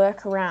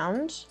lurk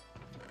around.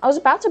 I was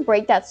about to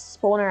break that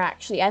spawner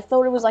actually. I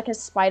thought it was like a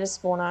spider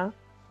spawner.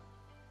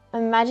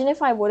 Imagine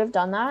if I would have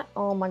done that.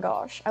 Oh my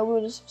gosh, I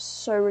would have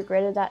so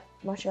regretted that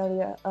much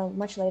later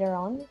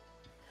on.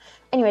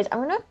 Anyways, I'm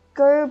gonna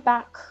go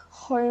back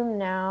home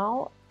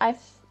now. I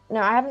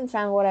haven't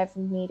found what I've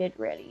needed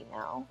really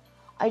now.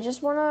 I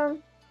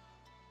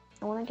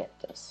wanna get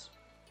this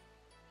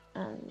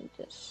and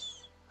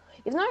this.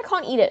 Even though I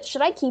can't eat it,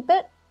 should I keep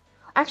it?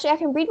 Actually, I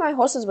can breed my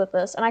horses with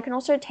this, and I can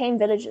also tame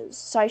villagers,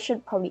 so I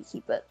should probably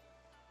keep it.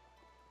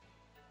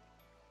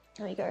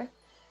 There we go.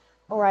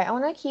 Alright, I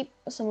want to keep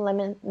some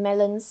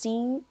melon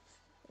seeds.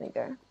 There we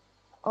go.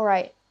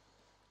 Alright.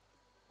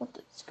 What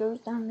goes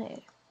down there?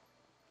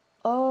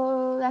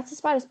 Oh, that's a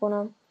spider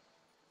spawner.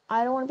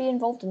 I don't want to be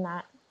involved in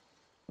that.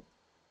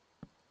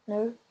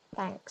 No,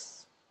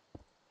 thanks.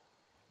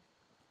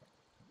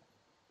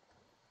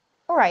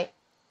 Alright.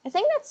 I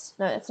think that's...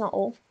 No, that's not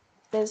all.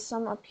 There's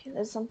some up here.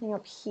 There's something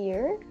up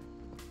here.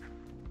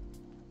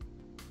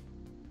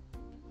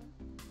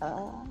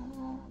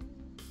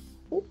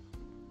 Oop.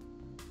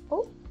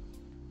 Oh.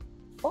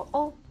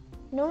 Oh.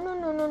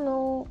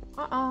 No.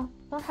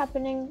 Not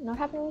happening. Not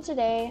happening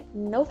today.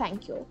 No,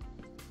 thank you.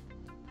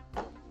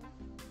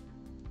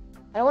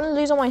 I don't want to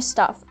lose all my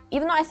stuff,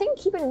 even though I think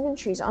keeping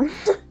inventory's on.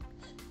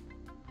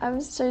 I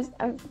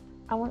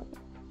want.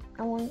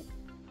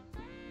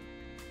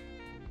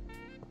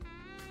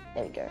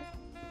 There we go.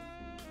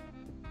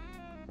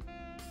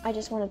 I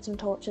just wanted some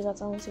torches.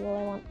 That's honestly all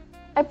I want.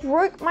 I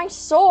broke my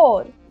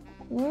sword.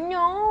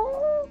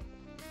 No.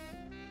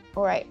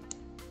 All right.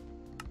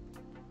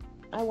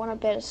 I want a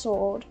better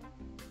sword.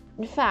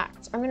 In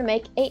fact, I'm gonna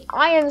make an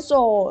iron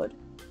sword.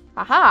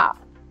 Haha.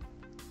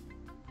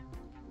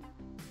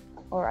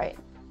 All right.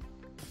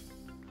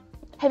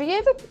 Have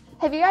you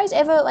guys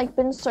ever like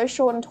been so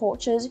short on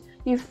torches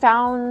you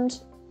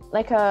found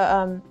like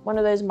a one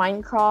of those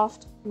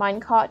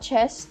minecart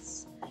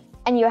chests,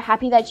 and you're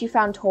happy that you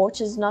found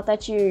torches, not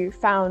that you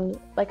found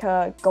like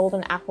a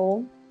golden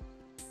apple?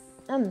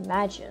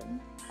 Imagine.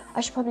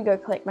 I should probably go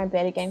collect my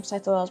bed again because I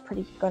thought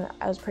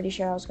I was pretty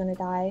sure I was gonna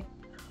die.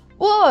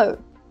 Whoa!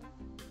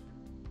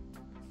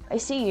 I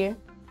see you.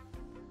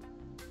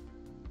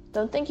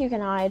 Don't think you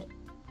can hide.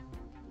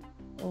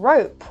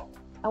 Rope.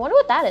 I wonder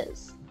what that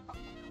is.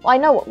 Well, I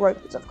know what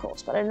rope is, of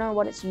course, but I don't know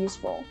what it's used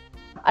for.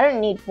 I don't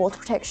need water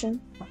protection.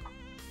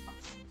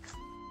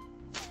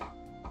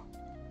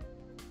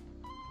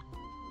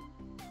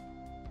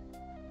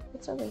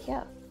 What's over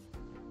here?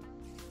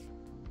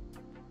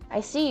 I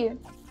see you.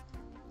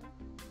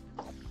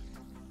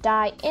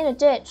 Die in a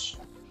ditch.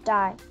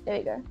 Die. There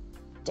we go.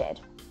 Dead.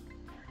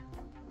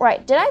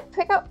 Right, did I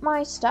pick up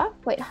my stuff?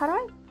 Wait, how do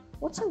I...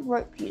 What's a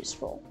rope used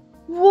for?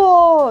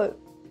 Whoa!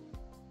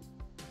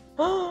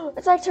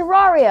 It's like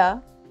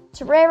Terraria.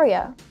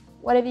 Terraria.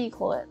 Whatever you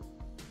call it.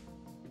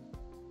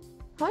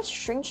 How much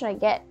string should I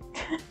get?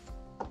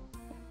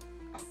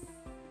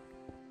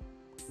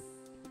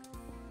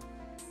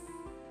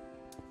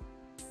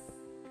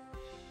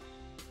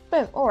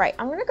 Boom. Alright,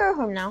 I'm gonna go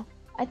home now.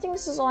 I think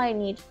this is all I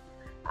need.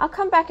 I'll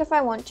come back if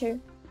I want to.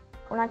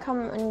 When I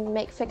come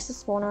and fix the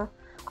spawner.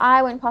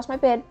 I went past my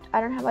bed.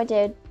 I don't have my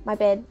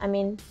bed. I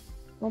mean,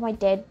 well, my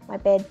bed.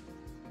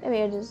 Maybe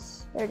it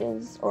is. There it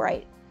is.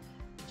 Alright.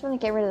 Just want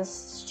to get rid of this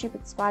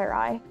stupid spider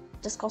eye.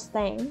 Disgust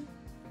thing.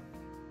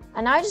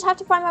 And now I just have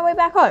to find my way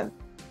back home.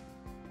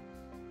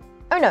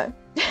 Oh no.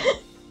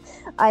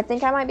 I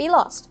think I might be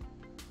lost.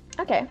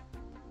 Okay.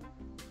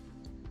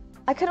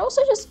 I could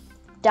also just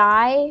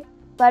die,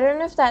 but I don't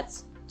know if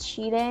that's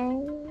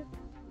cheating.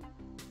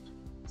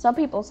 Some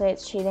people say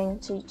it's cheating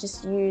to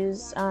just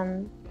use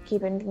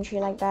keep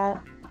inventory like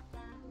that.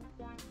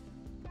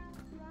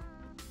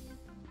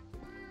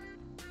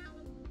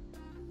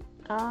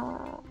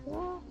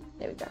 Well,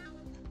 there we go.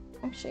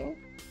 Actually,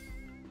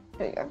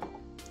 there we go.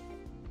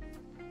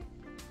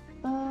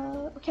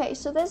 Okay,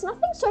 so there's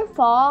nothing so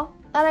far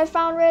that I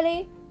found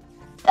really.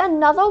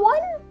 Another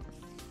one?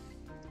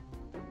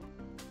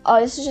 Oh,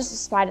 this is just a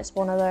spider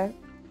spawner though.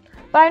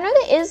 But I know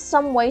there is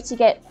some way to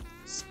get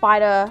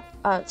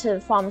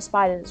to farm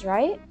spiders,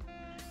 right?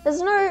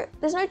 There's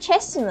no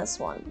chests in this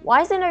one.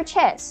 Why is there no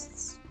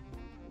chests?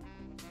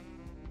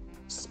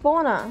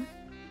 Spawner.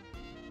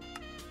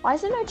 Why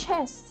is there no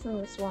chests in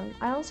this one?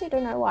 I honestly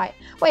don't know why.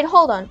 Wait,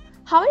 hold on.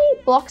 How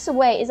many blocks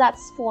away is that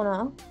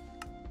spawner?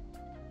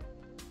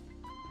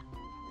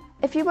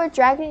 If you were a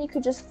dragon, you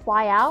could just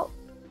fly out?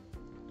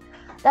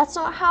 That's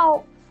not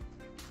how...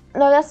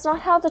 No, that's not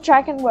how the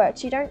dragon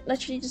works. You don't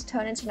literally just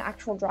turn into an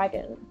actual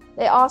dragon.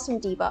 There are some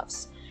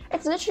debuffs.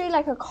 It's literally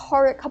like a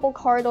couple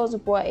corridors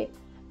away.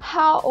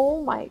 How?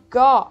 Oh my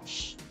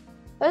gosh.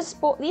 These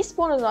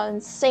spawners are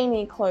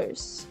insanely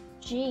close.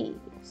 Jeez.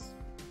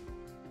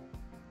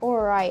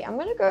 Alright, I'm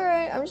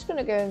just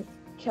gonna go and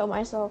kill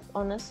myself,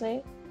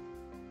 honestly.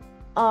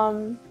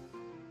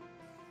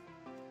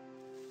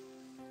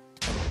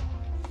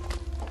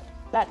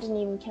 That didn't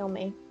even kill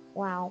me.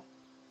 Wow.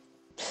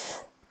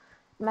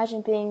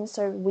 Imagine being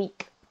so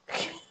weak.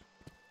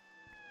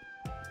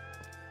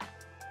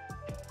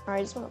 Alright,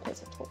 I just want to place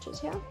some torches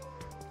here.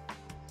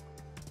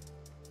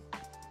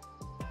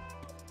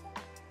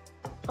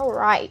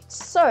 Alright,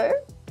 so...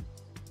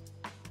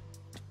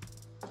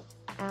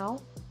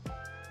 Ow.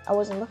 I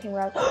wasn't looking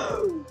where I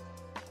was...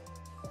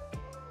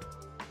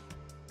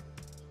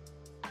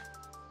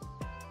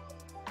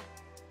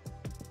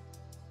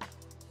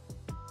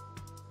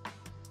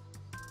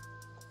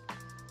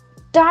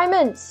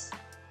 Diamonds!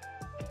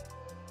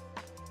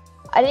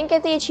 I didn't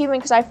get the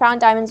achievement because I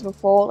found diamonds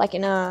before, like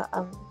in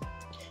a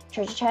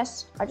treasure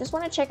chest. I just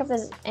want to check if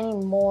there's any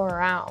more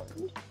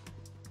around.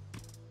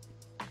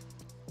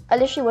 I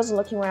literally wasn't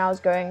looking where I was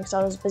going because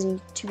I was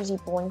too busy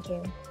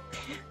blinking.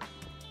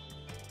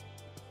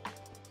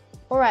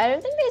 Alright, I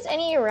don't think there's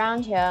any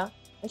around here,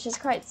 which is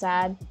quite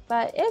sad,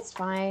 but it's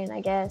fine,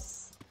 I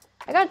guess.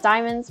 I got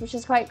diamonds, which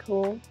is quite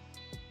cool.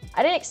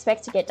 I didn't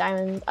expect to get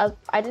diamonds.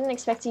 I didn't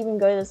expect to even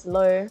go this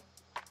low.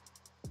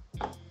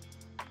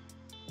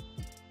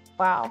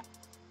 Wow.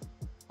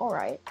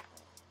 Alright.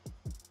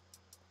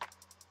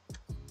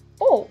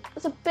 Oh,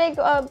 it's a big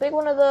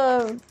one of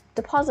the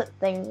deposit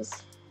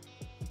things.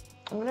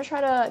 I'm gonna try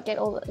to get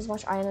as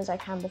much iron as I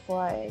can before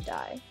I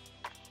die.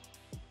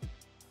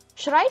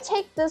 Should I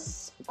take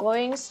this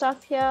glowing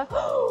stuff here?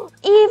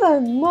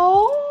 Even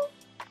more?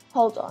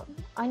 Hold on.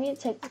 I need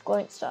to take this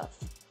glowing stuff.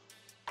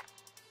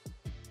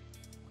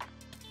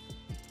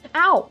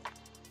 Ow!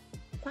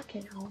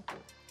 Fucking hell.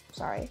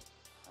 Sorry.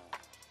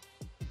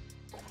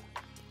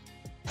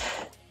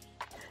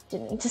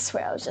 Didn't mean to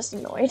swear, I was just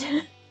annoyed.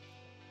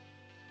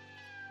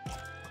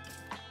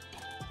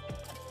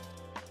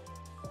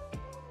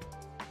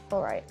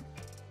 Alright.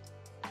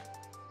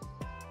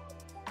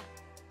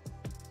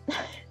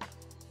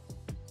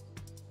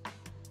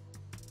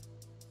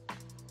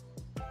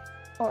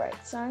 Alright,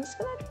 so I'm just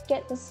gonna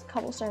get this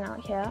cobblestone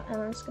out here,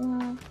 and I'm just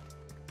gonna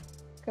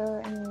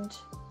go and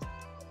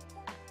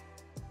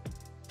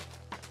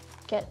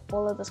get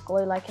all of this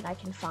glow lichen I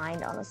can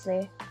find,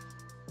 honestly.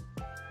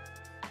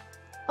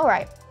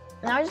 Alright,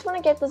 now I just want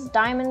to get these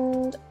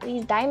diamonds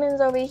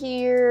over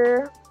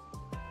here.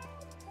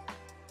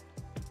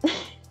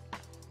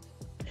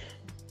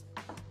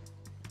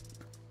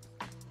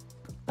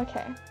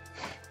 Okay.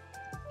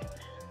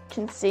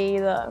 Can see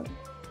the...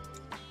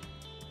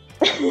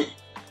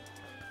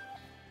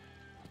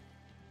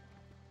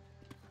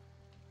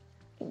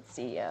 can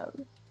see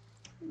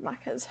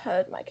Maka's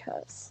heard my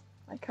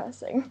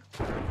cursing.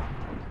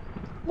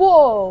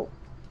 Whoa!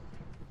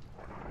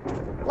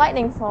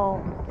 Lightning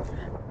fall.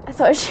 I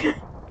thought she...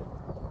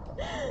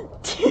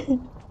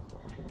 Dude.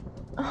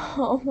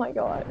 Oh my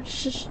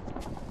gosh.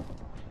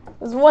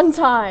 There's one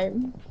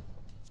time.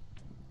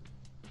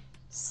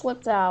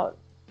 Slipped out.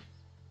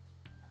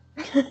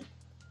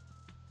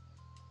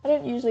 I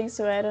don't usually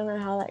swear, I don't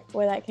know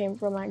where that came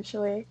from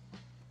actually.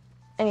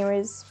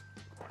 Anyways.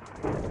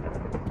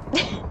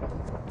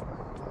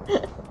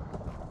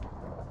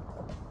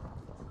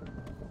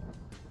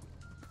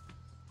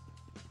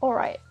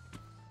 Alright.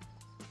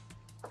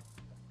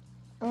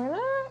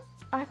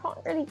 I can't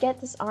really get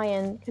this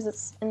iron because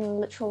it's in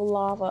literal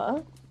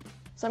lava.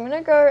 So I'm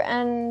gonna go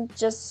and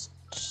just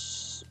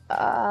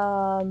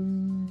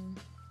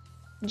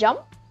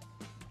jump.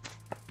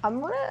 I'm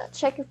gonna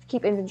check if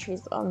keep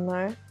inventories on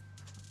though.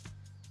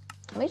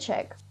 Let me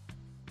check.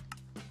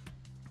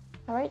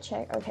 Alright,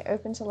 check. Okay,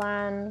 open to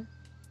LAN.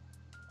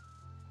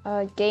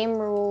 Game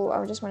rule.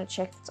 I just want to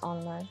check if it's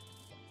on though.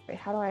 Wait,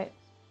 how do I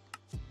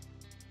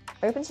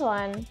open to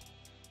LAN?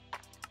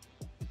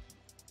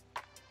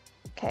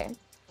 Okay.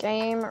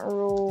 Game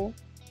rule.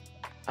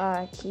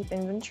 Keep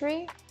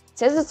inventory. It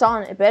says it's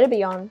on. It better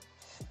be on.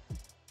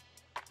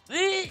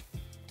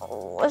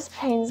 Oh, this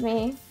pains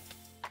me.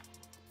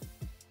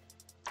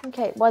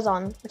 Okay, it was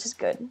on, which is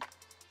good.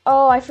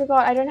 Oh, I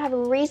forgot. I don't have a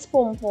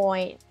respawn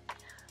point.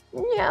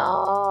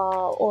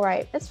 No.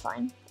 Alright, it's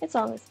fine. It's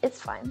on. It's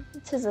fine.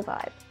 It is a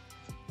vibe.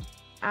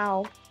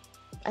 Ow.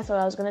 I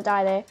thought I was gonna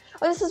die there.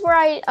 Oh, this is where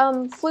I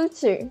flew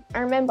to. I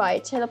remember I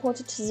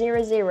teleported to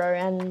 0,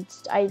 and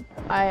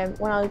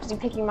when I was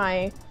picking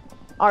my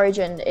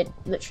origin, it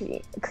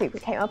literally, a creeper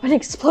came up and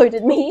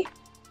exploded me.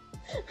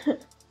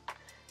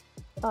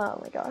 Oh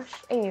my gosh.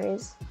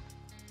 Anyways.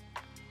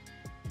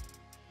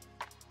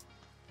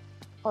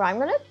 Alright, I'm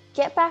gonna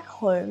get back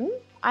home.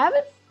 I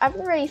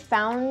haven't really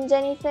found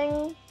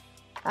anything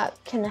that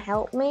can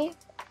help me.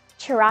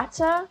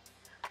 Chirata.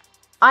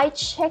 I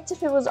checked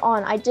if it was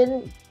on. I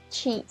didn't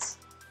cheat.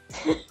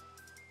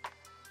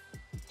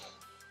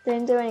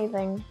 Didn't do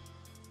anything.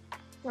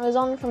 It was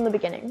on from the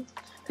beginning.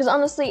 Because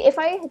honestly, if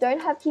I don't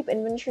have keep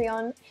inventory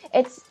on,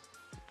 it's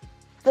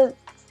the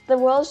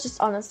world's just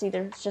honestly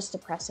just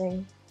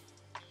depressing.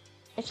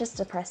 It's just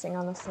depressing,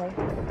 honestly.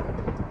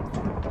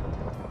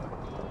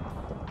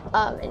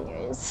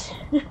 Anyways.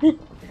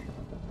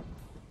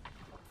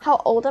 How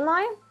old am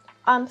I?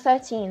 I'm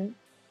 13.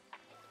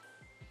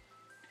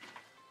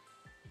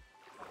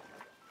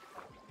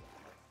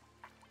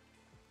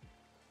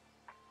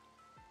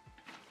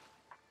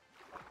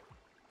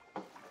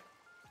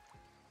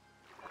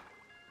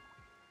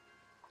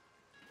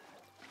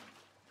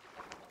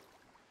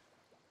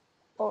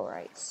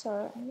 Alright,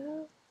 so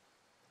no.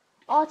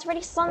 Oh, it's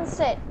already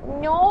sunset.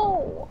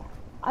 No!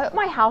 I hope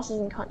my house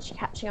isn't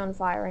catching on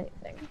fire or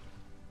anything.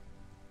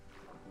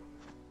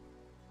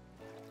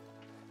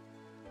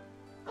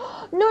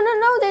 No,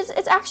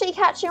 it's actually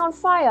catching on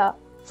fire.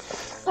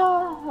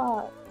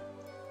 Fuck.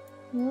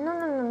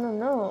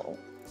 No.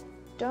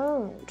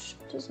 Don't.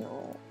 Just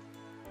no.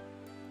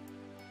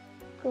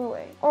 Go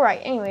away.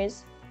 Alright,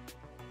 anyways.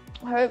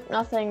 I hope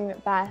nothing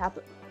bad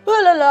happens.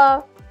 Oh la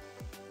la!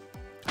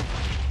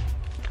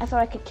 I thought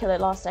I could kill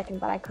it last second,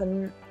 but I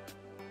couldn't.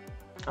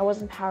 I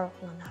wasn't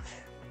powerful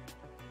enough.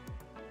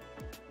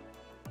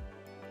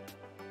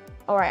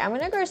 Alright, I'm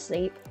gonna go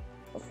sleep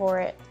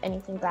before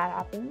anything bad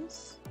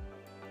happens.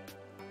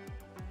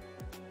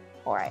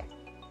 Alright.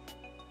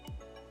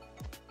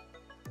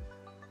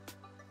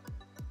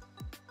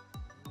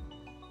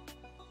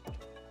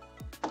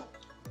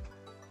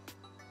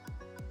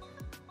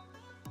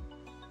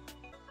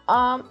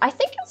 I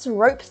think this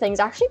rope thing's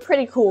actually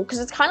pretty cool because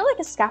it's kind of like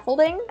a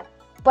scaffolding,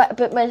 but a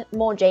bit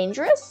more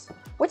dangerous,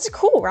 which is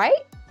cool,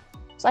 right?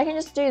 So I can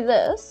just do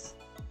this,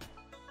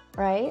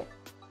 right?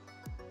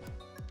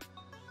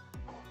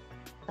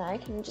 And I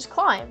can just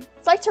climb.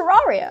 It's like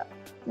Terraria.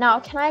 Now,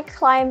 can I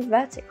climb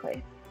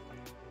vertically?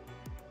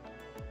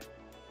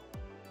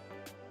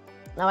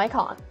 No, I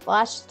can't. Well,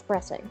 that's just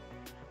depressing.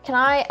 Can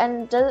I,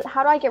 and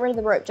how do I get rid of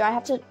the rope? Do I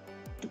have to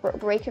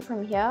break it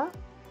from here?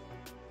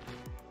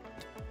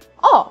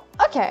 Oh,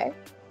 okay.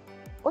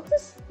 What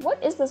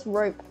is this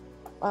rope?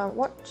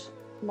 What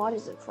mod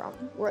is it from?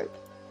 Rope.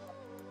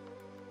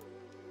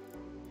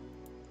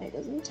 It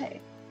doesn't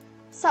take.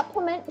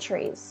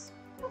 Supplementaries.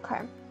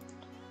 Okay.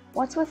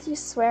 What's with you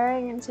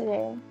swearing in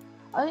today?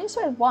 I only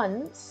sweared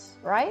once,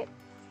 right?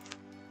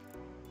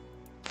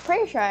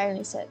 Pretty sure I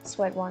only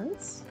sweared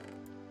once.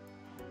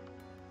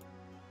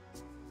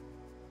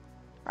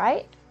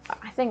 Right?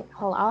 I think,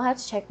 hold on, I'll have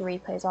to check the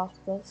replays after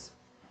this.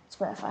 I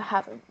swear if I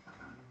haven't.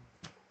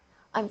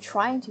 I'm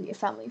trying to be a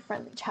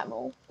family-friendly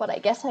channel, but I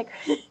guess I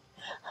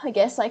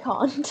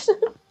can't.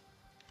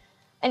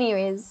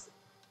 Anyways.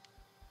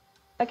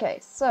 Okay,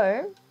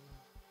 so.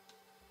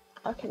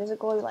 Okay, there's a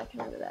glow lichen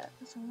over there.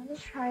 So I'm gonna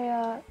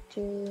try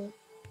to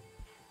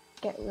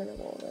get rid of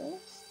all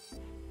this.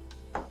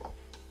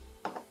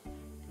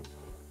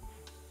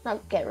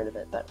 Not get rid of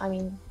it, but I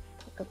mean,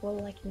 put the glow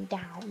lichen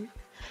down.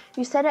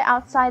 You said it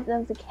outside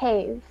of the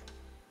cave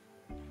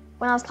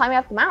when I was climbing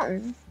up the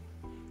mountain.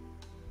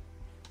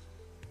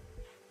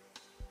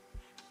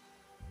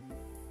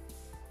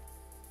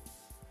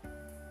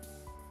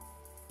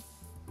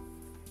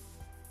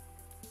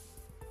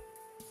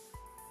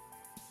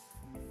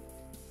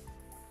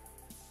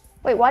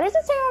 Wait, why does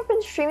it say I've been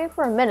streaming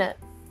for a minute?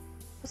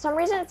 For some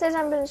reason it says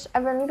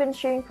I've only been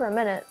streaming for a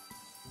minute.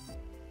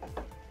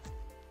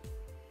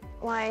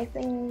 My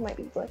thing might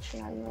be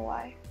glitching, I don't know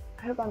why.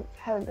 I hope I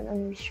haven't been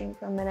only streaming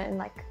for a minute and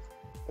like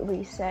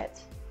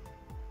reset.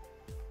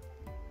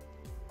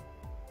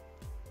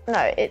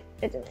 No, it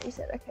didn't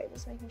reset. Okay,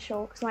 just making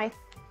sure because my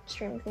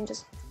streaming thing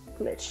just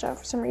glitched out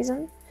for some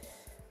reason.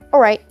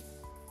 Alright.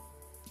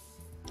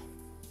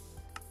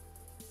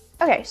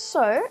 Okay,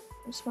 so I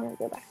just want to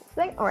go back to the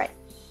thing. Alright.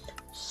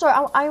 So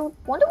I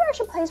wonder where I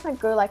should place my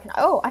glow lichen.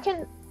 Oh,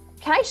 can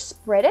I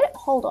spread it?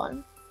 Hold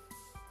on.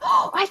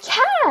 Oh, I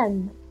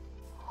can!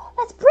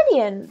 That's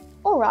brilliant.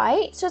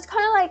 Alright, so it's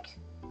kind of like,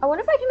 I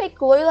wonder if I can make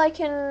glow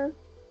lichen.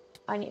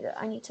 I need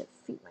to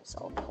feed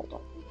myself. Hold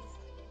on.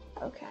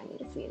 Okay, I need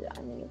to feed it.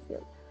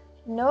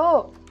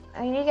 No,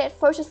 I need to get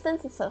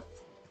photosynthesis.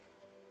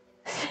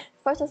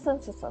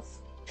 Photosynthesis,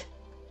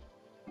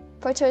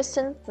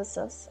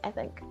 I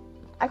think.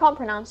 I can't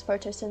pronounce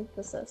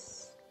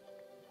photosynthesis.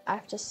 I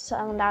have to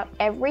sound out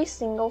every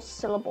single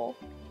syllable.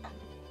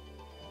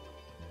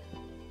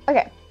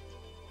 Okay.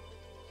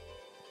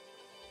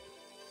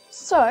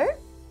 So.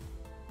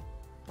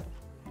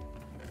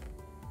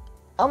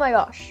 Oh my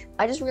gosh.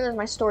 I just realized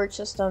my storage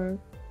system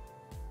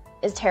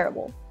is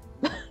terrible.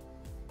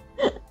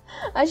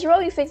 I should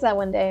probably fix that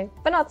one day,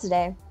 but not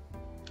today.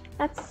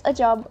 That's a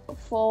job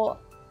for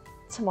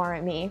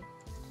tomorrow me.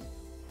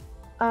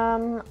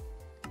 I'm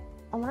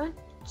gonna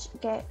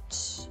get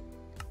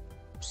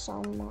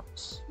some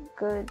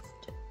good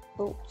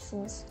boots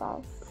and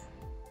stuff.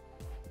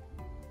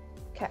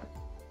 Okay.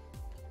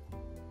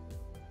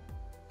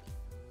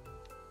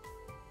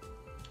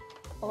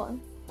 Hold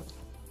on.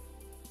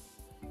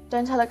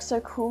 Don't I look so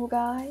cool,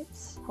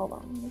 guys? Hold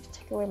on, I need to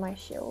take away my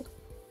shield.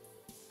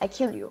 I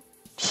kill you.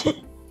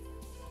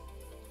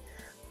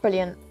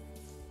 Brilliant.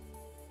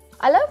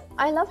 I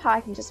love how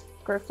I can just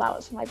grow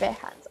flowers with my bare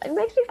hands. It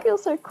makes me feel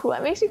so cool.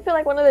 It makes me feel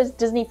like one of those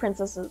Disney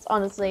princesses,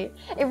 honestly.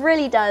 It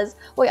really does.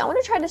 Wait, I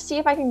want to try to see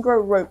if I can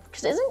grow rope.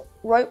 Because isn't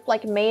rope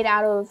like made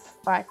out of...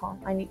 Oh, I can't.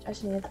 I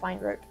just need to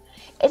find rope.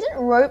 Isn't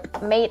rope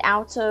made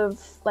out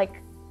of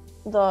like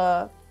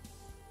the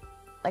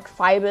like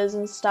fibers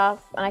and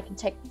stuff? And I can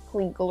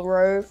technically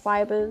grow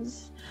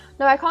fibers.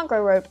 No, I can't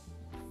grow rope.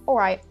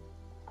 Alright.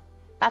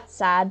 That's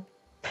sad.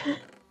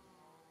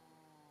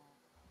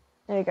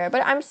 There we go.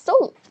 But I'm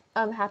still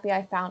happy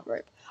I found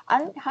rope. How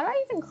do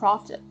I even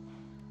craft it?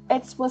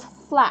 It's with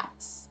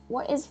flax.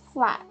 What is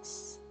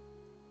flax?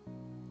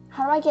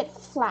 How do I get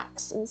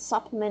flax in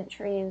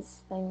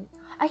supplementaries thing?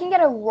 I can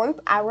get a rope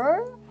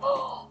arrow?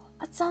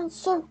 That sounds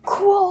so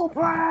cool,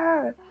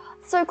 bro!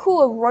 So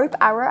cool, a rope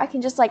arrow. I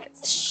can just like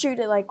shoot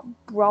it like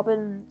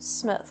Robin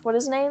Smith.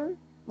 What's his name?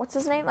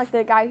 Like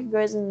the guy who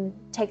goes and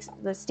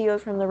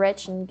steals from the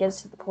rich and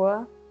gives to the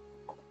poor.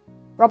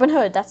 Robin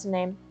Hood, that's the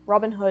name.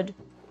 Robin Hood.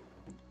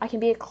 I can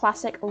be a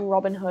classic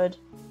Robin Hood.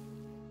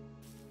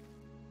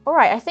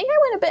 Alright, I think I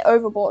went a bit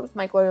overboard with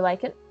my glow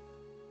lichen.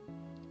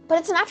 But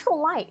it's a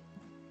natural light.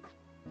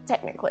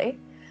 Technically.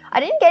 I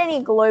didn't get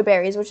any glow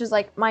berries, which is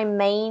like my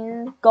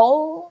main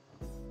goal.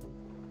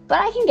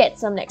 But I can get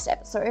some next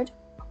episode.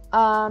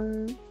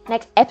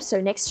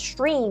 Next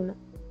stream.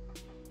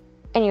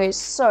 Anyways,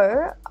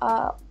 so,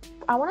 I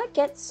want to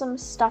get some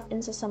stuff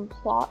into some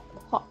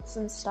pots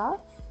and stuff.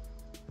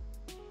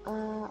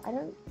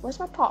 Where's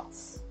my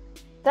pots?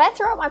 Did I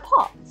throw out my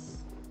pots?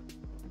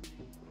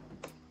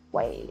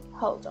 Wait,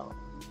 hold on.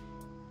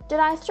 Did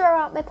I throw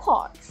out my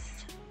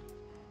pots?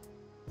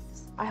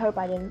 I hope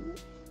I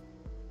didn't.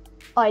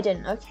 Oh, I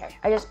didn't. Okay.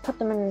 I just put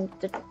them in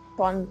the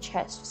bottom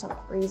chest for some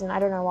reason. I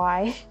don't know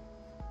why.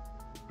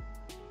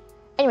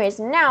 Anyways,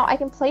 now I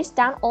can place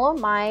down all of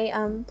my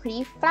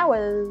pretty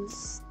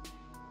flowers.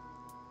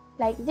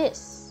 Like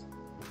this.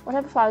 What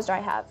type of flowers do I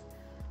have?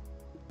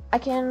 I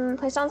can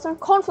place down some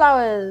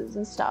cornflowers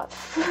and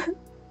stuff.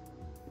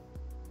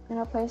 And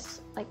I'll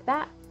place like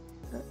that.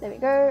 There we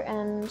go.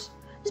 And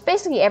just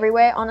basically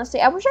everywhere,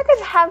 honestly. I wish I could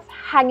have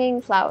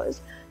hanging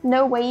flowers.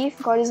 No way you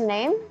forgot his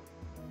name.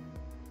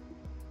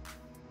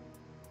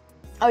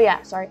 Oh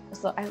yeah, sorry.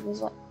 I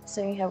was like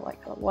sitting here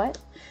like, what?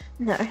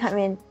 No, I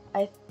mean,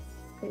 I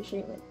pretty sure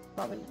you meant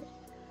Robin.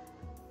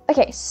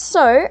 Okay,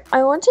 so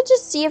I wanted to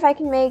see if I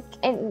can make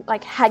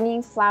like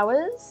hanging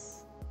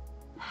flowers.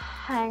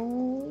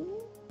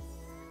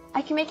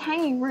 I can make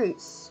hanging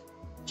roots.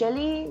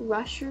 Jelly,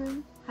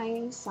 mushroom,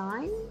 hanging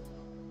sign.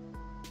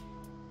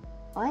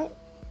 What?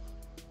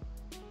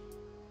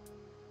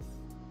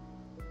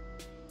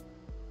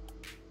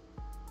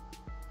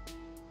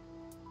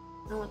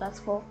 I don't know what that's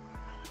for.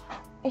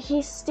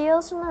 He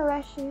steals from the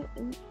Russian.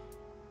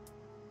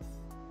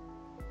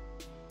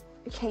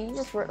 Okay, you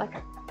just wrote like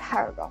a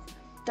paragraph.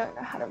 Don't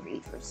know how to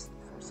read for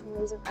some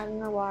reason. I don't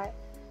know why.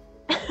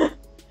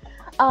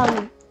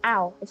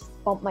 Ow, I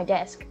just bumped my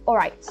desk.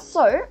 Alright,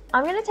 so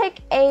I'm gonna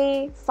take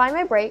a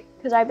 5-minute break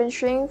because I've been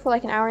streaming for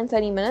like an hour and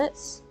 30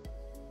 minutes.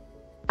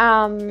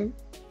 And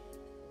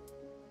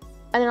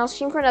then I'll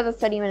stream for another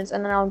 30 minutes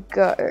and then I'll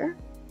go.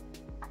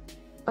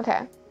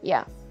 Okay,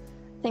 yeah.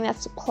 I think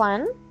that's the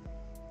plan.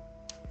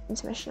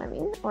 Intermission, I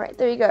mean. Alright,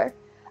 there you go.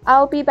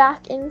 I'll be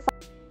back in 5.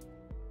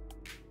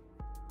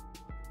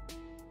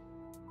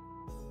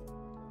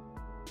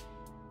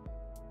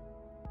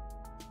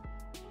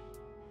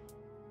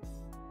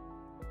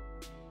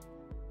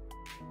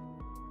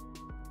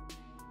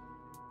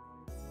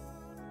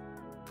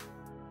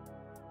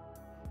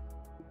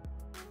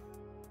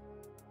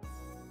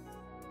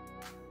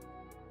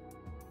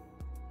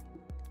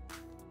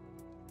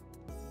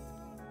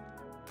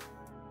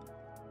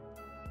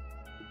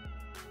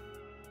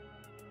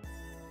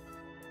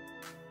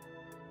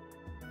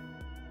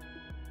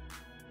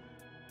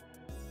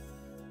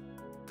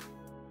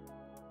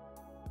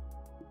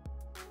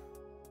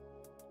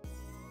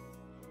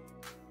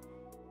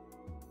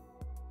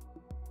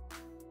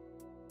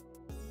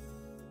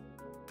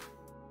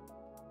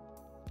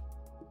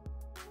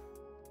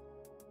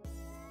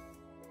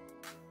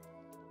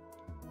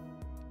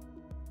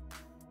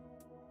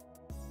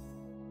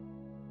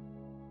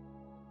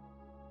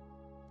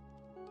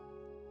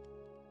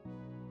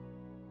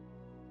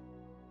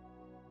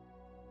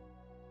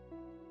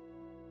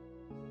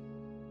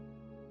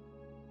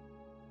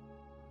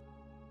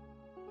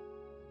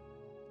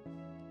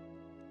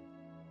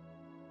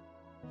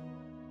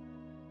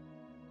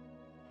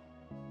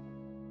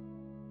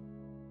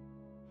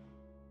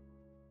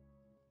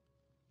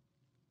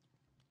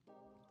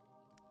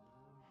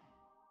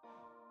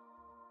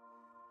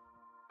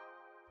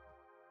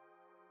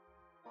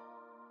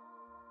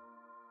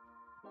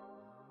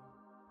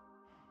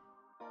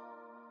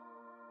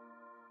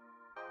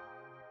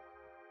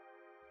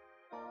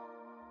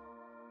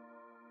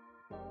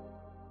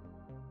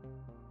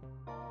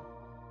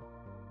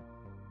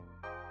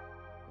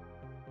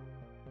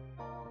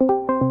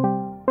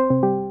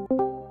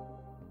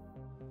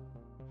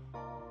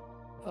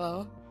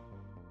 Hello?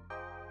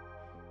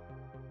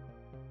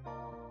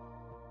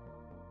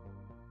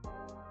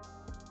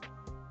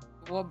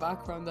 What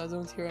background? I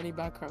don't hear any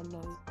background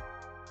noise.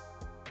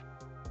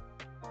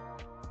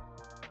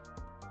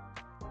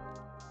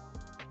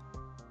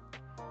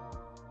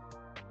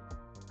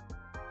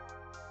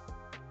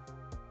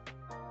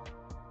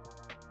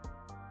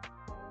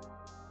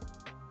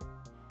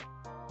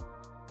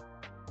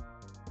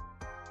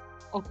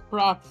 Oh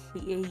crap,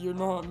 you're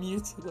not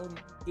muted on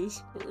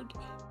Discord.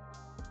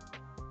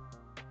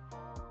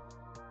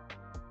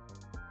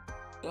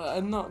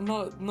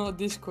 Not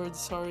Discord,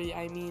 sorry,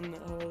 I mean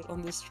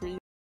on the stream.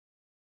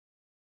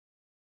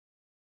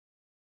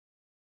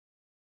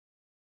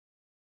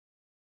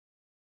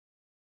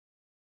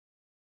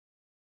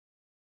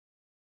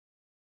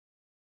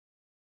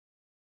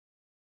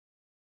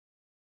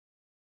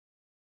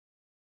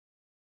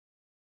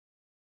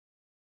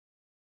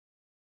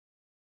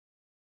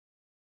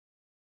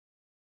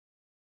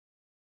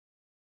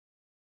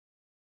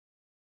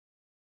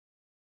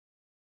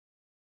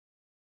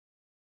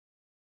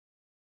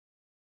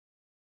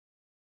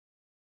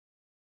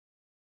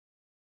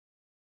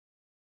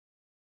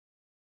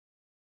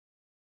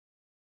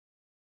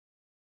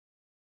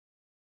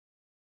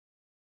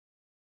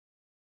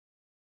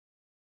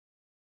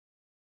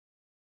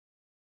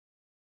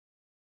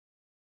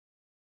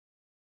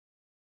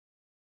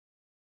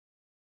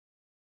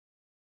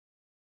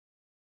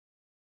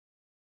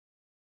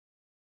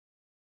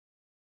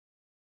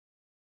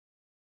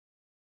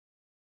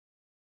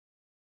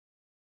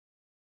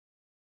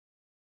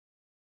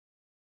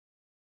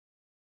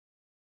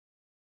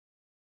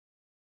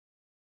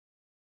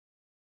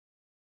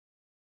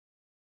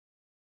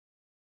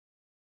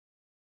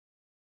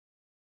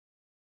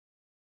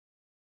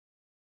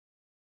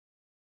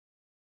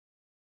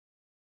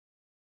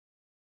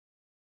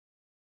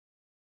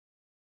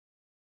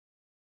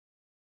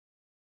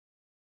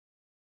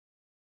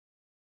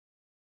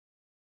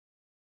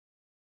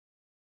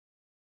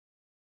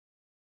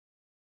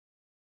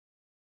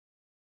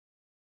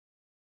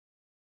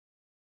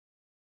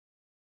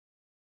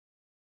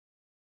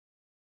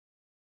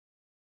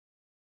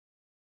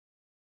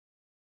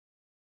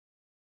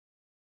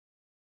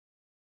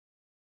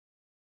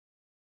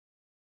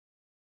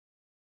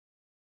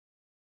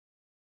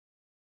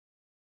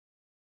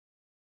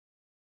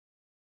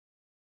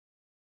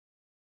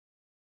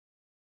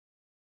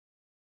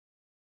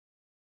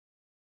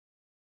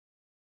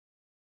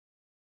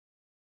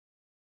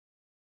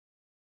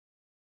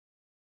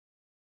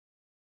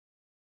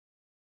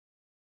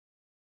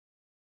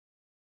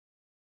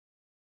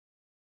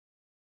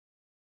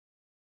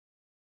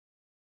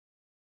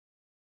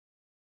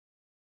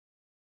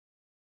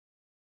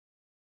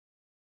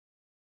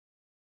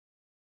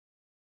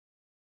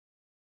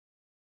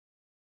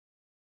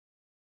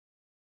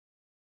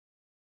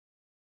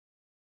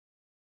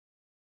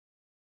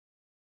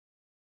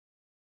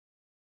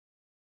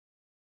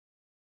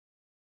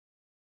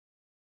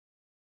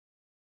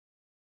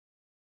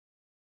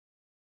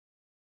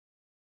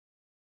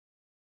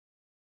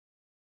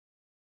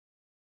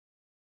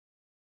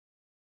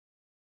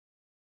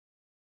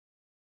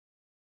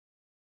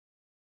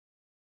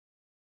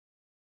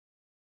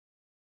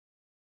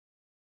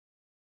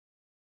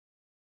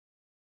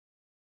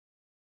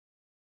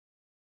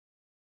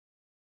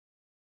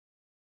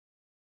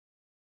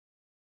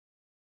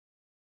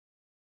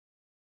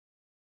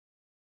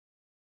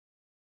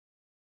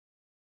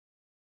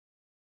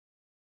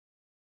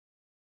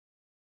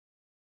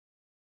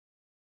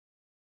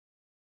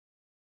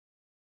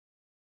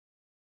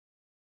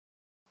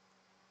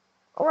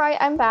 Alright,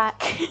 I'm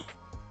back.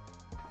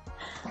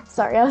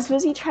 Sorry, I was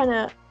busy trying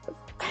to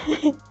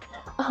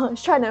I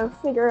was trying to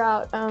figure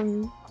out I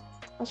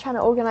was trying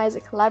to organize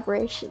a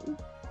collaboration,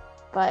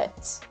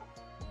 but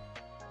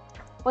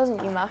it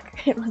wasn't you,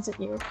 Mark. It wasn't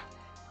you.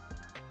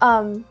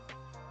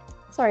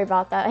 Sorry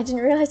about that. I didn't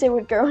realize it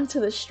would go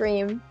onto the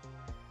stream.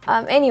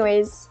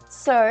 Anyways,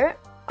 so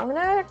I'm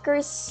gonna go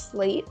to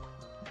sleep.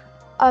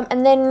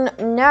 And then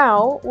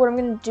now what I'm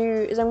gonna do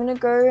is I'm gonna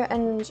go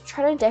and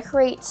try to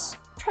decorate.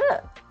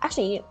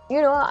 Actually,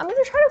 you know what? I'm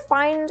gonna try to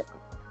find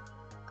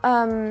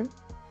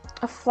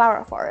a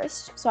flower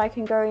forest so I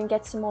can go and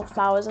get some more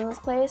flowers in this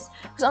place.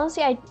 Because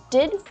honestly, I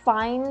did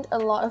find a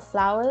lot of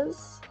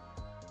flowers,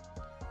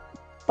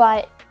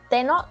 but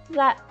they're not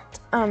that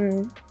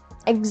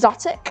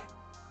exotic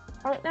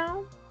right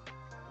now.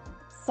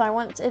 So I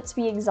want it to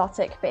be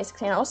exotic,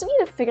 basically. And I also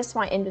need to figure out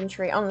my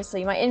inventory.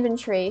 Honestly, my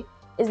inventory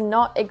is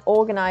not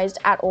organized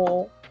at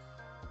all.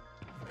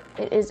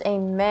 It is a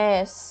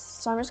mess.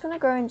 So I'm just gonna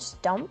go and just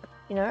dump,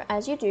 you know,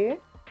 as you do.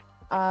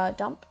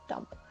 Dump.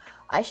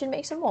 I should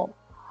make some more.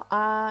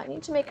 I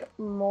need to make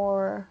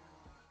more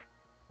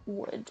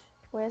wood.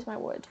 Where's my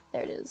wood?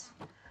 There it is.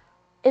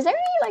 Is there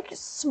any, like,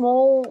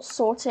 small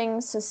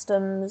sorting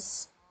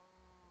systems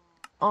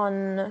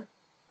on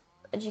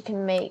that you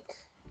can make?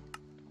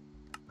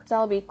 Because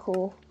that'll be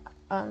cool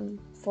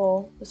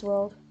for this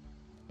world.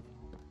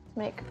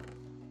 Make.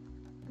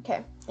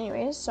 Okay,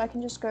 anyways, so I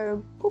can just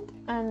go poop,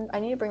 and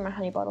I need to bring my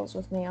honey bottles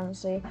with me,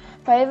 honestly.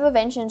 If I ever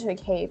venture into a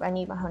cave, I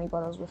need my honey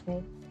bottles with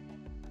me.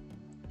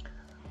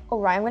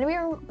 Alright, I'm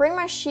gonna bring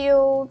my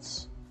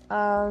shields,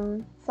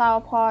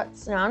 flower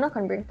pots. No, I'm not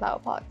gonna bring flower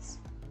pots.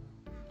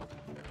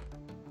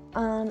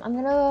 I'm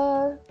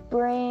gonna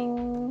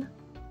bring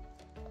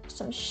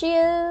some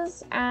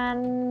shears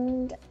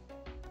and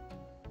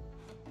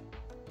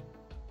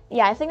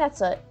yeah, I think that's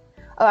it.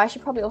 Oh, I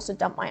should probably also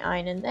dump my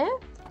iron in there.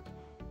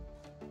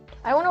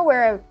 I want to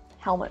wear a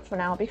helmet for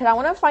now because I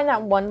want to find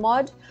that one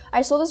mod.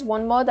 I saw this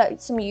one mod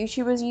that some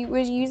YouTubers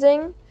was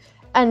using,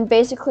 and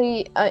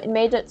basically it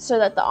made it so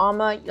that the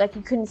armor, like,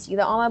 you couldn't see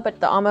the armor, but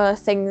the armor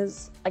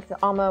things, like the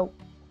armor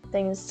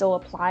things still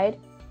applied.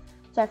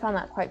 So I found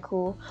that quite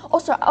cool.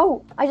 Also,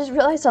 oh, I just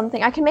realized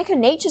something. I can make a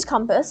nature's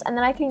compass, and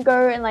then I can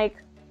go and,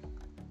 like,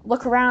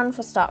 look around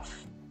for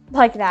stuff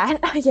like that,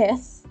 I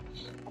guess.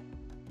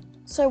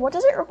 So what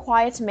does it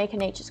require to make a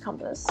nature's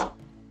compass?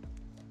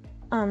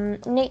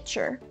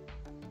 Nature.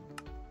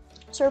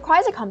 So it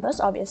requires a compass,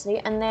 obviously,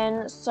 and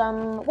then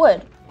some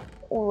wood.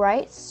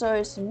 Alright,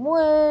 so some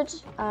wood,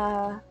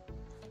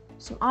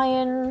 some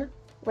iron,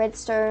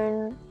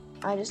 redstone.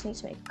 I just need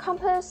to make a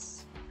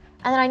compass.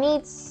 And then I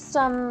need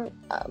some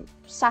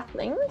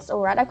saplings.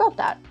 Alright, I got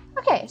that.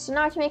 Okay, so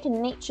now I can make a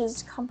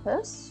nature's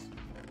compass.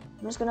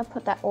 I'm just going to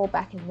put that all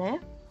back in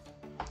there.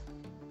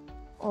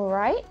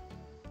 Alright.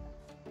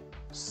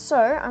 So,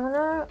 I'm going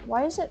to...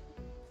 Where is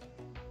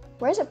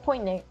it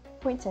pointing?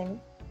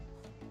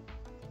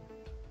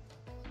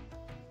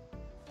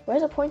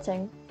 Where's it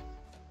pointing?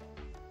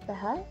 The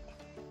heck?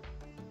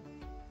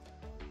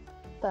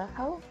 The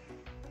hell?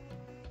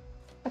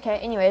 Okay,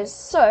 anyways,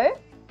 so...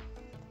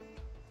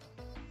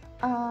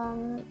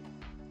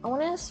 I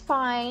want to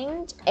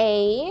find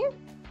a...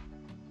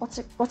 What's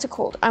it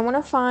called? I want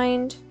to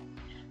find...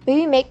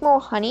 Maybe make more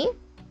honey?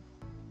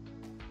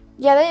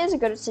 Yeah, that is a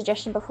good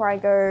suggestion before I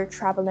go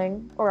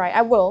traveling. Alright,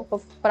 I will,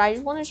 but I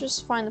just want to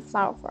just find the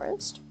flower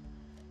forest.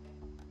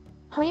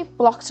 How many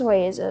blocks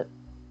away is it?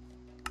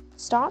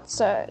 Start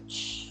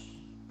search.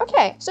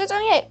 Okay, so it's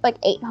only like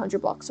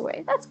 800 blocks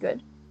away. That's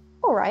good.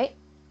 Alright,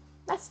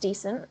 that's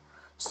decent.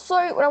 So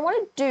what I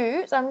want to do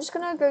is I'm just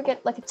going to go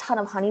get like a ton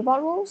of honey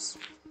bottles,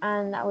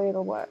 and that way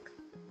it'll work,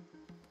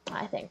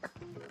 I think.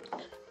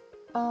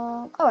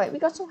 Alright, we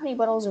got some honey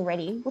bottles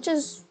already, which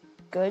is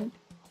good.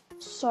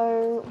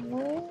 So,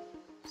 where's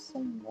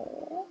some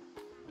more?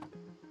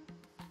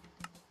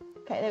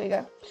 Okay, there we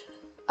go.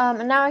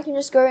 And now I can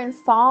just go and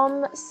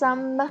farm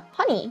some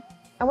honey.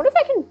 I wonder if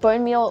I can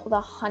bone meal the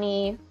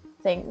honey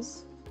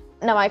things.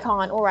 No, I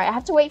can't. Alright, I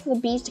have to wait for the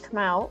bees to come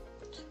out.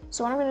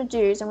 So what I'm going to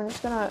do is I'm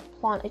just going to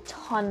plant a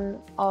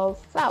ton of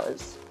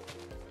flowers.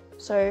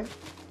 So,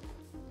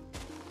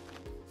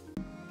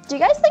 do you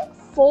guys think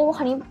 4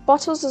 honey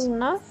bottles is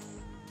enough?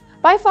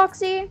 Bye,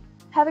 Foxy.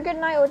 Have a good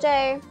night or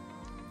day.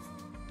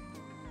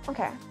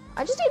 Okay,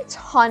 I just need a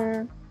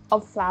ton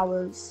of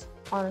flowers,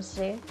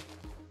 honestly.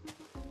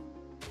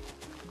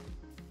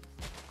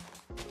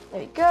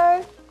 There we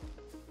go.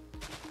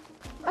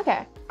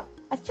 Okay,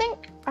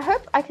 I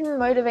hope I can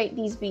motivate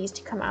these bees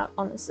to come out,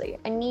 honestly.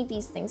 I need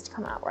these things to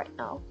come out right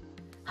now.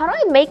 How do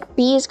I make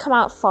bees come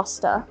out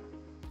faster?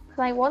 Because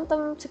I want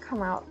them to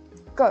come out.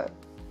 Go.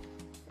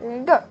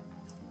 Go. Go.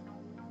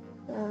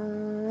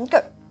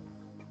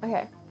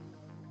 Okay.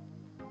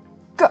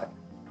 Go.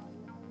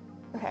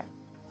 Okay.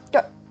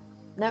 Go.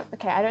 No,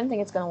 okay, I don't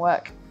think it's gonna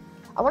work.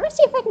 I want to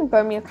see if I can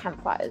burn me with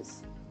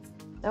campfires.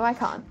 No, I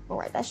can't.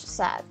 Alright, that's just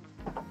sad.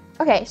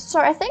 Okay, so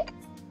I think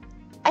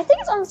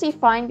it's honestly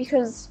fine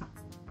because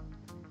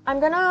I'm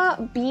gonna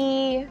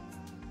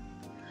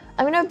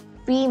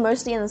be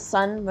mostly in the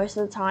sun most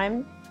of the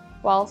time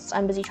whilst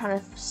I'm busy trying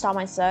to start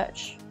my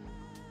search.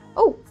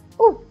 Oh,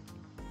 oh,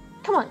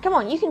 come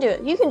on, you can do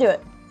it, you can do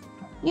it.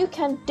 You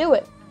can do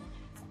it.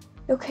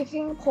 You're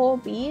kicking poor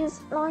bees?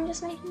 No, I'm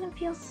just making them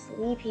feel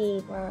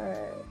sleepy, bro.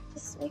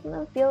 Just making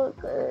them feel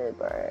good,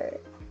 bro.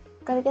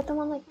 Gotta get them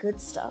on like good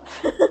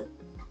stuff.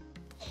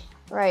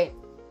 Right.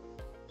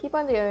 Keep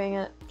on doing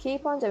it.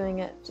 Keep on doing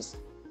it. Just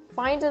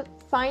find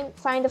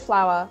a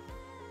flower.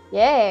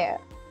 Yeah.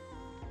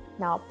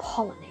 Now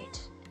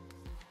pollinate.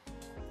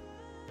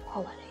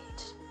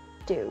 Pollinate.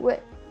 Do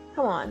it.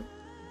 Come on.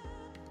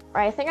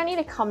 Right, I think I need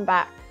to come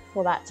back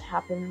for that to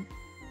happen.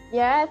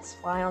 Yeah, it's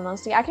fine,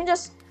 honestly. I can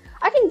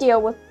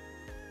deal with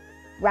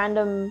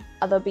random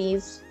other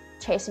bees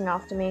chasing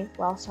after me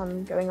whilst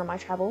I'm going on my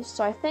travels.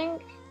 So I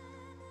think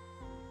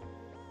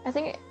I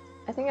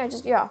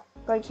just, yeah,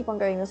 gotta keep on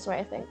going this way,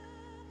 I think.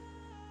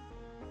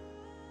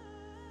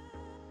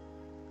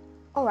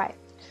 Alright.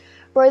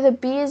 Bro, the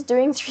bee is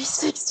doing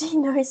 360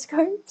 no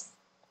scopes.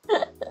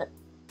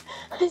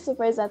 I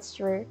suppose that's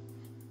true.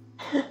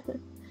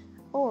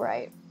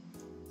 Alright.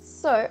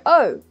 So,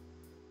 oh,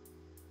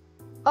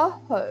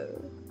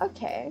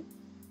 okay.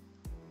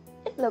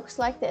 It looks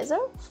like there's a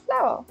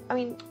flower. I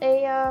mean,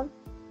 I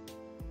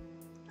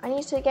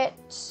need to get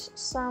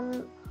some,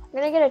 I'm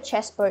gonna get a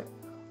chest boat.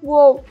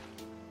 Whoa.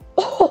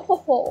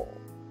 Oh,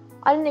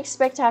 I didn't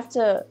expect to have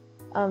to,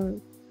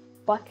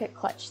 bucket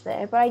clutch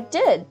there, but I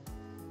did.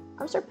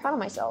 I'm so proud of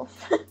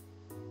myself.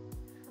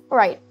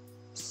 Alright,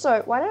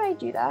 so why did I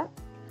do that?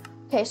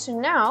 Okay, so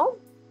now,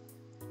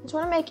 I just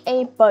want to make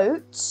a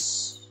boat.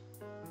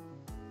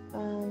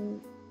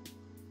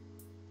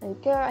 There we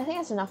go. I think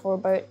that's enough for a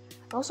boat.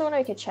 I also want to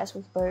make a chest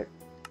with boat.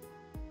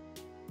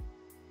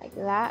 Like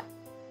that.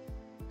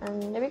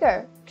 And there we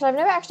go. Because I've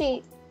never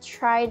actually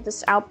tried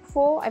this out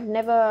before. I've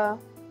never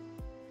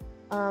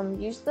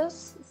used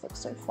this. This looks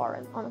so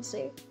foreign,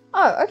 honestly.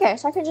 Oh, okay.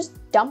 So I can just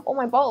dump all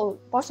my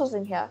bottles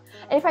in here.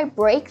 And if I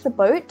break the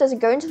boat, does it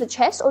go into the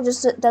chest or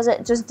does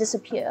it just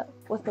disappear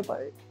with the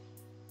boat?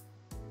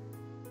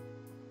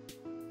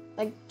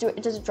 Like,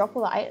 does it drop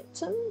all the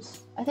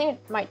items? I think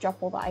it might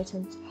drop all the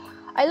items.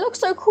 I look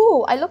so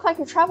cool. I look like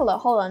a traveler.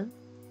 Hold on.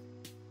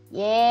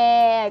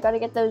 Yeah, I gotta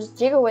get those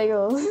jiggle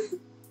wiggles.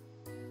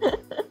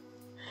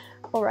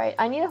 Alright,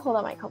 I need to hold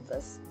up my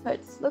compass. So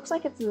it looks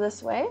like it's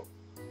this way.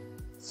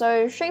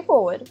 So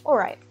straightforward.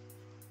 Alright.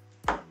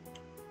 I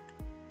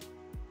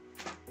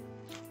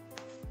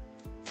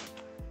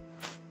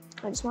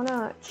just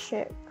wanna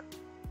check.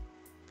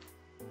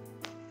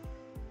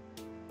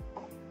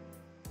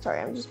 Sorry,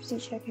 I'm just busy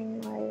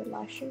checking my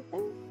live stream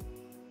thing.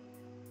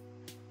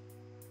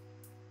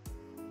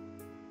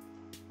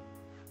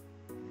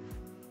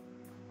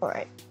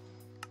 Alright.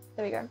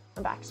 There we go.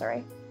 I'm back,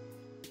 sorry.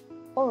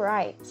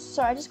 Alright,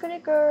 so I just gotta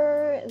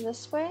go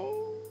this way.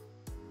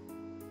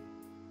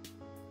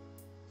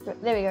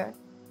 There we go.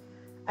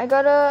 I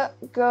gotta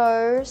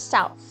go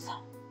south.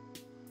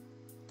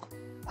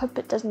 Hope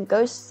it doesn't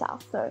go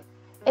south though.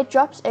 It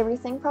drops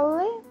everything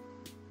probably.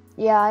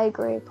 Yeah, I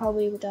agree.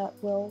 Probably that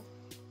will.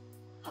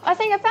 I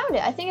think I found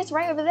it. I think it's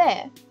right over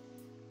there.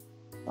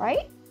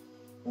 Right?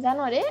 Is that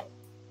not it?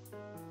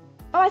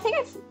 Oh, I think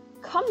I've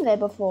come there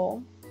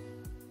before.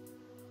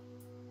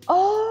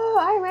 Oh,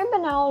 I remember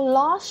now.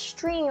 Last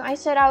stream, I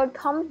said I would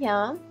come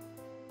here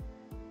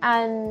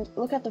and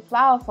look at the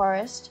flower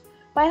forest,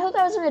 but I thought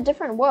that was in a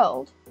different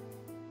world.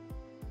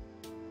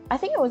 I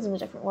think it was in a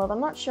different world. I'm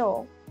not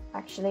sure,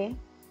 actually.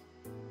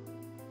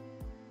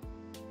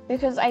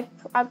 Because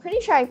I'm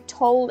pretty sure I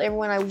told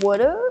everyone I would,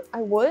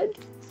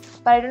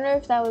 but I don't know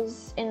if that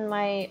was in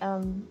my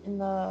in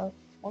the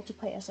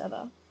multiplayer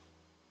server,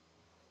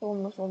 the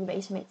one with all the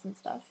base mates and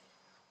stuff.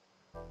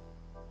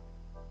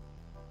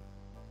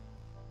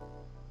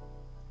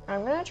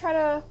 I'm gonna try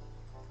to.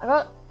 I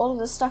got all of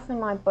this stuff in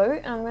my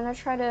boat, and I'm gonna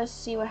try to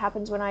see what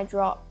happens when I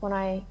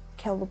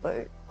kill the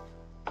boat.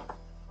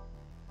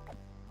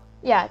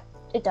 Yeah,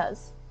 it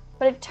does,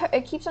 but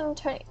it keeps on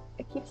turning.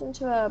 It keeps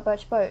into a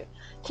birch boat.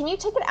 Can you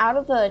take it out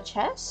of the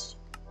chest?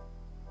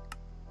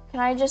 Can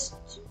I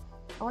just...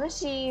 I want to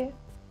see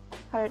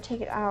how to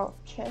take it out.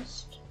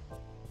 Chest.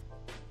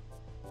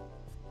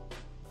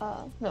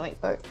 No wait,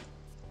 boat.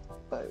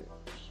 Boat.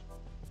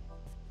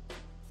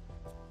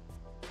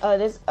 Oh,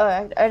 there's...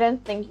 Oh, I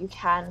don't think you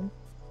can.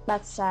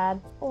 That's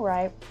sad.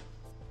 Alright.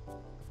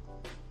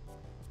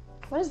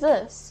 What is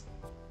this?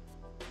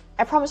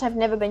 I promise I've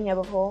never been here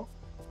before.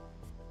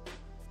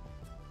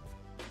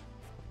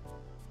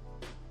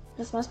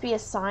 This must be a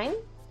sign.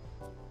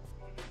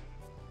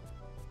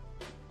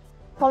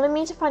 Follow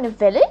me to find a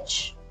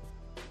village?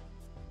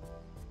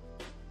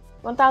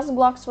 1,000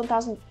 blocks,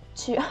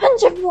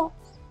 1,200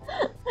 blocks.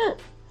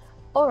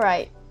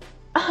 Alright.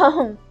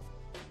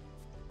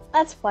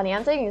 That's funny.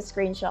 I'm taking a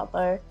screenshot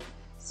though.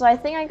 So I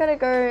think I gotta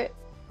go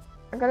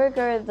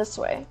this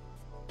way.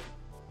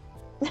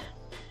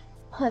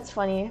 That's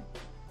funny.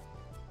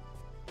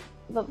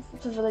 The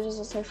villages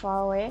are so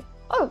far away.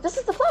 Oh, this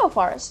is the flower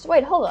forest.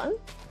 Wait, hold on.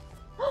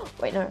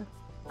 Wait, no.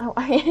 Oh,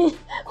 why did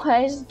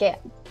I just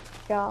get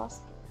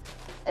gas?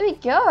 There we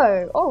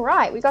go. All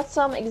right, we got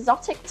some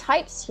exotic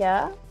types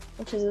here,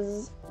 which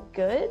is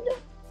good.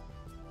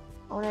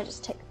 I want to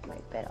just take my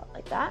bed out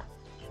like that.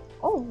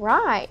 All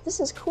right, this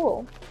is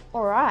cool.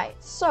 All right,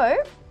 so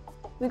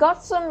we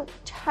got some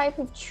type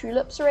of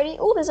tulips already.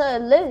 Oh, there's a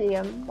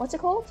lilium. What's it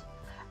called?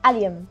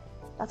 Allium.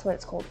 That's what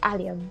it's called.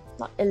 Allium,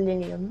 not a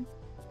lilium.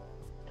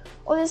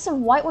 Oh, there's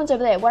some white ones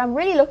over there. What I'm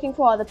really looking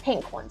for are the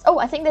pink ones. Oh,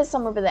 I think there's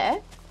some over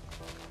there.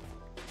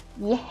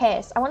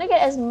 Yes, I want to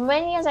get as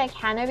many as I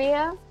can over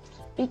here.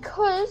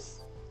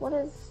 Because, what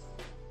is...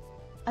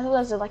 I thought there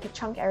was like a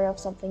chunk area of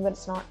something, but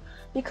it's not.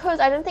 Because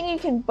I don't think you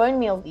can bone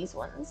meal these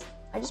ones.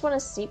 I just want to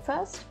sleep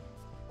first.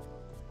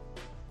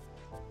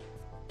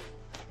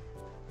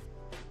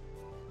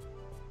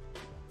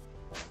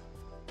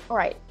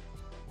 Alright.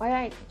 Why did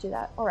I do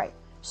that? Alright.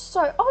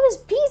 So, oh,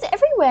 there's bees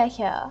everywhere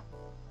here.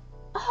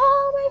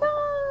 Oh my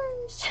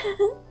gosh.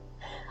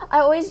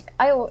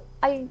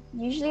 I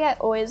usually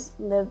always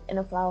live in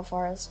a flower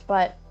forest,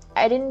 but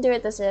I didn't do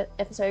it this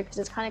episode because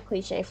it's kind of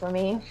cliche for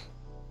me.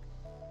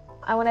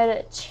 I wanted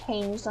to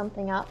change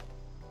something up.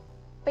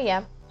 But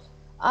yeah.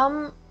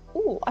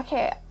 Ooh,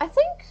 okay. I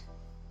think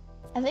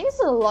this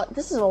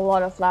is a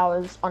lot of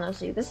flowers,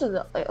 honestly. This is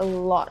a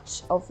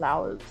lot of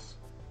flowers.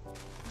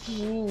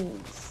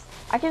 Jeez.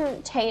 I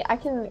can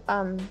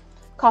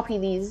copy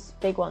these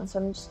big ones, so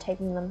I'm just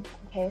taking them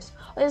in case.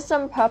 There's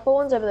some purple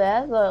ones over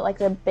there,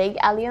 the big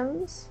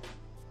alliums.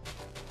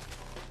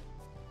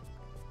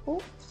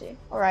 Oopsie.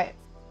 Alright.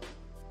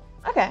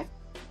 Okay.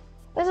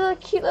 There's a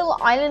cute little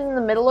island in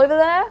the middle over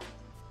there.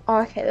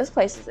 Oh, okay, this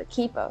place is a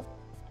keeper.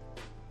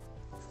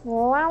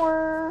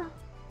 Flower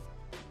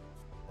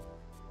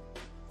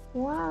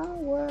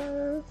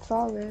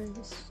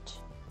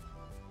forest.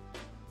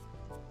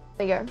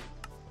 There you go.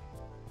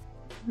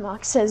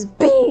 Mark says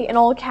bee in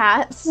all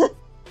caps.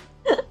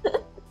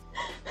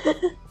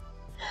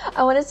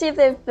 I want to see if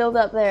they've filled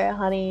up their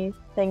honey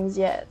things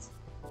yet.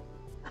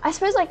 I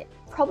suppose like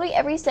probably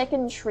every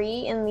second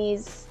tree in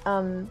these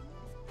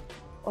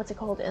what's it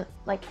called,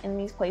 in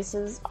these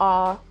places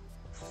are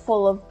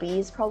full of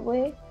bees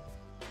probably,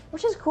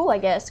 which is cool I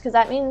guess, because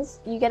that means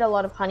you get a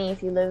lot of honey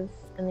if you live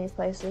in these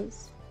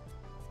places.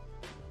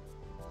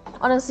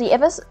 Honestly,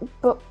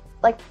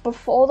 like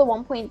before the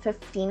 1.15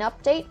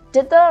 update,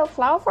 did the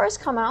flower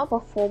forest come out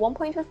before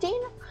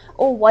 1.15,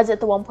 or was it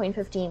the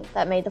 1.15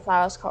 that made the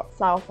flower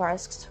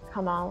forest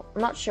come out?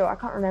 I'm not sure, I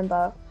can't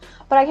remember,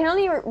 but I can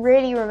only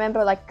really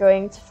remember like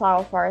going to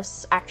flower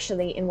forests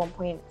actually in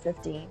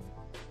 1.15.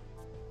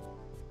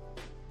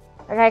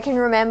 Like I can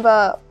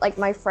remember like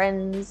my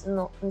friends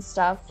and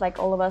stuff, like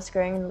all of us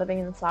going and living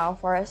in the flower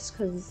forest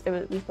because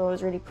we thought it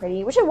was really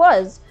pretty, which it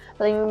was.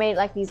 But then we made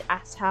like these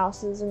ass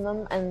houses in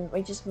them, and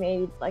we just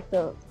made like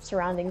the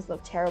surroundings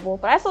look terrible.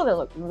 But I thought it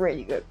looked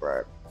really good,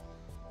 bro.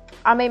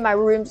 I made my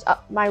roofs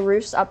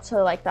up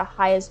to like the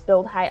highest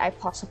build height I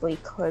possibly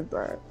could,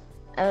 bro.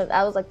 And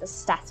that was like the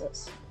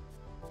status.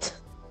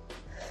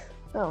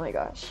 Oh my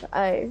gosh,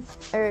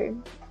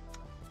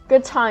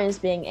 good times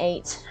being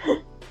 8.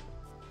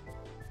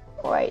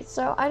 Alright,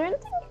 so I don't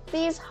think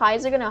these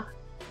hides are gonna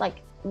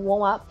like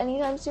warm up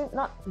anytime soon.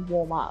 Not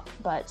warm up,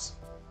 but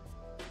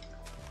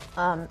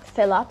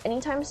fill up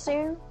anytime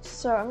soon.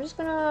 So I'm just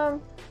gonna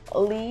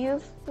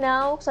leave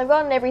now because I've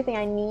gotten everything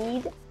I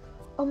need.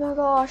 Oh my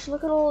gosh,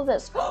 look at all of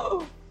this.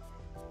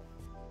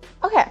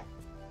 Okay,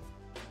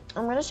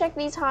 I'm gonna check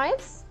these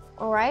hives.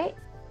 Alright,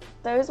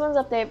 those ones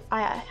up there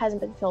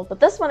hasn't been filled,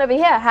 but this one over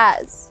here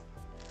has.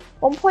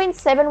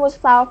 1.7 was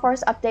flower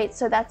forest update,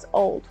 so that's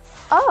old.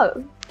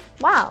 Oh,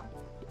 wow.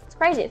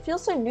 Crazy, it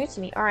feels so new to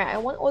me. Alright, I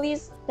want all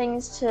these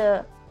things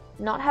to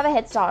not have a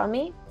head start on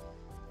me.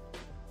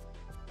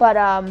 But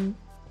I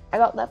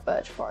got that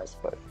birch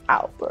forest book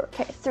out, bro.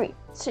 Okay, 3,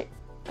 2,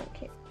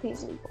 okay,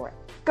 please leave. Alright,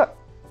 go.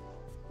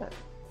 No.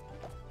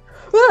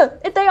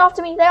 They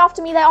after me, they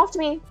after me, they after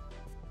me.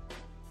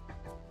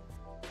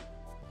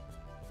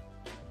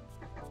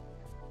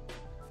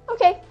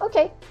 Okay,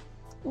 okay.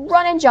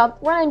 Run and jump,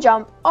 run and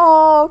jump.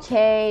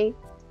 Okay.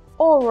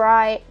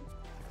 Alright.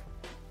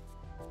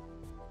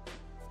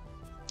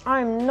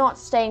 I'm not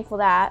staying for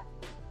that.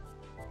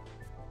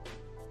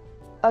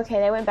 Okay,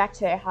 they went back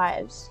to their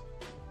hives.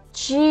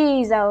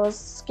 Jeez, that was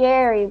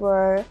scary,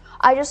 bro.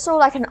 I just saw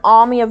like an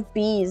army of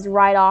bees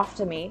right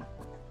after me.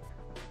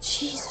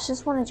 Jeez, I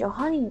just wanted your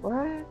honey,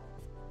 bro.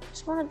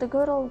 Just wanted the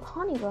good old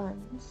honey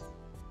buns.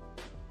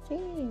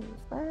 Jeez,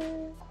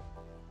 bro.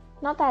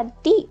 Not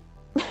that deep.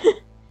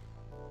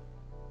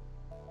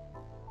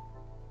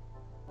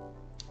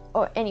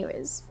 Oh,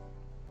 anyways.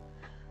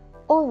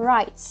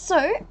 Alright,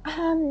 so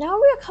now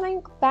we're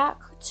coming back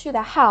to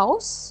the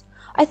house.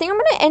 I think I'm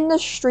going to end the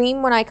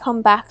stream when I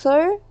come back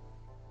though.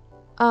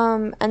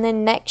 And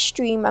then next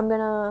stream I'm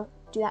going to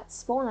do that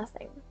spawner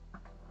thing.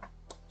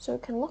 So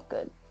it can look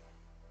good.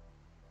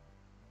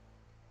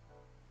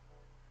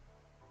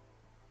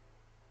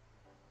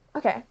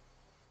 Okay.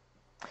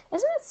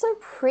 Isn't it so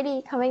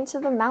pretty coming to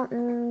the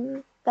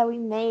mountain that we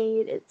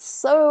made? It's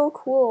so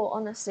cool,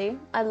 honestly.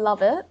 I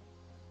love it.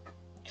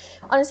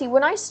 Honestly,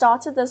 when I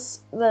started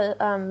this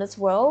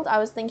world, I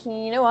was thinking,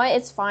 you know what,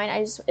 it's fine.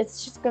 It's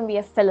just gonna be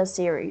a filler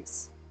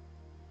series.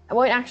 I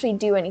won't actually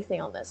do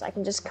anything on this. I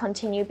can just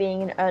continue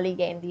being an early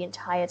game the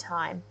entire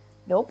time.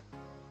 Nope.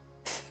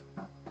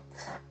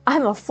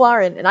 I'm a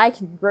Florin and I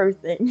can grow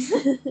things.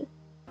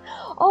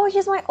 Oh,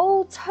 here's my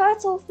old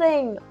turtle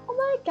thing. Oh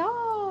my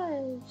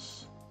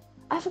gosh.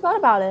 I forgot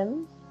about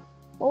him.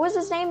 What was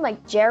his name?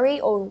 Like Jerry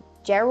or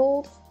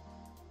Gerald?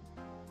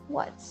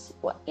 What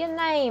your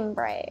name,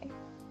 Bray?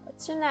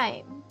 What's your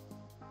name?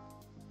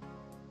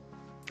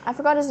 I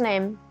forgot his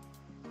name.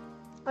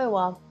 Oh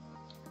well.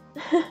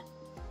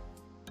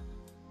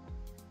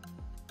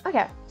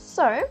 Okay,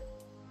 so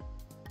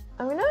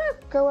I'm gonna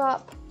go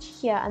up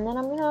here and then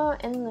I'm gonna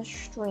end the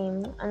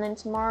stream, and then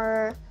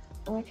tomorrow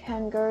I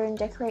can go and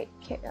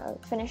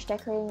finish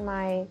decorating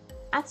my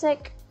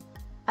attic,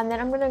 and then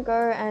I'm gonna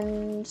go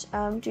and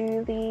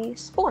do the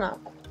spawner.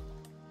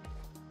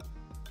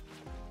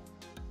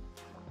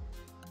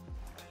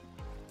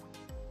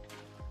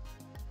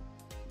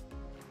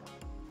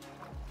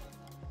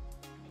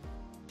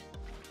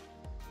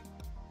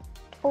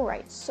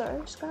 Alright, so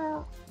I'm just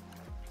gonna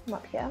come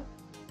up here.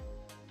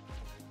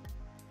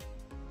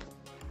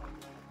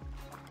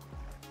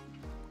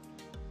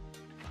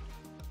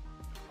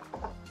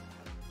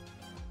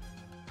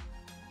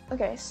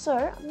 Okay,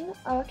 so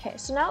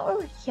now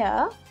over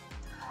here,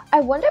 I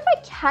wonder if I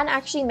can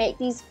actually make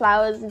these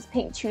flowers, these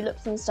pink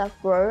tulips and stuff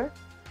grow.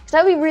 Because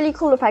that would be really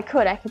cool if I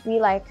could. I could be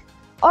like,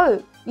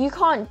 oh, you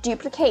can't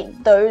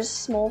duplicate those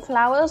small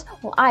flowers?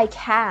 Well, I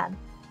can.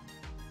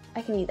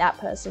 I can be that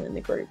person in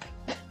the group.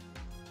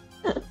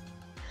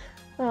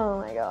 Oh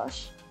my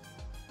gosh.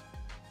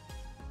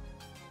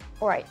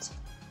 Alright.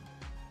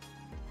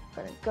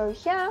 I'm gonna go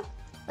here.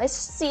 Let's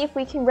see if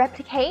we can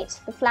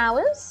replicate the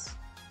flowers.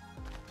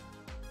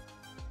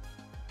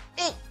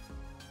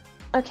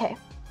 Okay.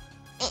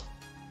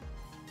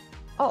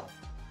 Oh.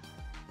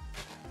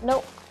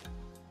 Nope.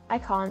 I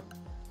can't.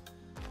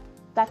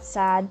 That's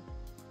sad.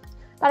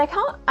 But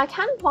I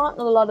can plant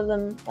a lot of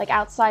them like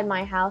outside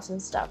my house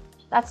and stuff.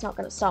 That's not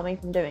gonna stop me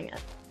from doing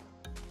it.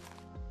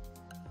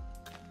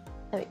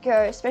 There we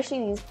go, especially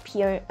these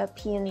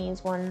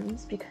peonies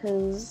ones,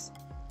 because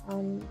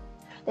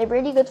they're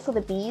really good for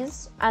the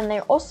bees, and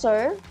they're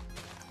also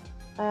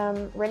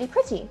really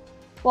pretty.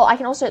 Well, I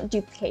can also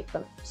duplicate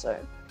them, so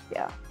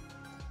yeah.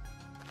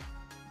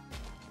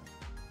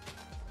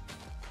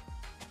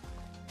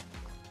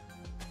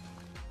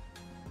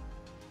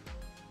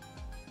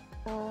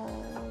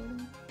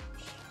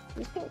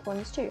 These pink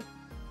ones too.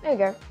 There we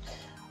go.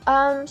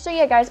 So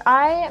yeah, guys,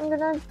 I am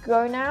gonna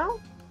go now.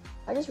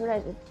 I just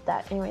realized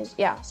that anyways.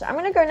 Yeah, so I'm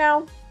gonna go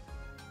now.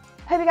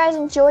 Hope you guys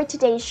enjoyed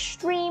today's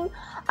stream.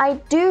 I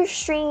do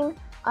stream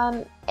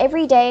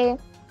every day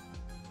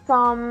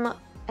from,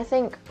 I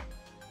think,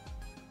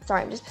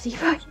 sorry, I'm just busy.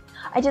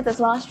 I did this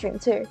last stream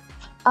too.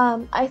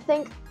 I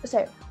think,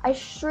 so I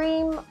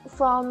stream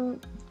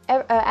from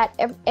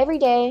every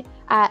day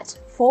at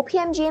 4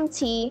 p.m.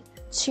 GMT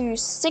to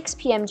 6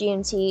 p.m.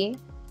 GMT,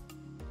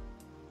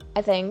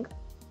 I think.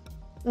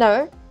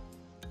 No,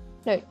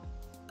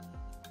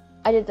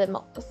 I did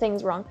the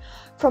things wrong.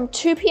 From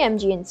 2 p.m.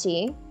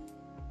 GMT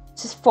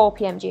to 4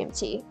 p.m.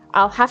 GMT.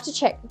 I'll have to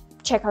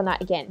check on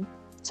that again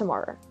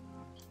tomorrow.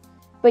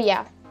 But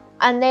yeah,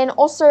 and then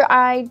also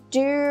I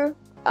do,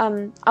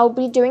 I'll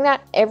be doing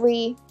that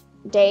every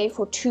day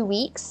for 2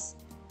 weeks,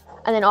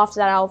 and then after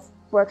that I'll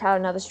work out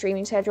another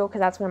streaming schedule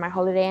because that's when my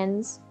holiday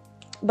ends.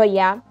 But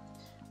yeah,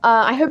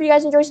 I hope you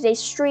guys enjoyed today's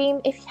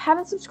stream. If you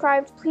haven't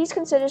subscribed, please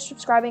consider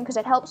subscribing because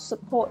it helps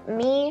support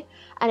me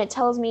and it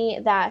tells me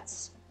that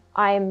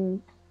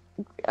I'm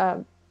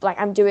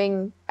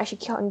I should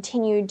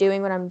continue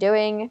doing what I'm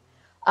doing.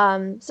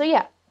 So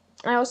yeah,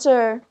 I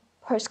also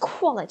post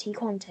quality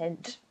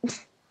content.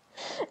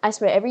 I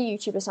swear, every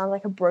YouTuber sounds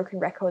like a broken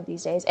record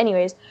these days.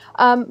 Anyways,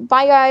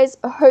 bye guys.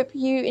 I hope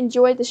you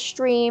enjoyed the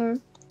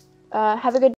stream. Have a good